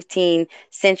 4:15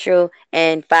 Central,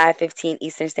 and 5:15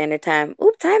 Eastern Standard Time.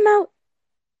 Oop, time out.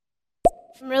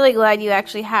 I'm really glad you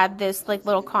actually had this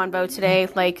little convo today.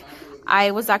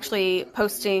 I was actually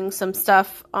posting some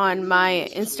stuff on my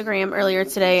Instagram earlier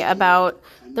today about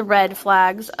the red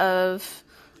flags of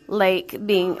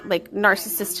being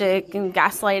narcissistic and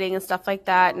gaslighting and stuff like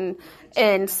that,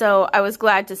 and so I was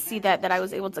glad to see that I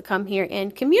was able to come here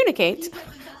and communicate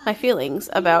my feelings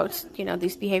about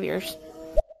these behaviors.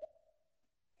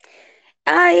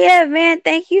 Yeah, man,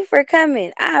 thank you for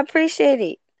coming. I appreciate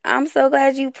it. I'm so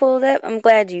glad you pulled up. I'm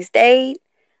glad you stayed.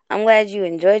 I'm glad you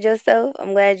enjoyed yourself.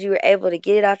 I'm glad you were able to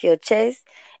get it off your chest.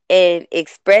 and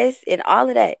express and all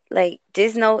of that. Like,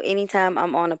 just know anytime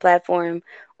I'm on a platform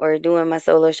or doing my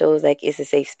solo shows, like, it's a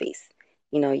safe space.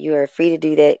 You are free to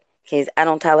do that because I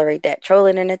don't tolerate that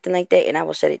trolling or nothing like that, and I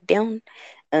will shut it down.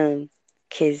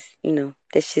 Because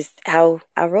that's just how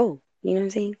I roll. You know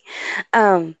what I'm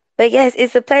saying? But yes,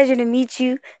 it's a pleasure to meet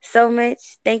you so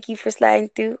much. Thank you for sliding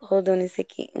through. Hold on a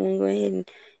second. I'm gonna go ahead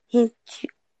and hit you.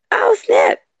 Oh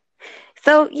snap!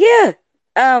 So yeah.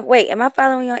 Wait, am I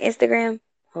following you on Instagram?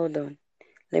 Hold on.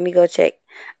 Let me go check.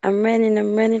 I'm running,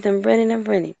 I'm running, I'm running, I'm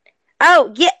running.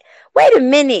 Oh yeah. Wait a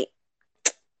minute.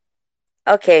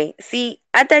 Okay. See,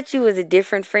 I thought you was a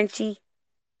different Frenchie.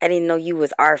 I didn't know you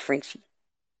was our Frenchie.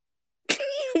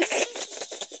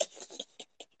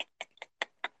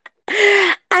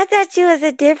 I thought you was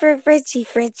a different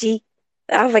Frenchie.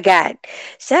 Oh my God.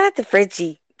 Shout out to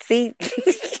Frenchie. See?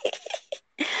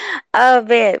 Oh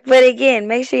man. But again,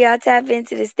 make sure y'all tap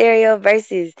into the stereo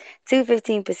versus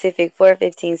 2:15 Pacific,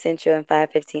 4:15 Central, and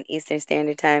 5:15 Eastern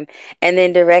Standard Time. And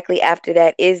then directly after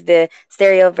that is the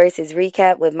stereo versus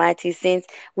recap with my 2 cents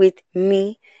with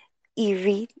me.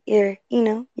 Your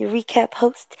recap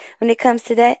host when it comes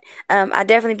to that. I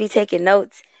definitely be taking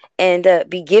notes and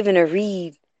be giving a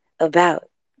read about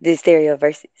the stereo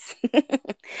verses.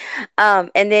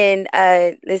 And then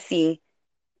let's see.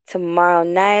 Tomorrow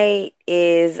night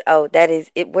is that is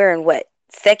it. We're in what,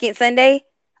 second Sunday?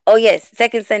 Oh yes,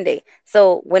 second Sunday.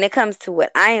 So when it comes to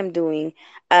what I am doing,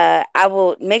 I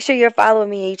will make sure you're following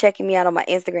me and you're checking me out on my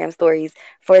Instagram stories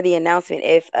for the announcement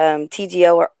if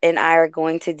TGO and I are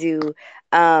going to do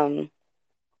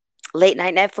late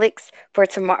night Netflix for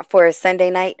tomorrow for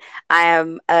Sunday night. I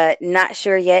am not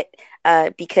sure yet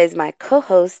because my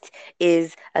co-host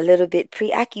is a little bit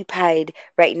preoccupied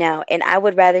right now, and I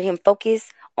would rather him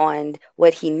focus on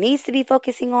what he needs to be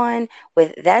focusing on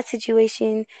with that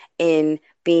situation and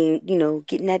being,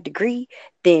 getting that degree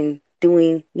than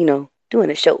doing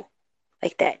a show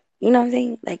like that. You know what I'm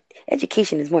saying? Like,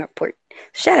 education is more important.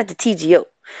 Shout out to TGO.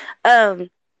 Um,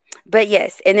 but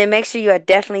yes, and then make sure you are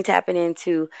definitely tapping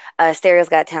into Stereo's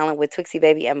Got Talent with Twixie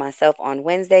Baby and myself on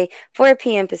Wednesday, 4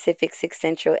 p.m. Pacific, 6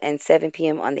 Central, and 7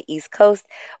 p.m. on the East Coast.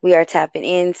 We are tapping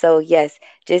in. So yes,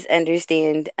 just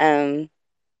understand.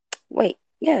 Wait,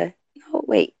 yeah, no,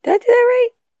 wait, did I do that right?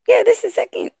 Yeah, this is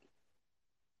second.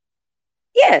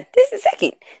 Yeah, this is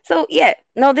second. So yeah,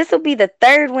 no, this will be the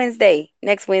third Wednesday,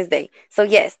 next Wednesday. So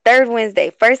yes, third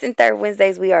Wednesday. First and third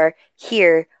Wednesdays we are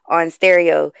here on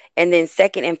stereo. And then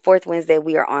second and fourth Wednesday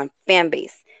we are on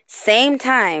Fanbase. Same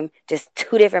time, just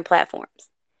two different platforms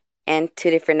and two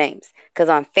different names. Because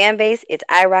on Fanbase, it's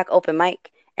iRock Open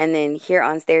Mic. And then here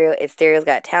on Stereo, it's Stereo's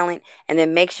Got Talent. And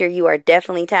then make sure you are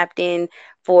definitely tapped in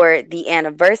for the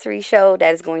anniversary show.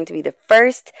 That is going to be the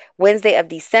first Wednesday of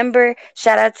December.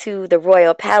 Shout out to the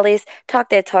Royal Palace, Talk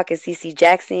That Talk, and CC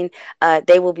Jackson.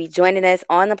 They will be joining us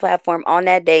on the platform on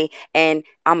that day. And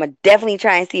I'm going to definitely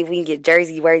try and see if we can get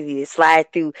Jersey Worthy to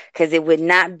slide through, because it would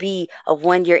not be a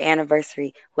 1-year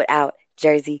anniversary without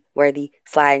Jersey Worthy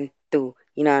sliding through.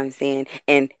 You know what I'm saying?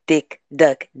 And Thick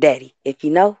Duck Daddy. If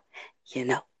you know, you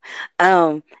know.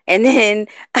 And then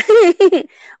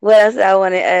what else I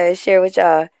want to share with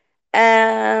y'all?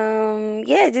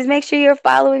 Yeah, just make sure you're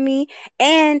following me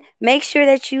and make sure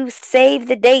that you save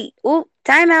the date. Ooh,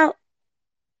 timeout.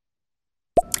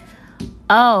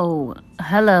 Oh,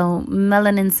 hello,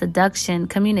 Melanin Seduction.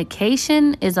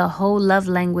 Communication is a whole love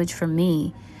language for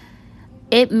me.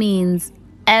 It means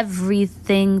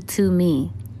everything to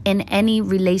me in any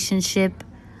relationship.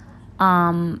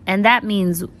 And that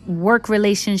means work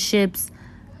relationships,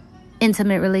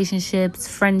 intimate relationships,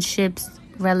 friendships,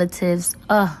 relatives.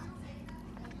 I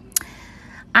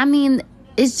mean,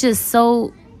 it's just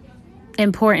so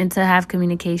important to have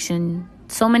communication.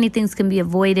 So many things can be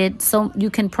avoided. So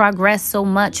you can progress so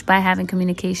much by having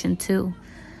communication too.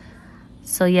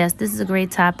 So yes, this is a great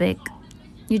topic.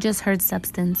 You just heard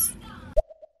Substance.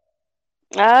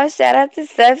 Oh, shout out to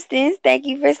Substance. Thank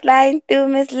you for sliding through,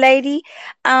 Miss Lady.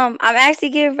 I'm actually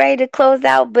getting ready to close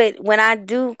out, but when I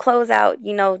do close out,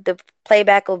 the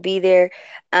playback will be there.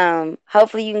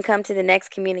 Hopefully you can come to the next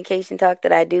communication talk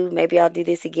that I do. Maybe I'll do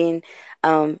this again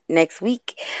next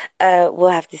week. We'll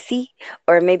have to see,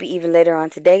 or maybe even later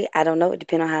on today. I don't know. It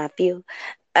depends on how I feel.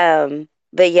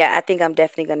 But yeah, I think I'm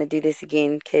definitely going to do this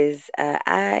again because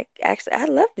I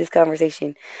love this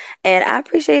conversation, and I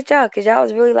appreciate y'all because y'all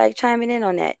was really like chiming in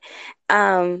on that.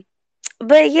 Um,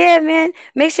 but yeah, man,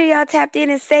 make sure y'all tapped in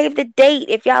and save the date.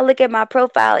 If y'all look at my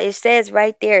profile, it says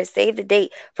right there, save the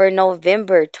date for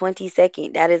November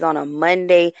 22nd. That is on a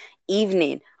Monday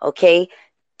evening. Okay,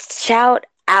 shout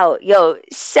out,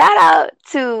 shout out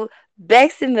to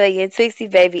Bex a Million,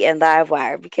 Twixie Baby, and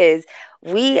Livewire because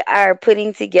we are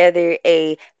putting together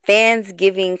a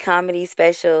Fansgiving comedy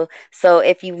special. So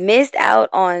if you missed out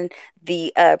on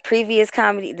the previous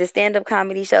comedy, the stand-up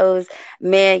comedy shows,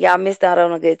 man, y'all missed out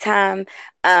on a good time.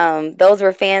 Those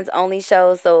were fans only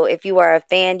shows. So if you are a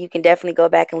fan, you can definitely go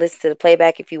back and listen to the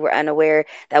playback if you were unaware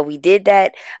that we did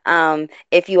that.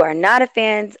 If you are not a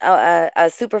fan,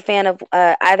 a super fan of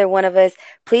either one of us,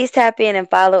 please tap in and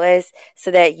follow us so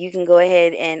that you can go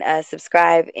ahead and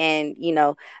subscribe. And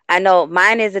I know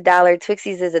mine is $1,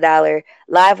 Twixie's is $1,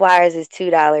 Livewires is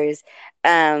 $2.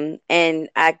 And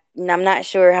I'm not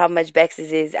sure how much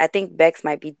Bex's is. I think Bex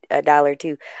might be $1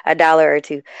 too, $1 or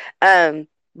two.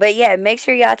 But yeah, make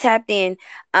sure y'all tapped in.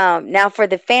 Now for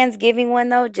the Fansgiving one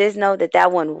though, just know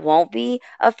that one won't be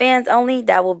a fans only.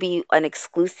 That will be an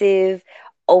exclusive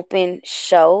open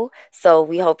show. So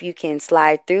we hope you can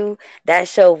slide through. That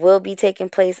show will be taking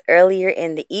place earlier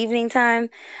in the evening time,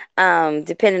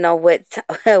 depending on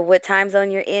what time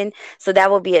zone you're in. So that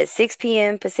will be at 6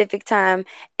 p.m. Pacific time,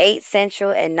 8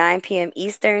 Central, and 9 p.m.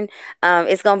 Eastern.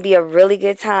 It's gonna be a really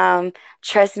good time.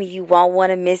 Trust me, you won't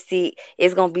want to miss it.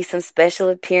 It's gonna be some special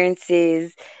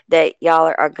appearances that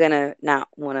y'all are gonna not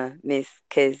want to miss.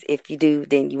 Because if you do,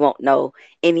 then you won't know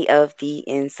any of the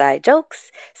inside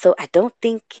jokes. So I don't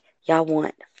think y'all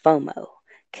want FOMO,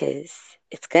 because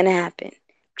it's gonna happen.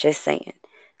 Just saying.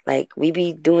 Like, we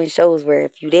be doing shows where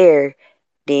if you there,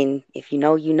 then if you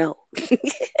know, you know.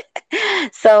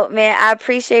 So, man, I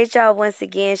appreciate y'all once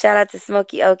again. Shout out to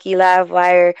Smokey Okie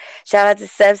Livewire. Shout out to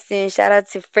Substance. Shout out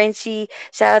to Frenchie.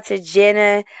 Shout out to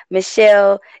Jenna,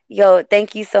 Michelle. Yo,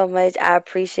 thank you so much. I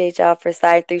appreciate y'all for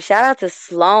sliding through. Shout out to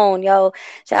Sloan, yo.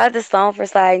 Shout out to Sloan for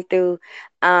sliding through.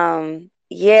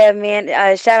 Yeah,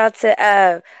 man. Shout out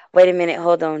to wait a minute,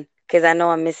 hold on, because I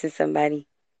know I'm missing somebody.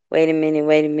 Wait a minute,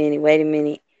 wait a minute, wait a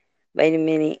minute, wait a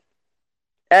minute.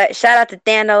 Shout out to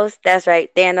Thanos. That's right,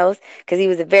 Thanos, because he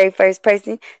was the very first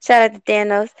person. Shout out to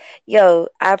Thanos. Yo,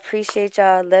 I appreciate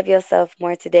y'all. Love yourself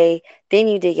more today than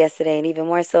you did yesterday, and even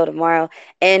more so tomorrow.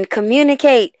 And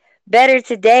communicate better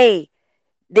today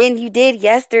than you did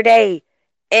yesterday.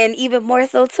 And even more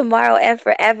so tomorrow and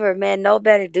forever, man. Know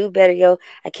better, do better, yo.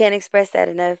 I can't express that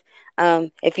enough.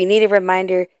 If you need a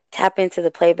reminder, tap into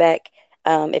the playback.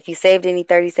 If you saved any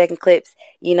 30-second clips,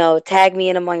 tag me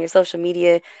in them on your social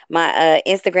media. My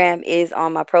Instagram is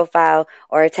on my profile,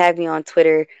 or tag me on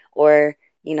Twitter, or,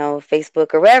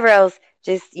 Facebook, or wherever else.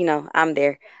 Just, I'm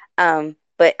there.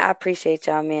 But I appreciate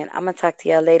y'all, man. I'm going to talk to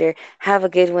y'all later. Have a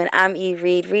good one. I'm Eve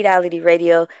Reed, Reality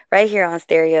Radio, right here on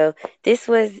Stereo. This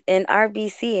was an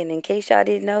RBC, and in case y'all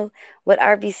didn't know what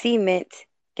RBC meant,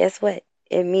 guess what?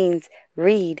 It means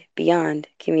Read Beyond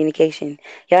Communication.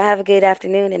 Y'all have a good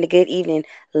afternoon and a good evening.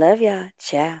 Love y'all.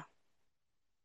 Ciao.